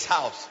went to his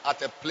house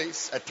at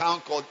a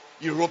town called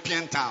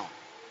European Town.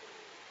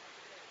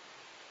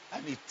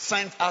 And he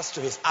sent us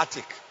to his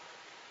attic.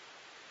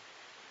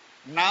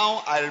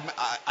 Now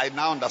I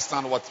now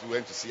understand what we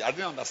went to see. I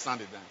didn't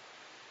understand it then.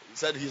 He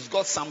said he's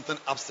got something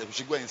upstairs. We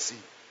should go and see.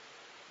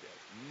 Yes.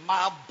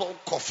 Marble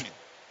coffin.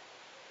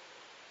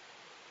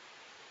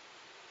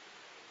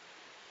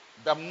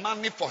 The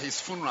money for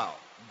his funeral.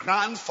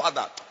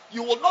 Grandfather.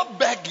 You will not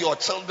beg your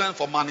children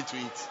for money to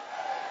eat.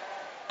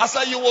 I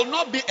said you will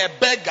not be a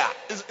beggar.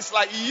 It's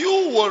like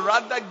you will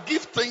rather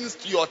give things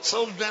to your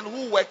children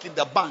who work in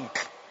the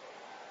bank.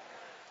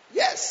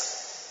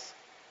 Yes.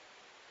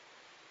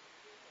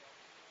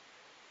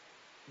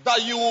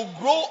 That you will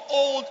grow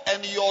old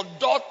and your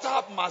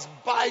daughter must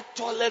buy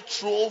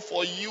toilet roll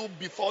for you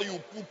before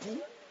you poo-poo.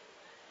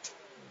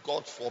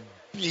 God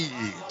forbid.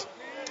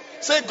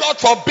 Say God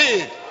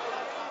forbid.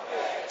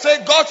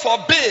 Say God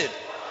forbid.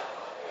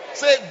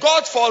 Say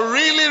God for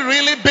really,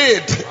 really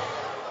bid.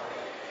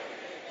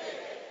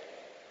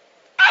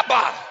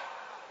 Abba.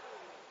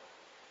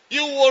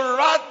 You will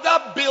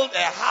rather build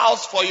a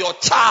house for your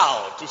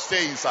child to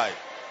stay inside.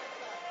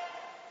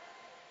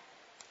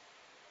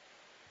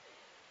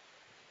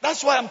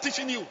 That's why I'm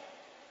teaching you.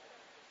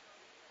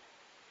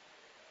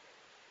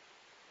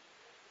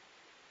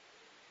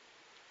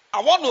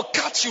 I want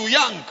to catch you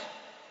young.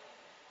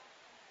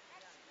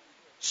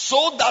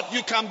 so that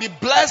you can be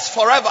blessed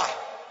forever.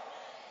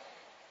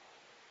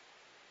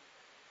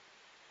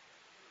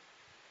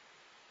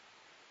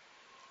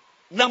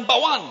 Number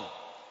one,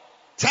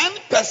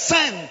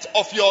 10%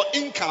 of your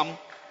income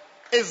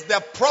is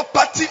the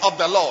property of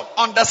the Lord.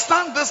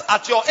 Understand this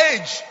at your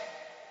age.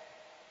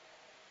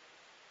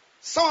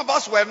 Some of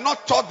us were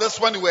not taught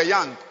this when we were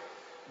young.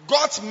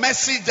 God's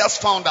mercy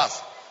just found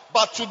us.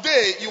 But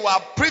today you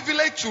are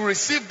privileged to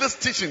receive this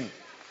teaching.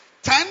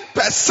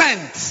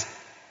 10%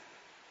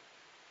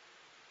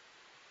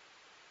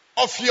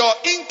 of your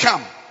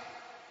income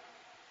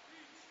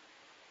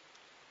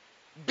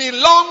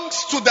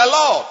belongs to the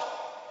Lord.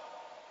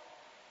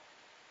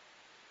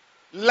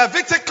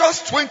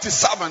 Leviticus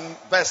 27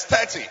 verse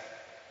 30.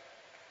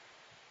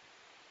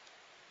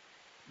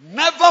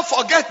 Never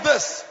forget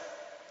this.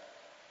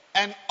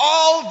 And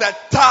all the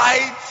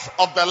tithes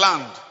of the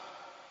land,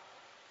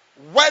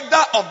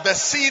 whether of the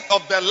seed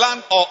of the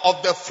land or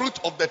of the fruit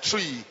of the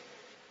tree,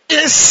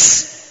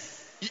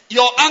 is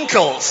your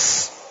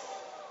uncle's.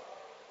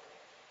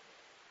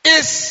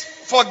 Is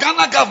for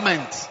Ghana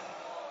government.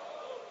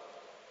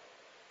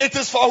 It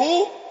is for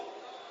who?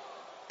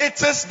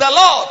 It is the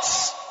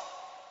Lord's.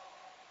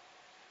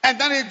 And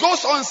then it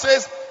goes on and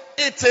says,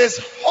 it is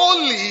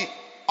holy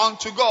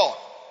unto God.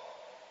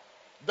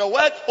 The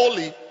word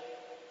holy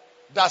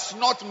does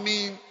not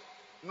mean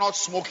not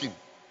smoking.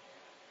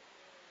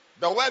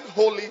 The word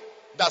holy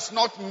does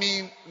not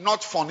mean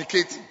not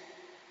fornicating.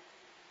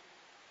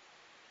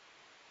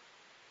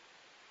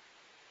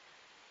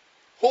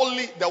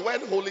 Holy, the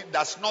word holy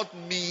does not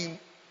mean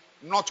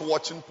not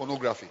watching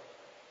pornography.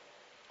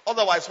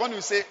 Otherwise, when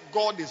we say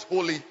God is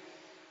holy,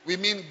 we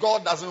mean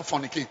God doesn't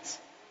fornicate.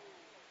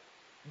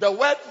 The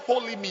word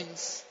holy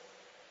means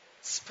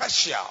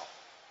special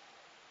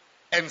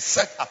and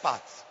set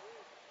apart.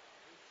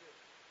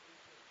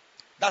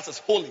 That is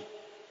holy.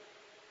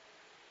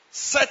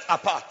 Set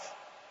apart.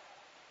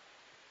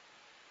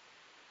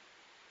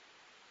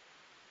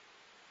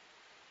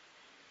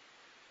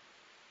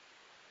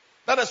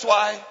 That is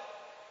why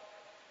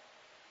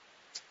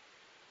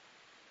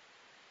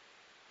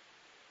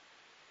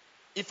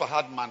if I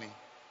had money,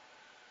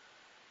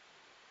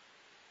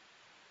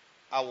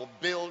 I will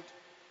build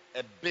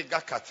a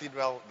bigger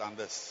cathedral than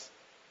this.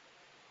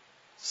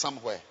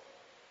 Somewhere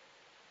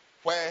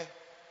where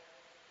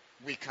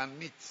we can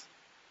meet,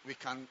 we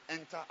can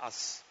enter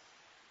as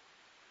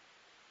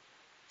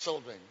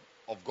children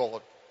of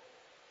God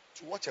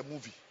to watch a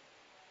movie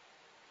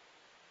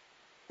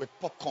with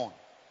popcorn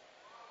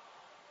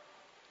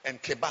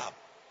and kebab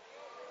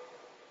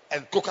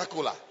and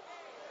Coca-Cola.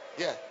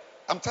 Yeah,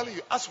 I'm telling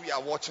you, as we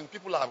are watching,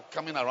 people are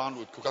coming around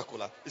with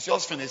Coca-Cola. Is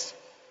yours finished?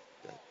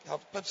 Yeah, you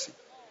have Pepsi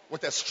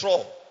with a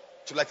straw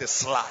to let it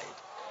slide.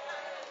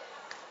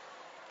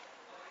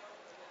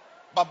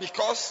 But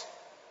because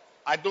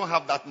I don't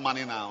have that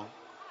money now,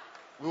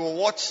 we will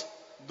watch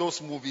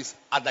those movies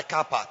at the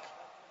car park.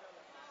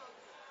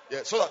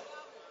 Yeah, so that,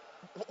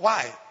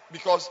 why?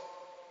 Because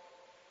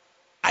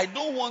I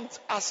don't want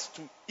us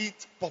to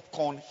eat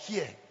popcorn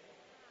here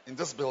in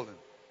this building.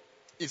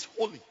 It's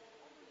holy.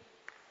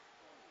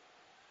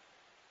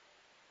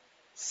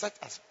 Set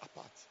us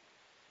apart.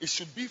 It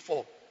should be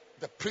for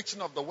the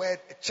preaching of the word,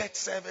 a church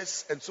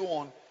service, and so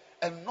on,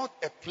 and not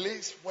a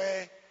place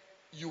where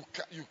you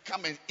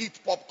come and eat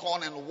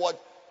popcorn and watch.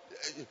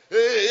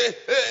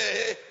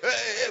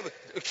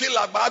 Kill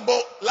a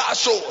Bible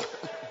last show.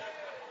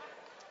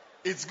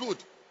 It's good.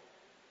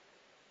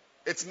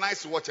 It's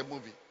nice to watch a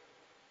movie.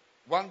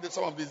 One day,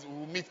 some of these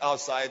will meet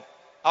outside.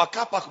 Our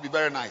car park will be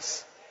very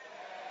nice.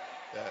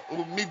 Yeah,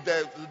 we'll meet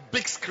the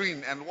big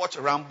screen and watch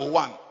Rambo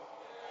 1.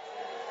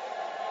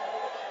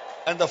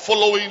 And the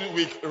following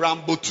week,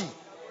 Rambo 2.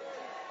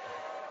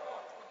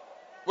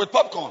 With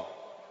popcorn.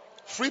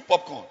 Free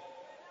popcorn.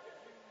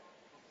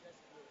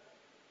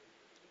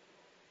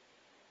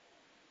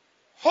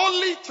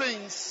 Holy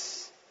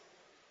things.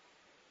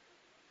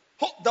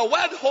 The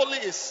word holy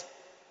is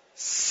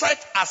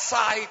set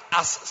aside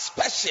as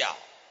special.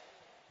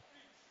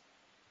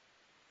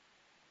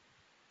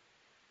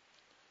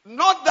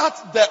 Not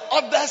that the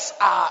others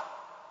are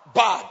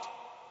bad,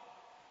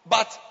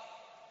 but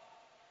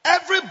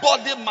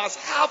everybody must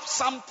have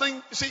something.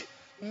 You see,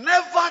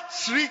 never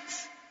treat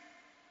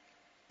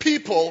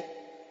people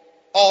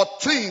or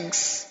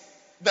things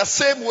the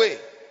same way.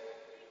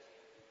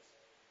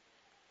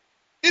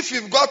 If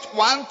you've got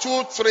 1,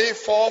 2, 3,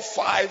 4,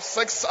 5,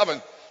 6,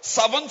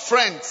 7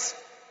 friends,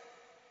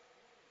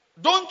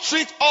 don't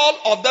treat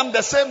all of them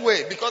the same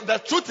way, because the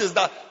truth is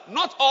that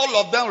not all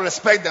of them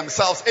respect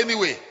themselves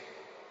anyway.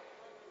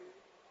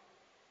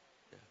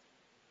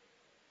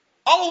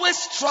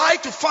 Always try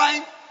to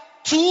find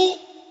 2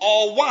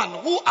 or 1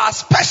 who are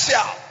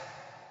special.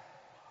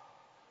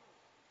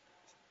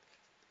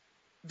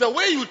 The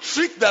way you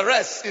treat the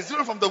rest is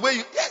different from the way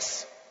you...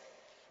 Yes.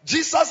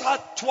 Jesus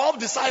had 12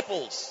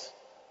 disciples.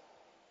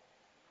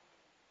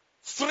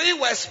 3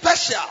 were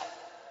special.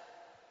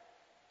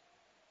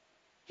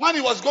 When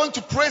he was going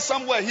to pray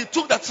somewhere, he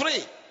took the 3.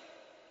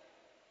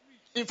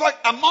 In fact,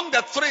 among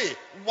the three,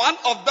 one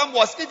of them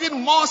was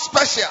even more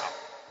special.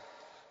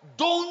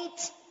 Don't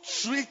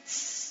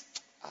treat.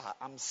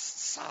 I'm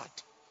sad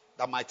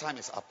that my time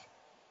is up.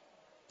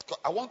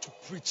 I want to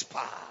preach,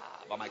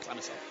 but my time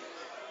is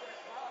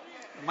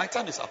up. My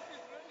time is up.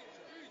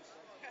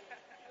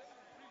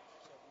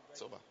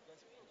 It's over.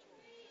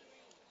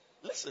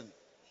 Listen,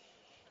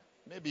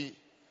 maybe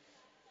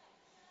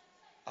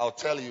I'll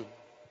tell you.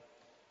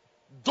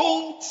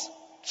 Don't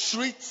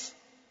treat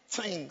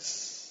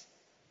things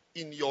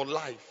in your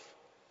life,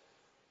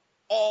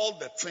 all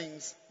the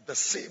things, the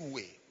same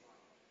way.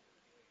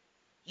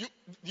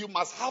 You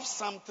must have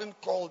something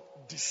called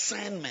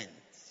discernment.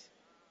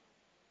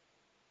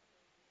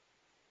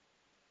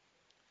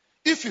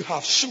 If you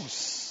have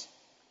shoes,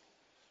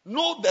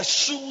 know the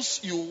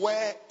shoes you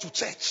wear to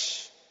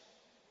church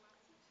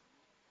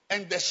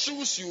and the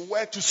shoes you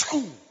wear to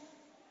school.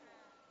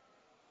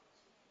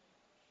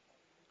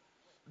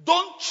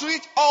 Don't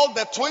treat all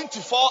the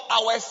 24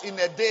 hours in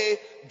a day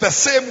the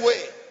same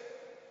way.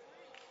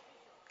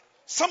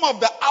 Some of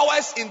the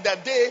hours in the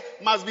day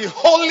must be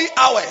holy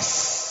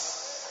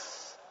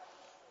hours.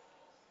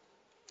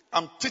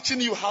 I'm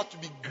teaching you how to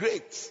be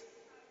great.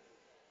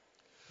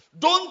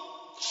 Don't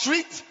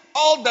treat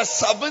all the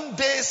 7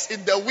 days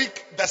in the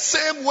week the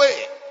same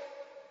way.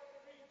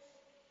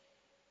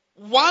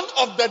 One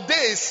of the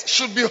days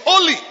should be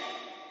holy.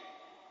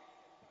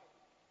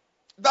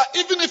 That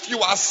even if you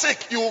are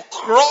sick, you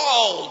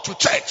crawl to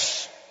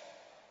church.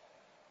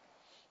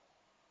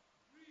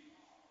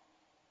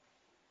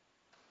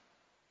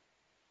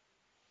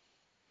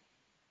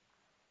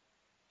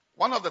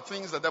 One of the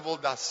things the devil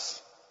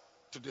does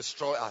to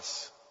destroy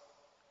us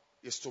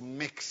is to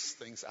mix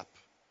things up.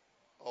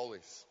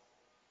 Always.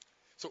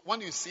 So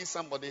when you see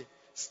somebody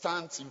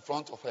stands in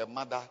front of her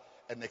mother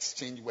and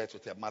exchange words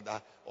with her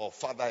mother or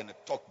father and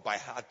talk by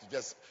heart, you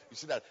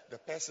see that the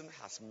person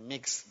has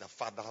mixed the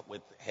father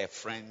with her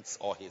friends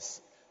or his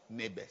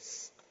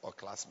neighbors or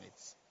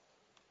classmates.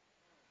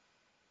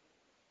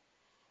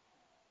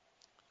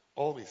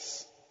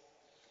 Always.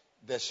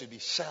 There should be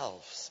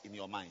shelves in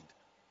your mind.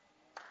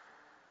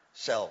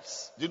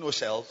 Shelves. Do you know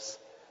shelves?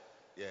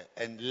 Yeah.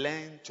 And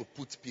learn to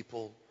put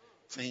people,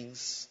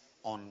 things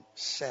on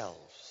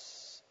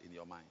shelves in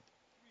your mind.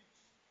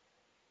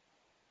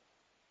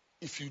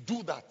 If you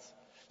do that,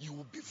 you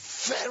will be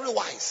very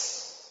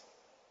wise.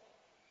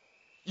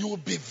 You will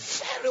be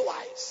very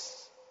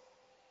wise.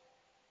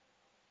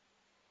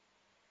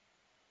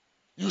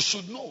 You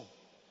should know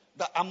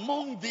that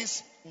among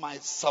these, my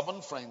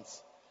 7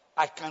 friends,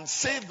 I can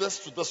say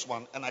this to this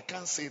one and I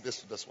can't say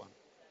this to this one.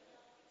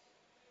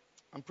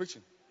 I'm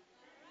preaching.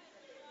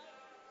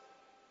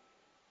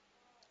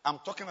 I'm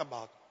talking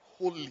about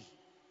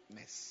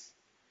holiness.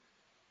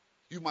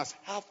 You must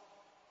have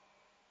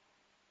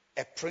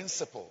a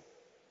principle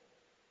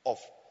of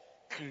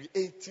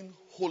creating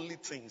holy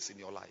things in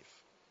your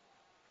life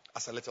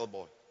as a little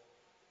boy.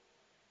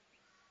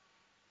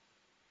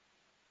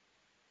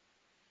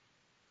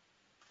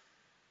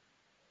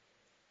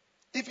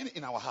 Even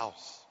in our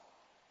house,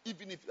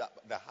 even if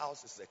the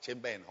house is a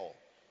chamber and hall,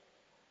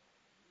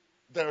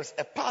 there is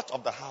a part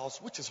of the house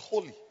which is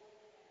holy.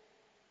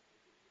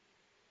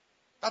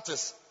 That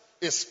is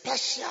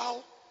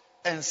special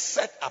and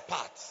set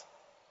apart.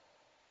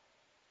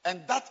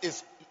 And that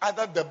is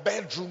either the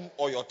bedroom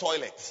or your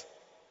toilet.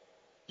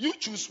 You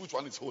choose which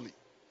one is holy.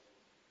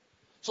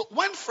 So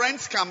when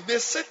friends come, they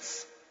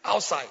sit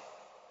outside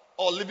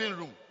or living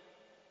room.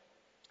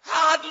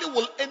 Hardly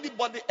will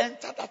anybody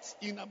enter that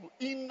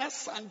inner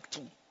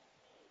sanctum.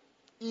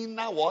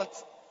 Inner what?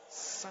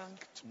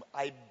 Sanctum.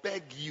 I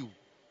beg you.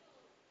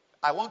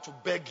 I want to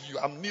beg you.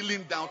 I'm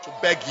kneeling down to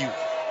beg you.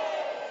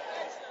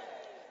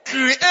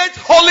 Create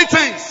holy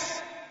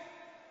things.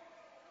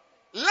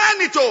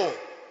 Learn it all.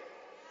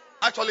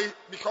 Actually,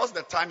 because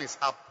the time is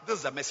up, this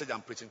is the message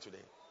I'm preaching today.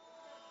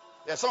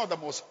 Yeah, some of the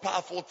most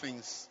powerful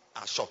things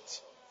are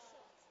short.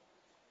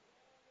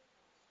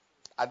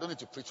 I don't need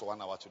to preach for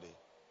 1 hour today.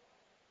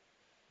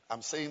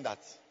 I'm saying that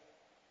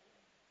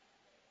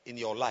in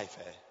your life,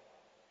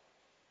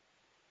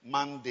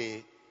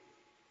 Monday,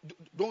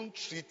 don't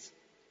treat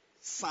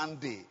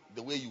Sunday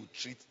the way you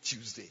treat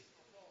Tuesday.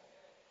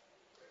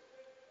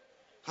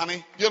 Honey,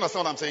 do you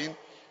understand what I'm saying?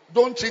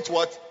 Don't treat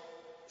what?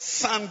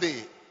 Sunday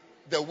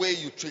the way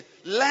you treat.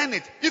 Learn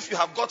it. If you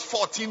have got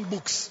 14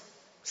 books,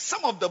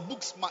 some of the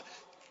books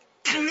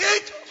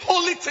create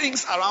holy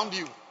things around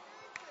you.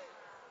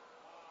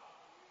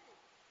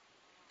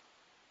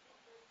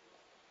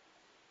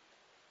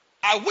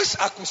 I wish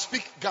I could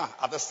speak Ga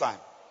at this time,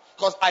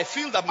 because I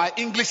feel that my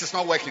English is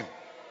not working.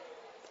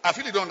 I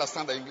feel you don't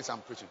understand the English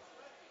I'm preaching.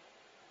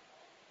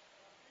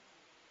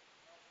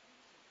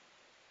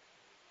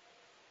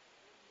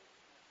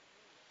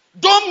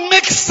 Don't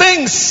mix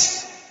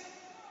things.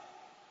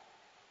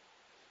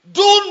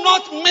 Do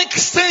not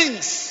mix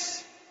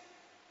things.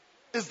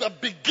 It's the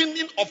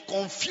beginning of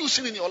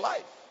confusion in your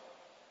life.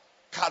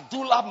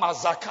 Kadula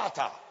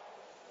Mazakata.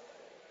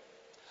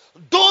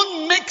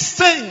 Don't mix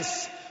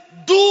things.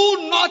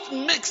 Do not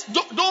mix.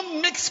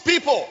 Don't mix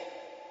people.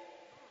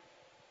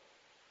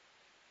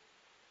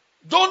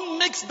 Don't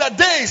mix the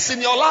days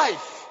in your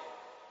life.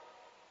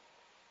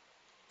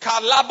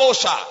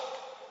 Kalabosha.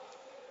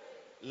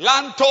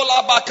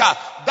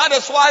 Lantolabaka. That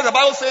is why the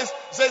Bible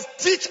says,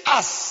 teach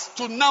us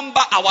to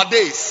number our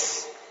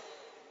days.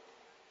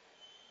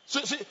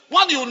 So see,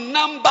 when you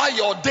number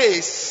your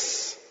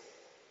days,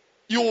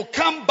 you will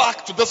come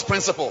back to this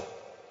principle.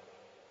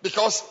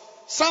 Because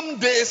some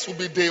days will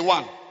be day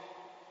 1.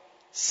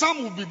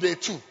 Some will be day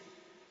 2.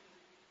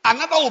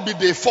 Another will be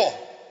day 4.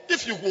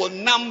 If you will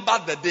number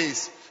the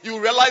days, you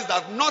realize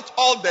that not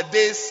all the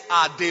days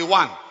are day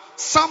 1.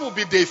 Some will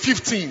be day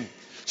 15.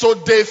 So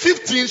day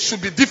 15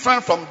 should be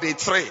different from day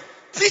 3.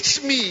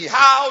 Teach me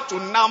how to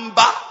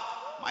number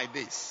my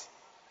days.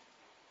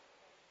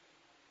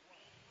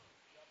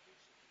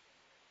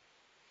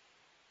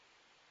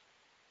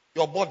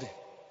 Your body.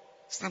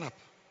 Stand up.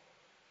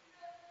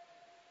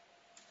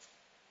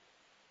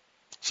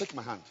 Shake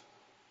my hand.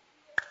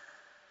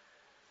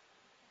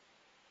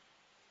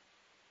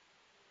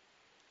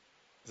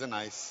 Is it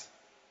nice?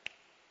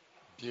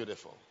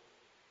 Beautiful.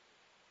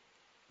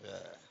 Yeah.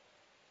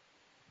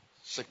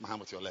 Shake my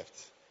hand with your left.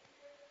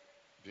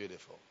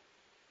 Beautiful.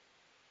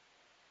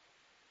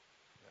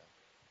 Yeah.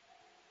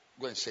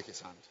 Go and shake his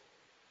hand.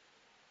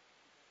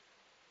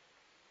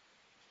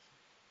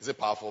 Is it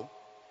powerful?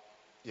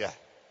 Yeah.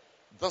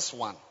 This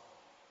one.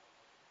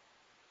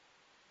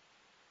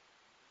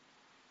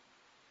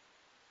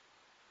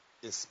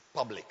 Is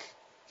public.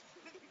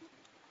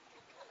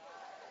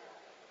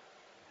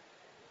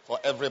 For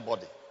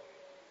everybody.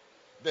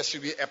 There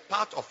should be a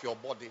part of your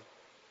body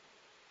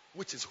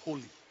which is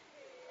holy.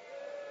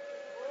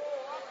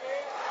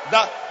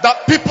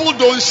 That people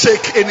don't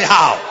shake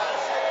anyhow.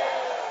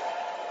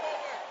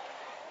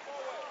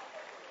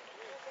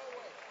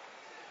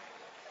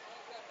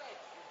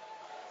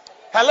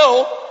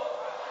 Hello?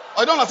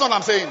 I don't understand what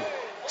I'm saying.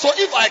 So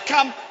if I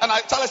come and I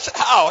tell you,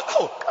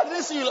 I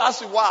didn't see you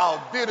last week.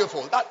 Wow,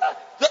 beautiful.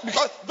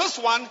 Because this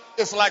one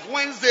is like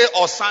Wednesday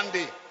or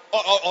Sunday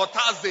or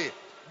Thursday.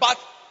 But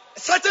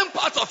certain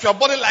parts of your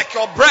body, like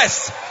your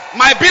breast,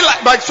 might be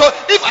like so.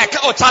 If I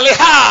come, Charlie,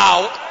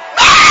 how?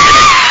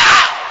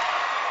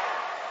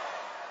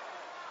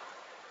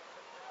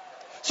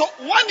 So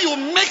when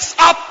you mix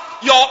up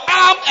your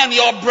arm and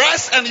your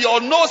breast and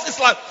your nose, it's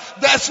like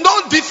there's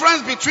no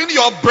difference between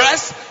your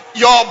breast,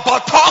 your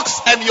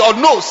buttocks, and your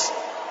nose.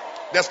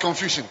 There's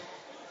confusion.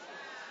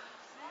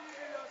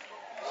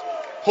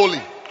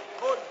 Holy.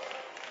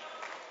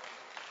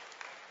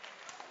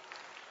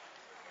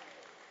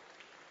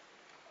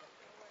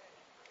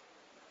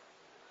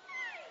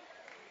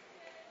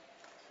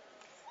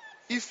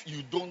 If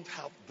you don't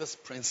have this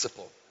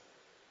principle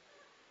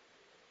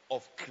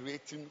of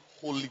creating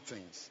holy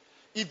things,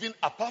 even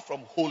apart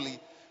from holy,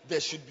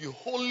 there should be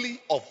holy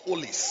of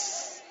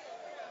holies.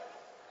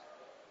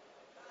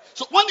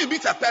 So when you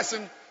meet a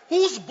person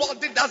whose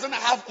body doesn't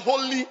have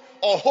holy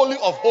or holy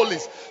of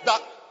holies,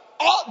 that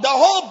the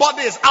whole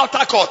body is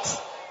outer court,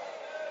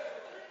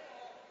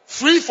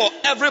 free for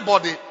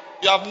everybody,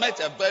 you have met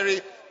a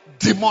very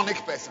demonic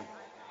person.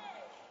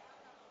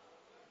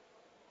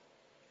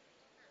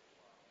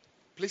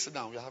 Please sit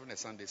down. We are having a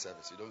Sunday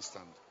service. You don't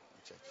stand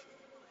in church.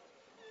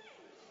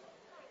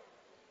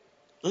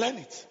 Learn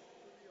it.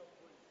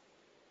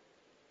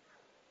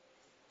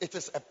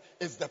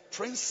 It's the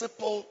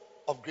principle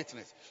of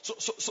greatness.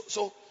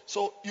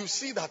 So you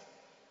see that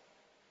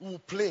we'll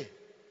play.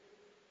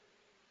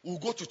 We'll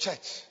go to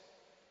church.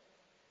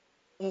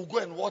 We'll go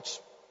and watch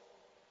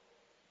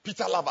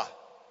Peter Lava.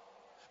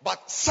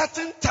 But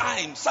certain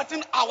times,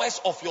 certain hours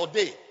of your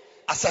day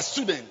as a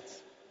student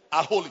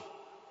are holy.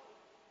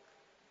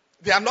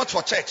 They are not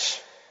for church.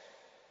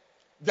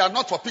 They are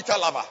not for Peter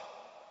Lava.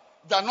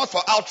 They are not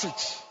for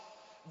outreach.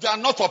 They are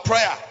not for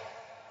prayer.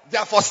 They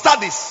are for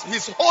studies.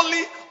 He's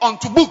holy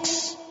unto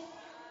books.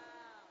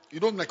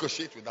 You don't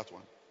negotiate with that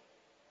one.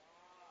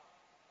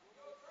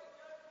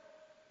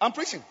 I'm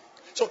preaching.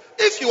 So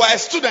if you are a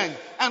student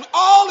and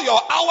all your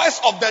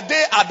hours of the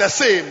day are the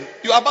same,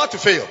 you are about to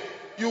fail.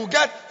 You will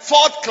get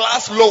 4th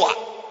class lower.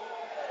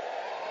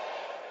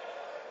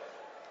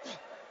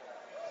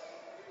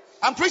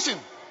 I'm preaching.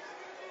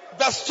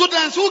 The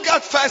students who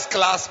get 1st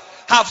class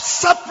have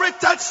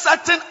separated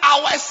certain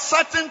hours,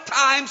 certain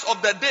times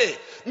of the day.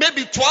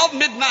 Maybe 12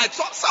 midnight,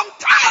 some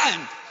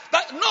time.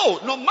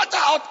 No matter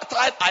how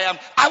tired I am,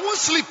 I won't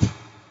sleep.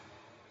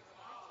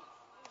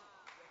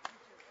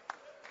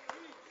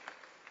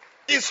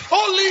 It's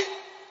holy.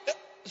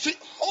 See,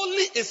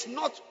 holy is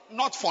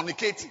not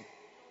fornicating.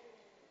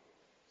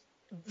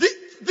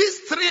 These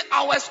 3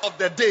 hours of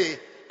the day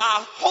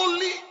are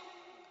holy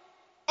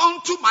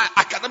unto my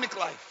academic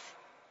life.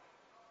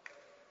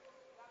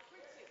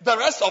 The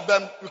rest of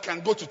them, we can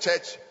go to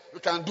church, we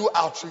can do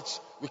outreach,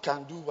 we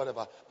can do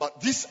whatever.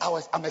 But these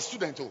hours, I'm a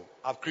student too.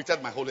 I've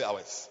created my holy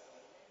hours.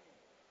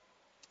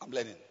 I'm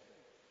learning.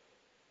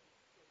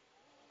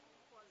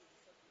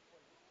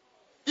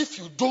 If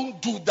you don't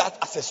do that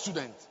as a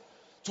student,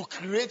 to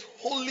create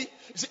holy,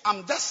 you see,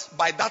 I'm just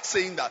by that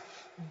saying that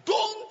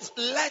don't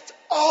let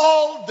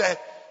all the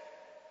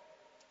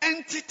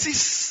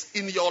entities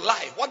in your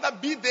life, whether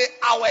be they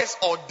hours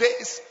or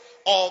days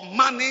or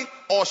money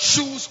or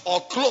shoes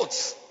or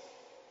clothes.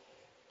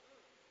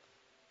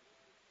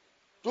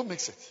 Don't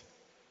mix it.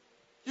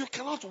 You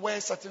cannot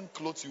wear certain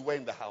clothes you wear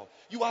in the house.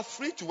 You are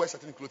free to wear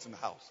certain clothes in the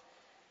house.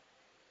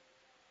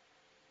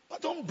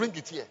 But don't bring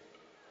it here.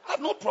 I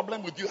have no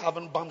problem with you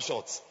having bum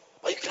shorts.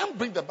 But you can't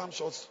bring the bum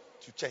shorts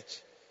to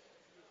church.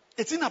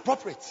 It's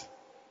inappropriate.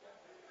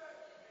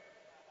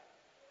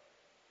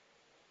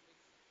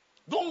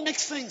 Don't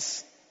mix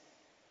things.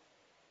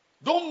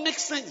 Don't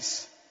mix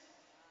things.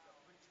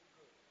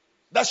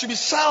 There should be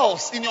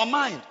shelves in your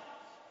mind.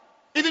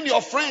 Even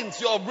your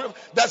friends,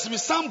 there should be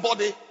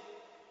somebody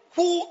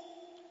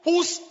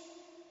who's,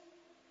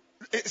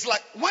 it's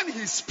like when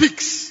he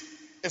speaks,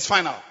 it's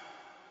final.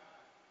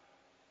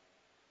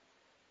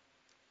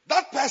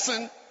 That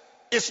person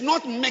is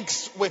not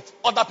mixed with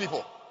other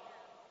people.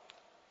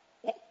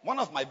 One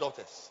of my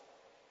daughters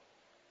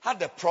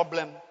had a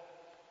problem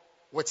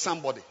with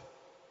somebody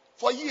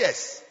for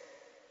years.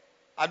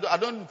 I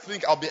don't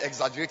think I'll be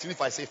exaggerating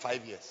if I say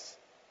 5 years.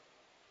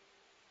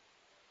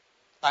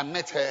 I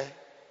met her,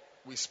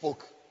 we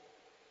spoke.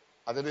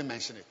 I didn't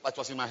mention it, but it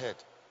was in my head.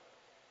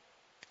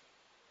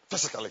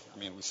 Physically,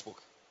 we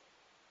spoke.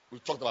 We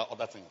talked about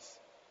other things.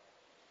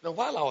 Then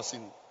while I was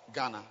in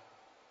Ghana,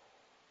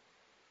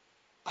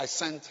 I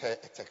sent her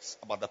a text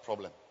about the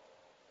problem.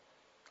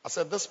 I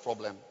said, this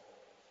problem,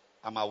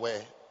 I'm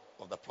aware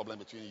of the problem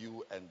between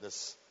you and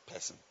this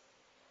person.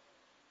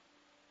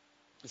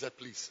 He said,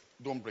 please,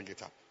 don't bring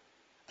it up.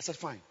 I said,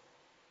 fine.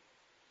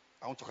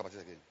 I won't talk about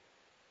it again.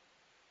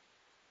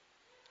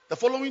 The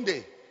following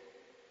day,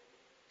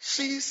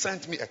 she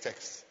sent me a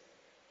text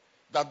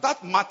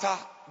that matter,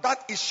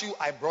 that issue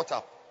I brought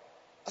up.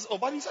 I said, oh,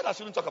 but he said I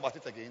shouldn't talk about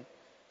it again.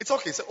 It's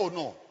okay. He said, oh,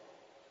 no.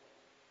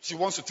 She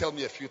wants to tell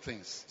me a few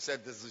things. He said,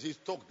 he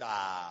talked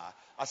that.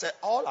 I said,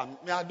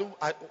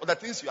 the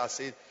things you are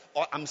saying,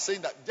 or I'm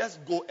saying that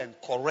just go and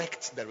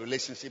correct the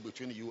relationship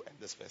between you and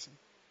this person.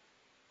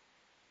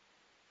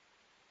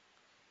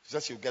 She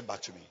said she'll get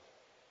back to me.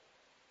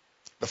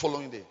 The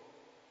following day,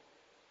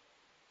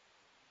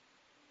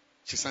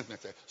 she sent me a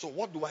text. So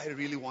what do I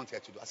really want her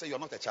to do? I said, you're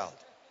not a child.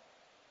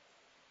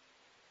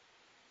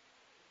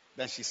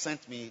 Then she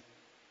sent me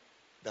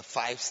the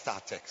 5-star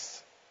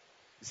text.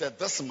 He said,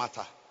 this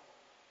matter,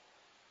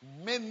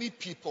 many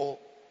people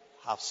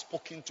have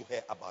spoken to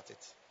her about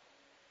it.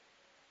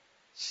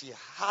 She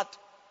had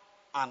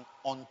an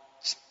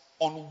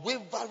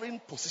unwavering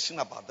position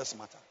about this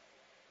matter.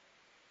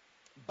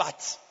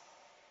 But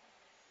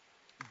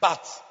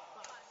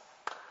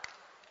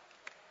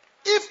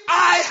if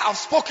I have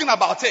spoken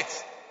about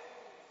it,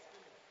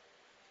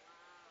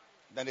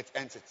 then it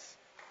ends it.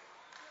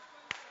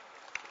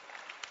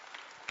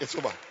 It's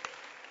over.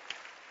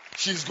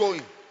 She's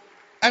going.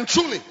 And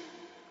truly,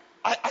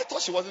 I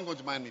thought she wasn't going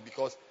to mind me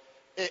because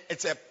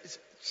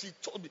she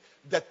told me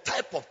the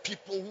type of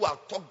people who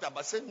have talked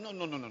about said, no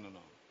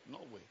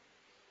way.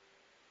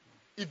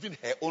 Even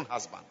her own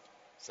husband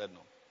said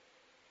no.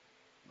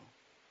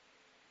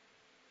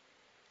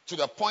 To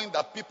the point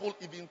that people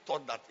even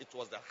thought that it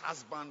was the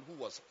husband who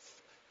was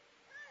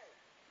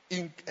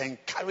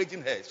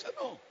encouraging her. She said,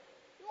 no.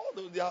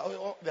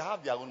 They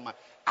have their own mind.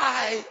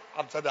 I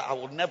have said that I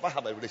will never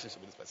have a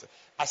relationship with this person.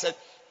 I said,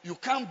 you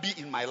can't be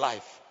in my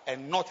life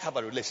and not have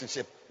a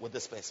relationship with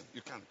this person.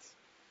 You can't.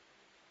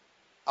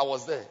 I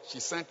was there. She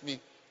sent me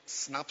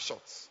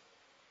snapshots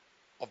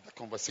of the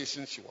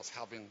conversation she was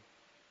having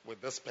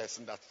with this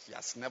person that she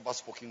has never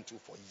spoken to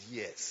for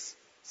years.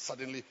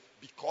 Suddenly,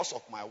 because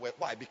of my work.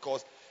 Why?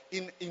 Because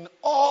in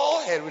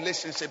all her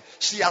relationship,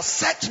 she has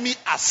set me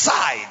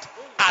aside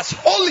as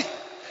holy.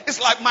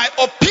 It's like my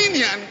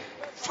opinion,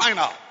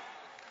 final.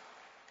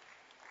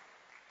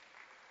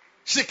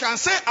 She can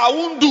say, I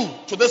won't do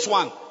to this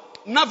one.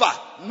 Never.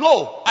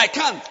 No, I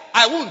can't.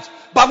 I won't.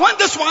 But when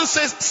this one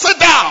says, sit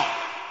down.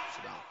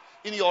 Sit down.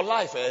 In your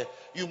life,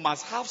 you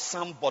must have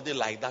somebody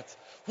like that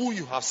who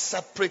you have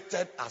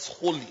separated as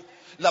holy.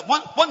 Like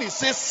when he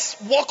says,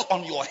 walk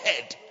on your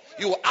head,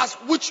 you will ask,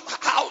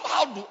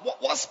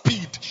 what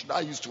speed should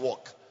I use to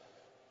walk?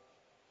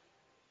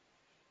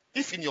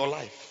 If in your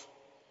life,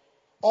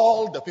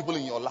 all the people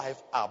in your life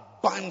are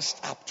bunched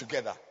up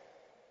together,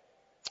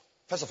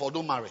 first of all,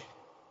 don't marry.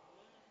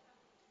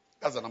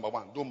 That's the number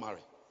one. Don't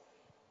marry.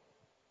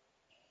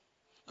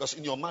 Because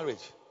in your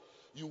marriage,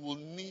 you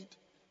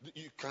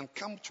can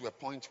come to a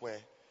point where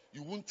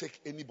you won't take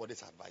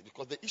anybody's advice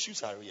because the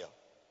issues are real.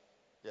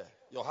 Yeah.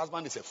 Your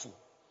husband is a fool.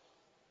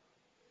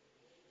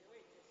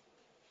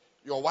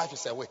 Your wife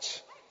is a witch.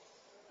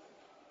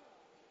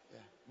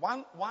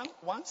 Yeah.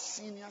 One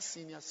senior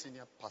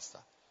pastor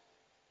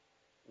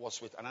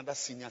was with another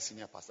senior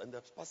pastor, and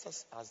the pastor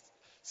asked,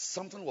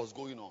 something was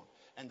going on,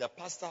 and the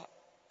pastor,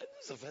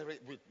 it's a very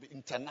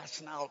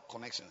international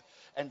connection,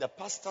 and the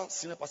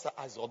senior pastor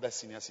asked the other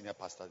senior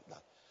pastor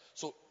that.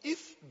 So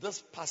if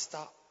this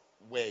pastor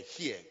were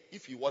here,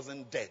 if he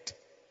wasn't dead,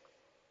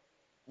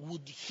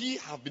 would he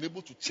have been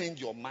able to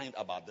change your mind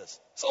about this?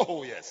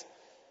 So yes,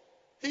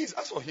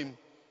 as for him,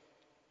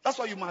 That's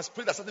why you must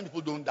pray that certain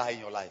people don't die in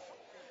your life.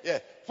 Yeah.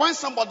 When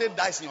somebody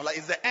dies in your life,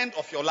 it's the end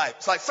of your life.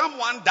 It's like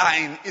someone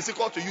dying is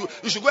equal to you.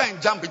 You should go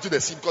and jump into the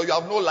sea because you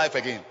have no life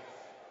again.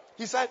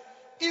 He said,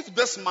 if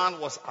this man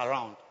was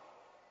around,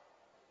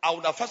 I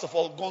would have first of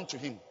all gone to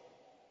him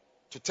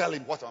to tell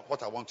him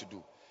what I want to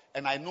do.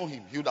 And I know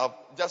him. He would have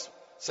just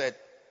said,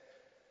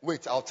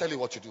 wait, I'll tell you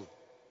what to do.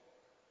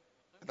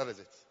 And that is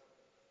it.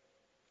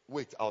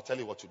 Wait, I'll tell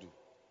you what to do.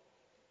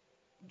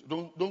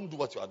 Don't do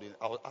what you are doing.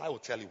 I will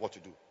tell you what to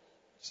do.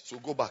 So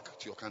go back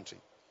to your country.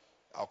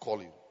 I'll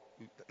call you.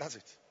 That's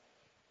it.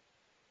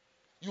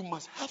 You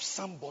must have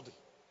somebody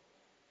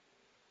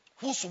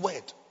whose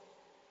word,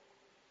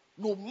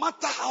 no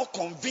matter how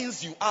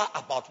convinced you are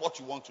about what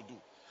you want to do,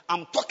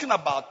 I'm talking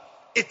about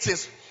it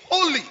is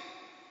holy.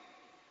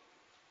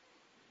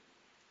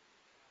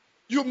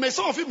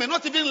 Some of you may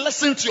not even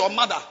listen to your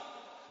mother,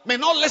 may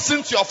not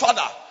listen to your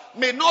father,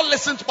 may not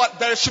listen to, but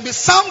there should be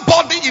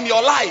somebody in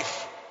your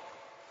life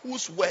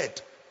whose word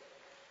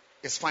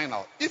is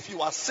final. If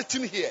you are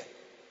sitting here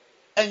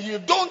and you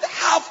don't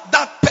have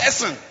that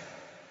person,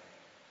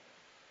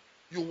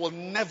 you will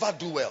never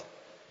do well.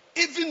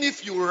 Even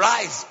if you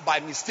rise by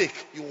mistake,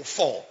 you will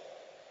fall.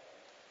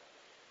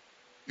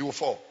 You will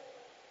fall.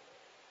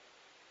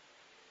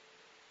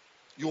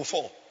 You will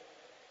fall.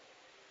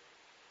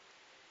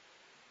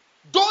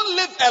 Don't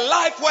live a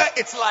life where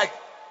it's like,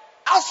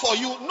 as for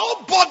you,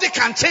 nobody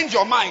can change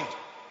your mind.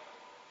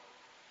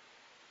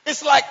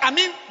 It's like,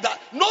 that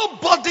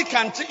nobody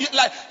can change.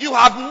 Like, you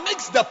have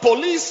mixed the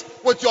police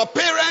with your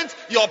parents,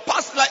 your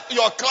past, like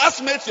your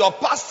classmates, your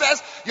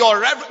pastors, your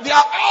reverend. They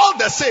are all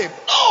the same.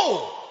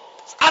 No.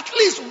 At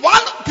least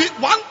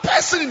one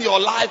person in your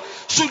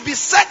life should be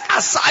set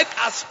aside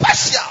as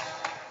special.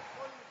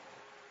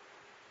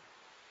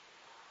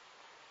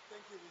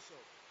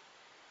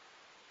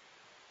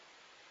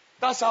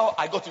 That's how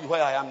I got to be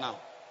where I am now.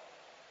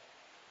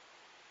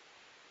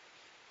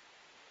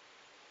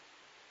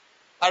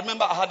 I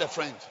remember I had a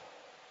friend,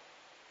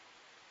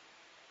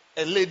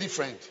 a lady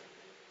friend.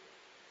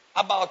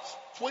 About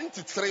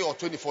 23 or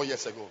 24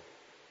 years ago,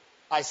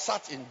 I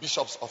sat in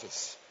Bishop's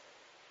office.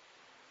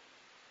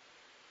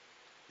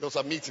 There was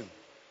a meeting.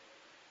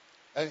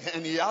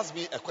 And he asked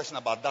me a question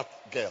about that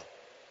girl.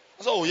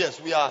 I said, oh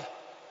yes, we are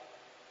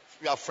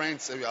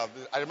friends.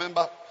 I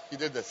remember he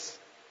did this.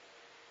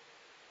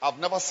 I've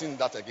never seen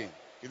that again.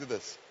 He did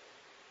this.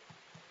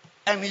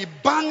 And he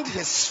banged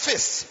his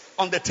fist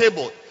on the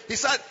table. He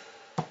said,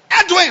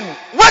 Edwin,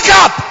 wake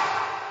up!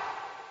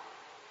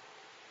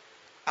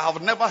 I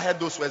have never heard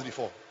those words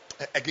before.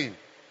 Again.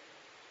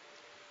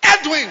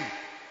 Edwin,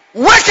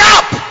 wake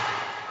up!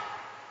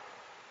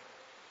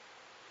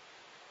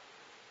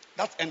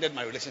 That ended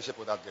my relationship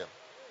with that girl.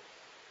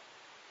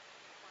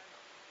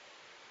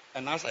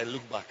 And as I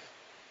look back,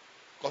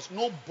 because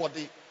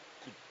nobody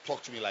could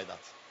talk to me like that.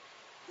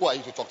 Who are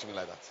you to talk to me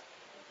like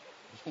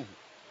that?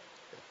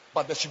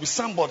 But there should be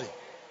somebody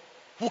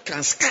who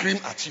can scream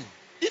at you.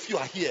 If you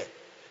are here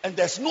and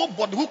there's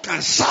nobody who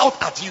can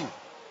shout at you,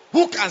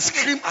 who can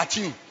scream at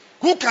you,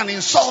 who can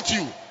insult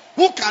you,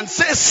 who can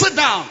say sit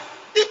down.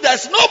 If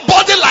there's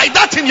nobody like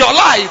that in your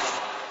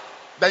life,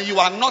 then you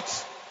are not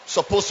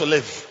supposed to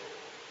live.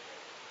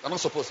 You are not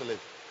supposed to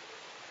live.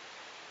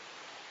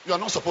 You are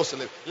not supposed to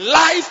live.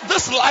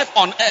 This life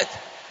on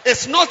earth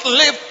is not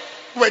lived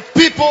with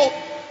people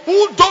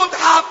who don't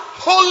have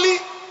holy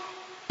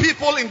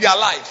people in their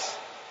lives.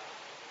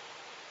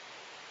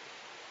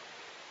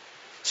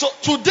 So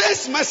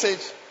today's message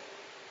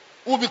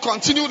will be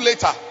continued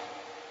later.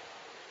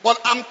 But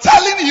I'm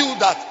telling you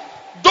that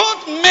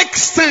don't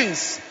mix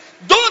things.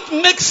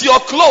 Don't mix your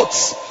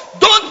clothes.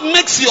 Don't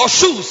mix your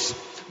shoes.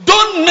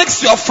 Don't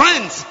mix your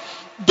friends.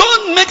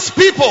 Don't mix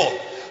people.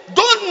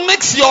 Don't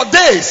mix your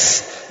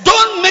days.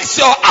 Don't mix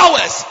your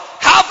hours.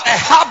 Have a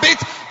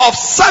habit of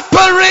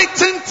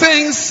separating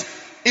things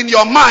in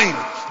your mind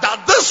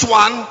that this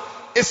one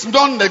is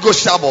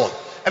non-negotiable.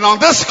 And on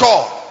this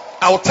call,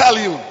 I will tell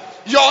you,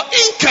 your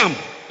income,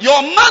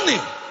 your money,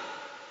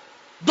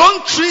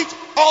 don't treat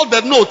all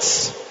the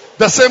notes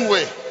the same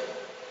way.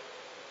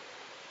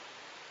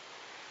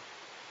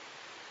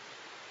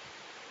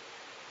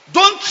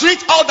 Don't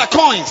treat all the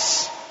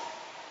coins.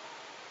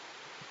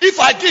 If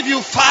I give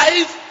you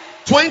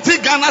 20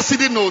 Ghana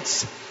cedi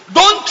notes,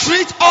 don't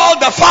treat all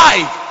the 5.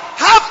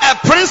 Have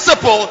a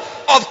principle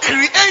of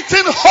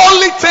creating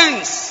holy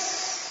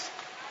things.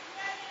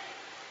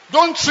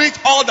 Don't treat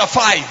all the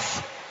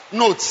 5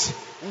 notes.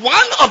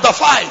 One of the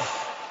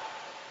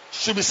 5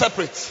 should be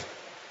separate.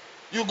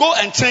 You go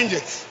and change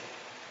it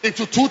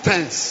into 2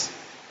 tens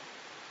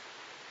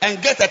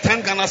and get a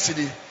 10 Ghana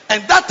cedi,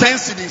 and that 10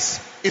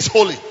 cedis is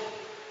holy.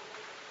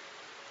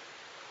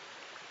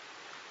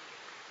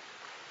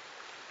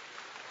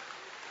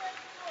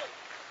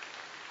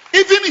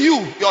 Even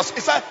you,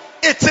 it's like,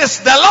 it is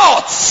the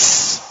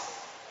Lord's.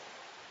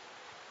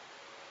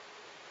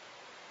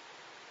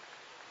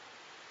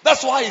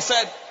 That's why he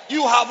said,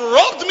 you have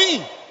robbed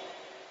me.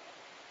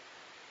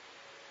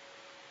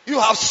 You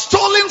have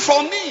stolen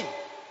from me.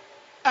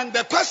 And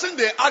the question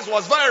they asked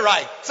was very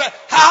right. Said,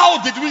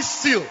 how did we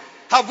steal?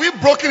 Have we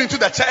broken into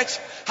the church?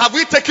 Have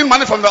we taken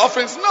money from the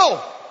offerings?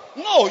 No.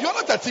 No, you're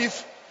not a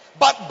thief.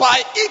 But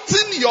by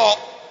eating your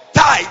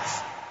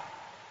tithes,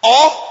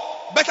 or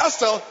better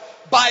still,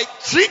 by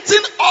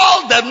treating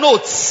all the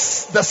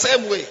notes the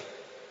same way,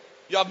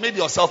 you have made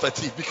yourself a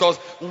thief, because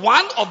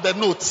one of the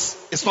notes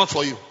is not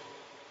for you.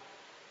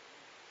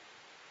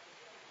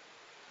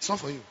 It's not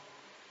for you.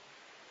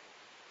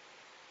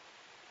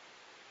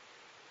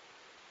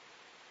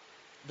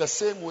 The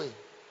same way,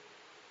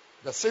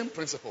 the same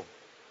principle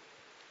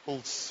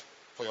holds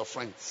for your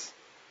friends,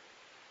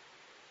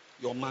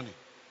 your money,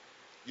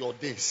 your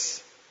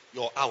days,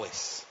 your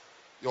hours,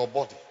 your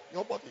body.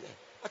 Your body.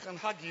 I can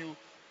hug you,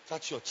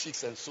 touch your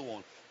cheeks and so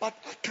on. But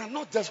I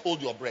cannot just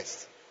hold your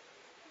breast.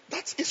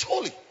 That is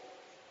holy.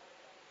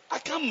 I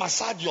can't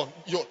massage your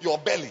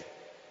belly.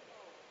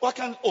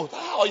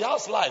 How your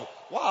house live?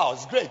 Wow,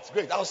 it's great, it's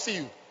great. I'll see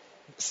you.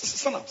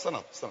 Stand up.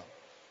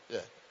 Yeah.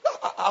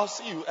 I'll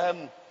see you.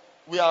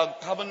 We are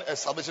having a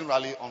salvation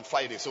rally on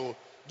Friday, so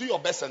do your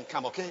best and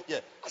come, okay? Yeah.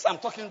 As I'm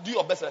talking, do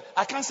your best.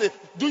 I can't say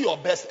do your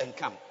best and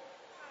come.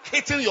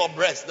 Hitting your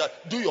breast,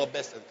 do your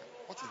best and come.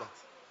 What is that?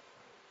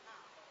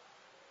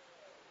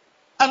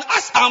 And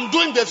as I'm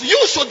doing this,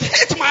 you should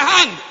hit my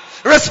hand.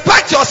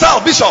 Respect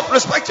yourself, Bishop.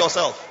 Respect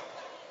yourself.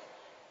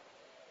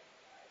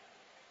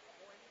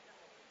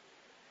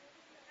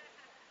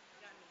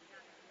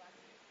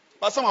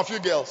 But some of you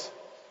girls,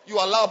 you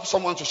allow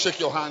someone to shake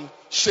your hand,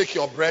 shake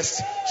your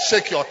breast,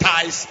 shake your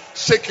thighs,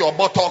 shake your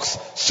buttocks,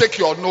 shake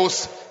your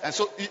nose. And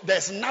so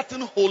there's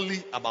nothing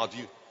holy about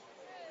you.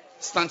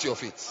 Stand to your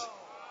feet.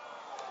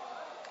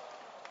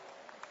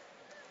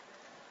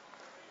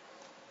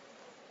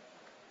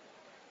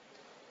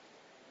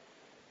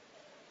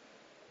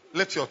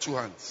 Lift your two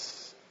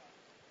hands.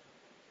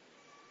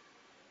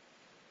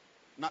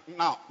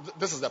 Now,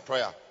 this is the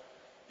prayer.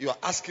 You are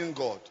asking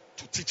God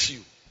to teach you.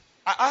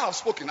 I have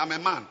spoken. I'm a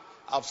man.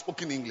 I have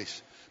spoken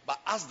English. But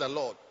ask the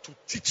Lord to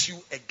teach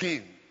you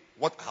again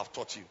what I have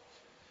taught you.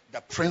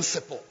 The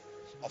principle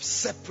of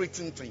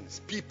separating things.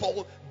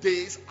 People,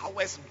 days,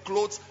 hours,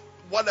 clothes,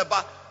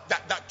 whatever.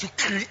 That to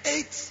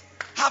create.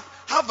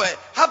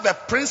 Have a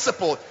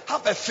principle.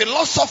 Have a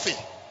philosophy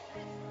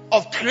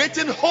of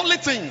creating holy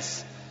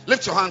things.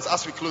 Lift your hands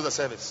as we close the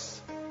service.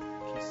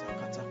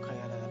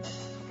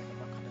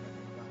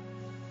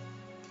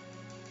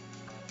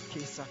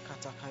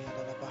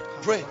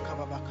 Pray. Lord,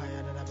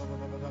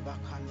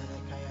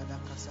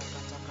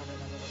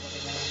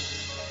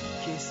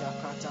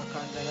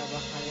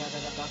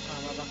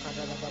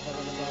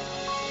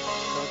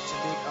 to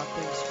make our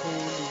things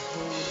holy.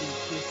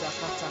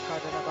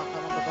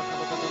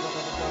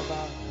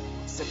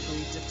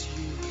 Separated to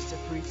you.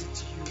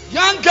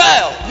 Young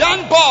girl,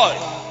 young boy.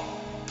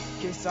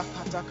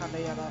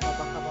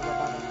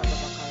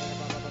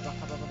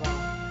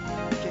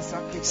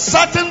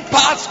 Certain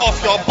parts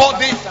of your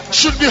body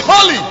should be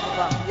holy.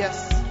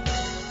 Yes.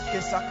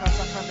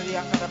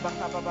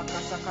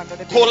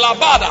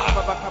 Kolabada.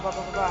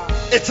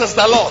 It is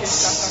the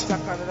Lord's.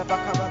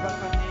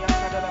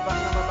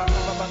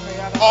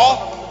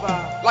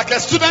 Or, like a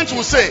student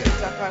will say,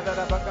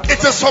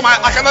 it is for my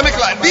academic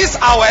life. These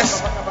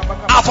hours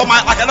are for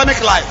my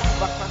academic life.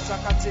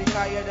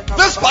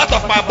 This part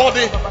of my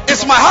body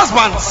is my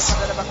husband's.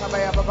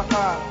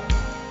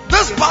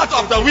 This part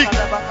of the week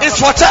is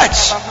for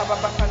church.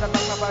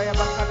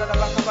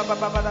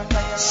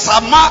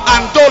 Sama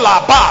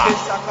Andola Ba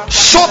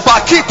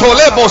Shobaki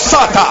Tolebo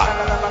Sata.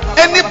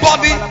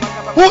 Anybody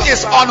who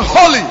is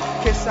unholy,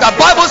 the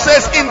Bible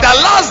says in the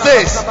last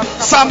days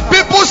some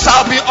people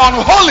shall be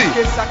unholy.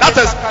 That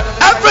is,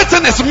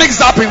 everything is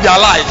mixed up in their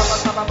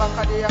lives.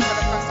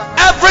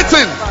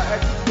 Everything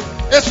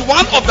is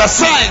one of the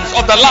signs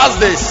of the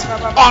last days.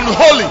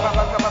 Unholy.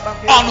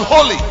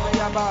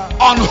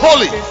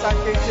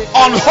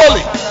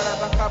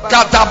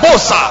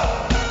 Gadabosa.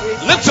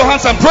 Lift your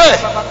hands and pray.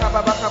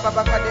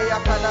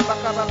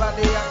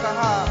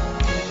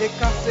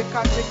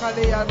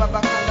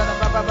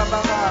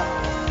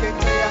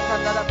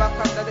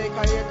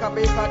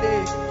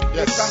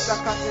 Yes.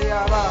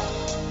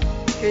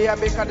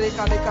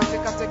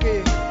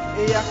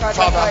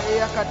 Father,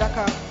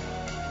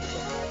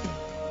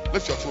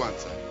 lift your two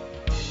hands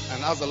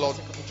and ask the Lord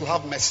to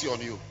have mercy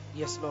on you.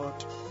 Yes,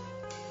 Lord.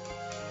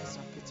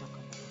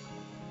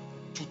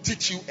 To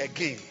teach you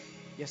again.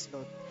 Yes,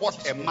 Lord.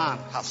 What a man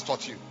has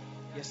taught you.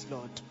 Yes,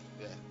 Lord.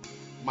 Yeah.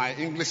 My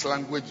English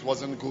language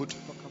wasn't good.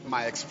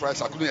 I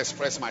couldn't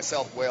express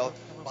myself well.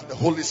 But the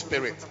Holy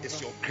Spirit is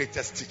your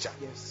greatest teacher.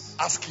 Yes.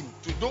 Ask him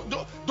to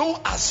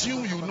don't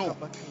assume you know.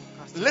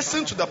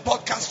 Listen to the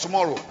podcast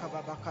tomorrow.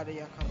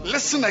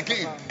 Listen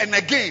again and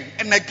again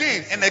and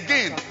again and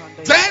again.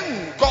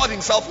 Then God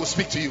himself will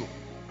speak to you.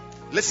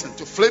 Listen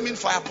to Flaming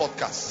Fire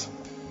podcast.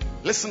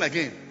 Listen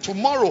again.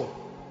 Tomorrow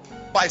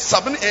by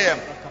 7 a.m.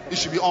 it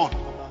should be on.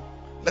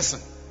 Listen.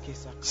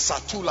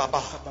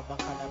 Satulaba,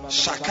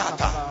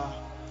 Shakata,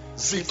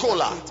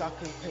 Zikola,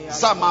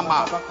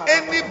 Zamama.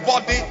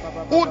 Anybody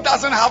who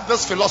doesn't have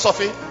this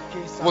philosophy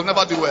will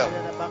never do well.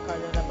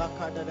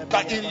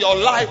 That in your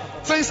life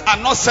things are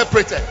not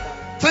separated.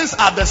 things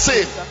are the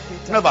same.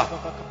 Never.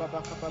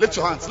 Lift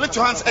your hands. Lift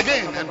your hands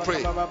again and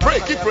pray. Pray.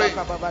 Keep praying.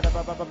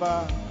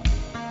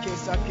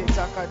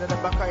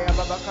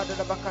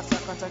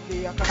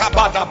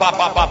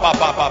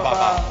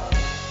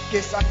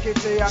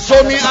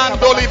 Somi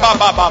andoli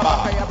baba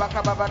baba.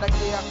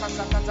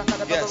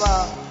 Yes.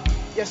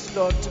 Yes,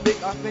 Lord, to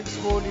make our things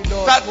holy,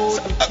 Lord.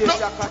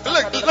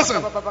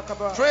 Listen.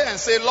 Pray and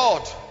say,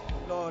 Lord,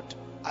 Lord,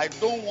 I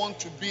don't want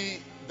to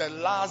be the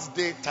last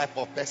day type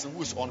of person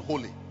who is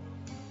unholy.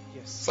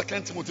 yes.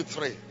 2 Timothy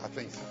 3, I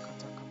think.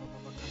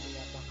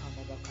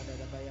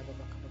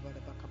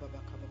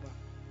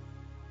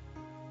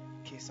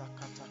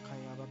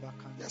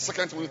 Yeah,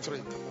 2 Timothy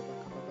 3.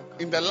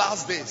 In the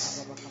last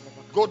days,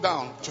 go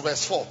down to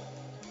verse 4.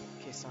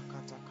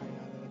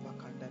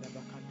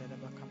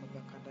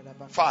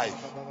 5.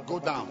 Go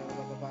down.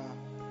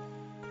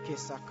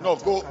 No,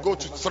 go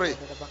to 3.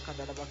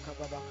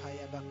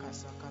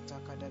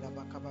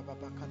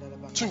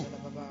 2.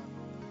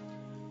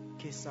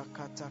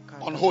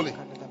 Unholy.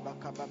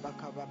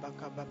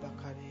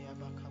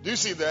 Do you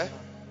see there?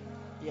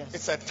 Yes.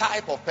 It's a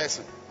type of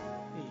person.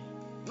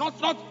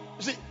 Not.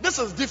 See, this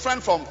is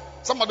different from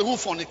somebody who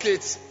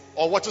fornicates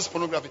or watches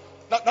pornography.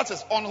 That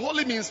is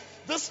unholy. Means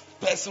this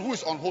person who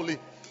is unholy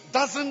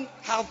doesn't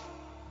have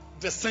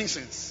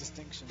distinctions.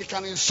 He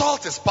can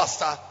insult his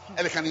pastor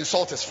and he can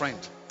insult his friend.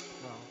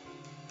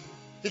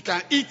 He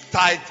can eat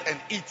tithe and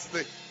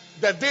eat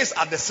the days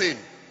are the same.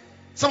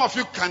 Some of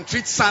you can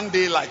treat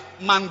Sunday like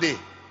Monday.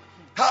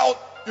 How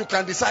you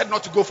can decide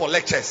not to go for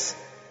lectures?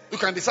 You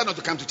can decide not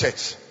to come to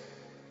church.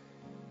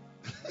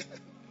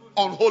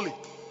 Unholy.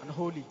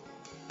 Unholy.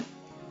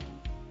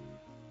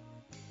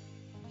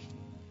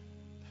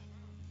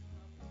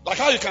 Like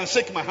how you can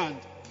shake my hand,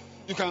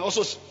 you can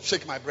also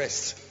shake my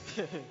breast.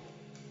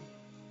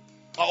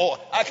 Or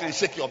I can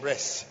shake your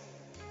breast.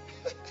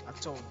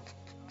 At all.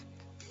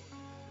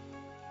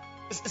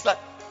 It's like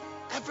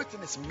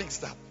everything is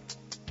mixed up.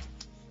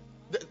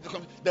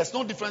 There's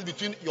no difference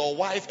between your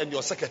wife and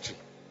your secretary.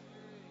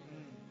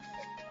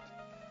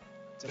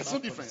 There's no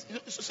difference.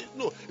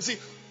 No. You see,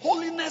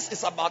 holiness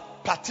is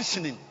about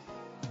partitioning,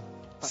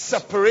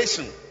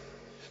 separation.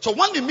 So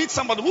when you meet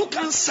somebody who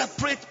can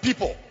separate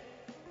people,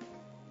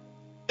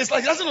 it's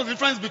like there's no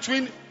difference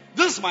between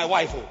this is my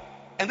wife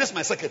and this is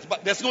my secretary,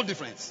 but there's no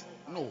difference.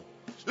 No.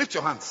 Lift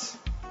your hands.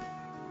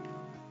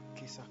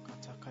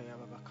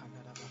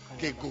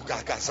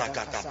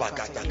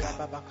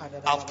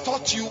 I've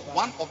taught you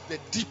one of the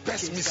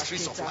deepest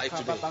mysteries of life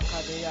today.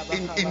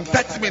 In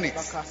 30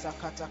 minutes.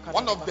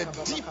 One of the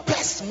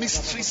deepest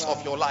mysteries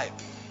of your life.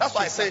 That's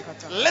why I say,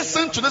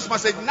 listen to this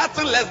message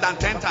nothing less than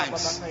 10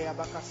 times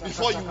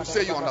before you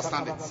say you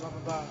understand it.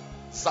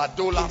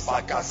 Sadola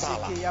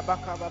Bagasala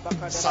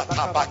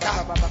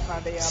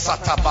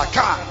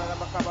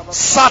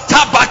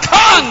Satabakana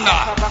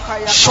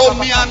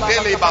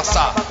Shomiandele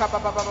Basa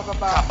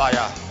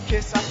Kabaya.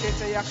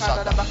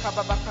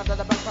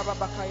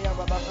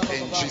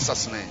 In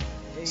Jesus' name.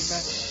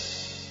 Amen.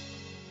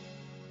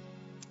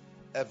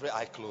 Every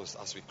eye closed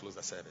as we close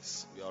the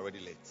service. We are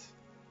already late.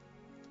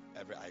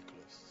 Every eye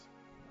closed.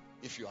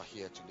 If you are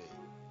here today,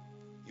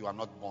 you are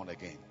not born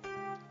again.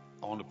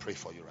 I want to pray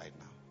for you right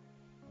now.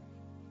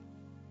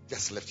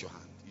 Just lift your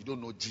hand. You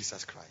don't know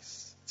Jesus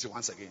Christ. See,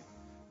 once again,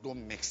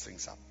 don't mix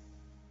things up.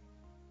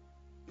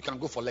 You can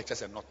go for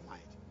lectures and not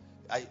mind.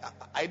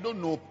 I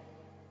don't know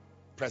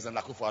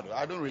President Akufo-Addo.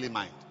 I don't really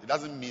mind. It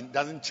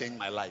doesn't change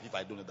my life if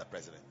I don't know the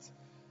president.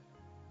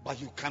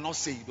 But you cannot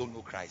say you don't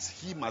know Christ.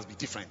 He must be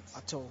different.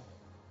 At all.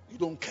 You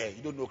don't care.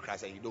 You don't know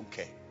Christ and you don't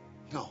care.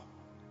 No.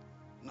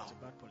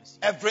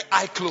 Every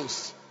eye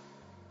closed.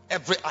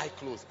 Every eye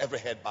closed. Every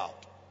head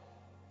bowed.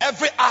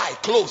 Every eye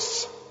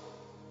closed.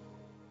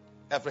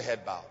 Every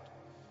head bowed.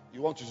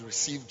 You want to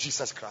receive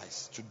Jesus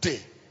Christ today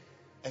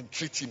and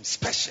treat him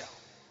special.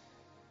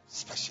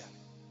 Special.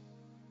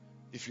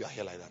 If you are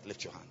here like that,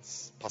 lift your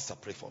hands. Pastor,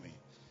 pray for me.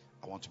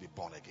 I want to be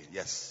born again.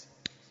 Yes.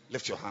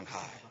 Lift your hand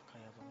high.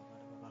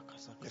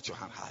 Lift your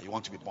hand high. You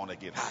want to be born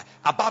again. High.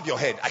 Above your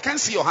head. I can't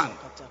see your hand.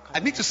 I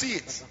need to see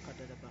it.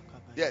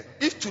 Yeah.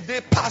 If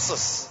today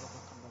passes,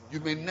 you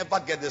may never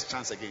get this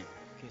chance again.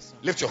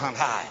 Lift your hand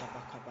high.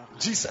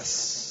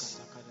 Jesus.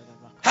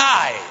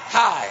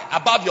 High,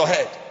 above your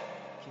head.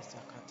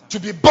 To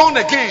be born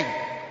again.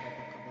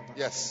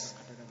 Yes.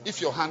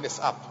 If your hand is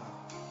up,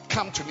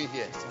 come to me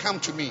here. Come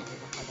to me.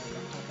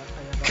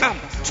 Come.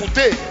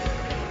 Today,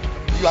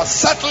 you are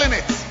settling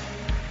it.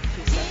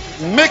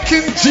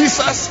 Making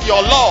Jesus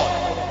your Lord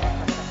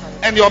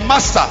and your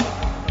Master.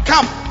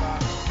 Come.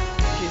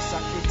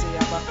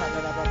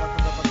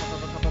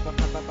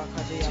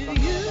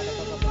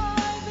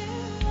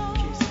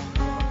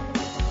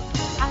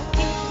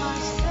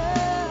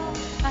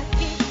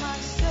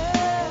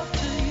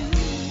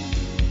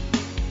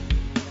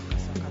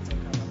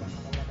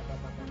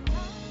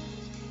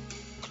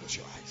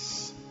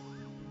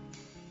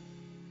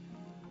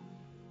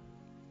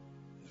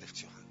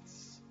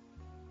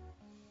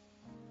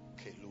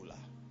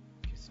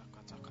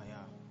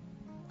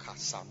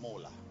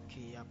 Samola,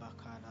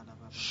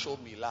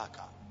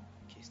 Shomilaka,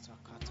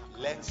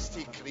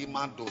 Lensti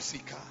Krimando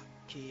Sika.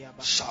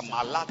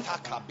 Shamalata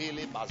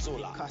Kabele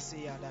Bazola.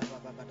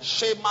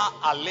 Shema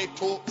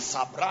Aleto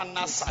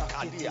Sabrana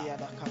Sakadia.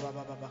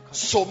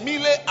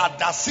 Somile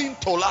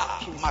Adasintola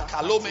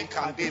Makalome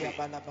Kandiri.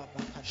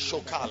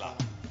 Shokala.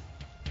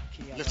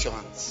 Lift your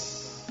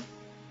hands.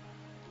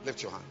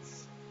 Lift your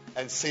hands.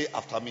 And say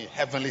after me,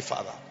 Heavenly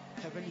Father.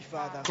 Heavenly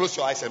Father. Close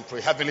your eyes and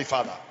pray. Heavenly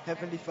Father.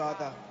 Heavenly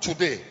Father.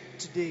 Today.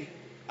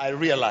 I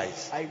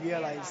realize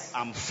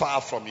I'm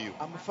far from you.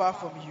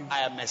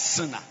 I am a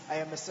sinner.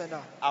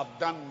 I've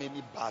done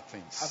many bad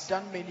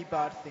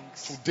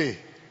things.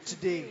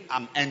 Today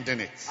I'm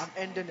ending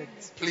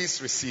it.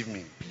 Please receive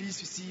me.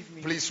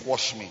 Please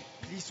wash me.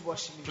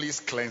 Please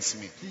cleanse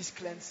me.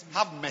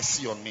 Have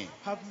mercy on me.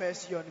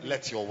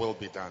 Let your will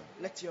be done.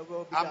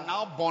 I'm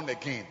now born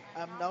again.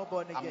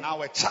 I'm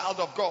now a child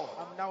of God.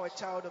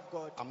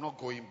 I'm not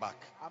going back.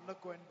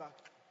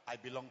 I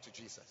belong to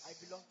Jesus.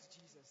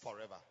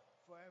 Forever.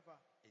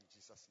 In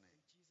Jesus' name.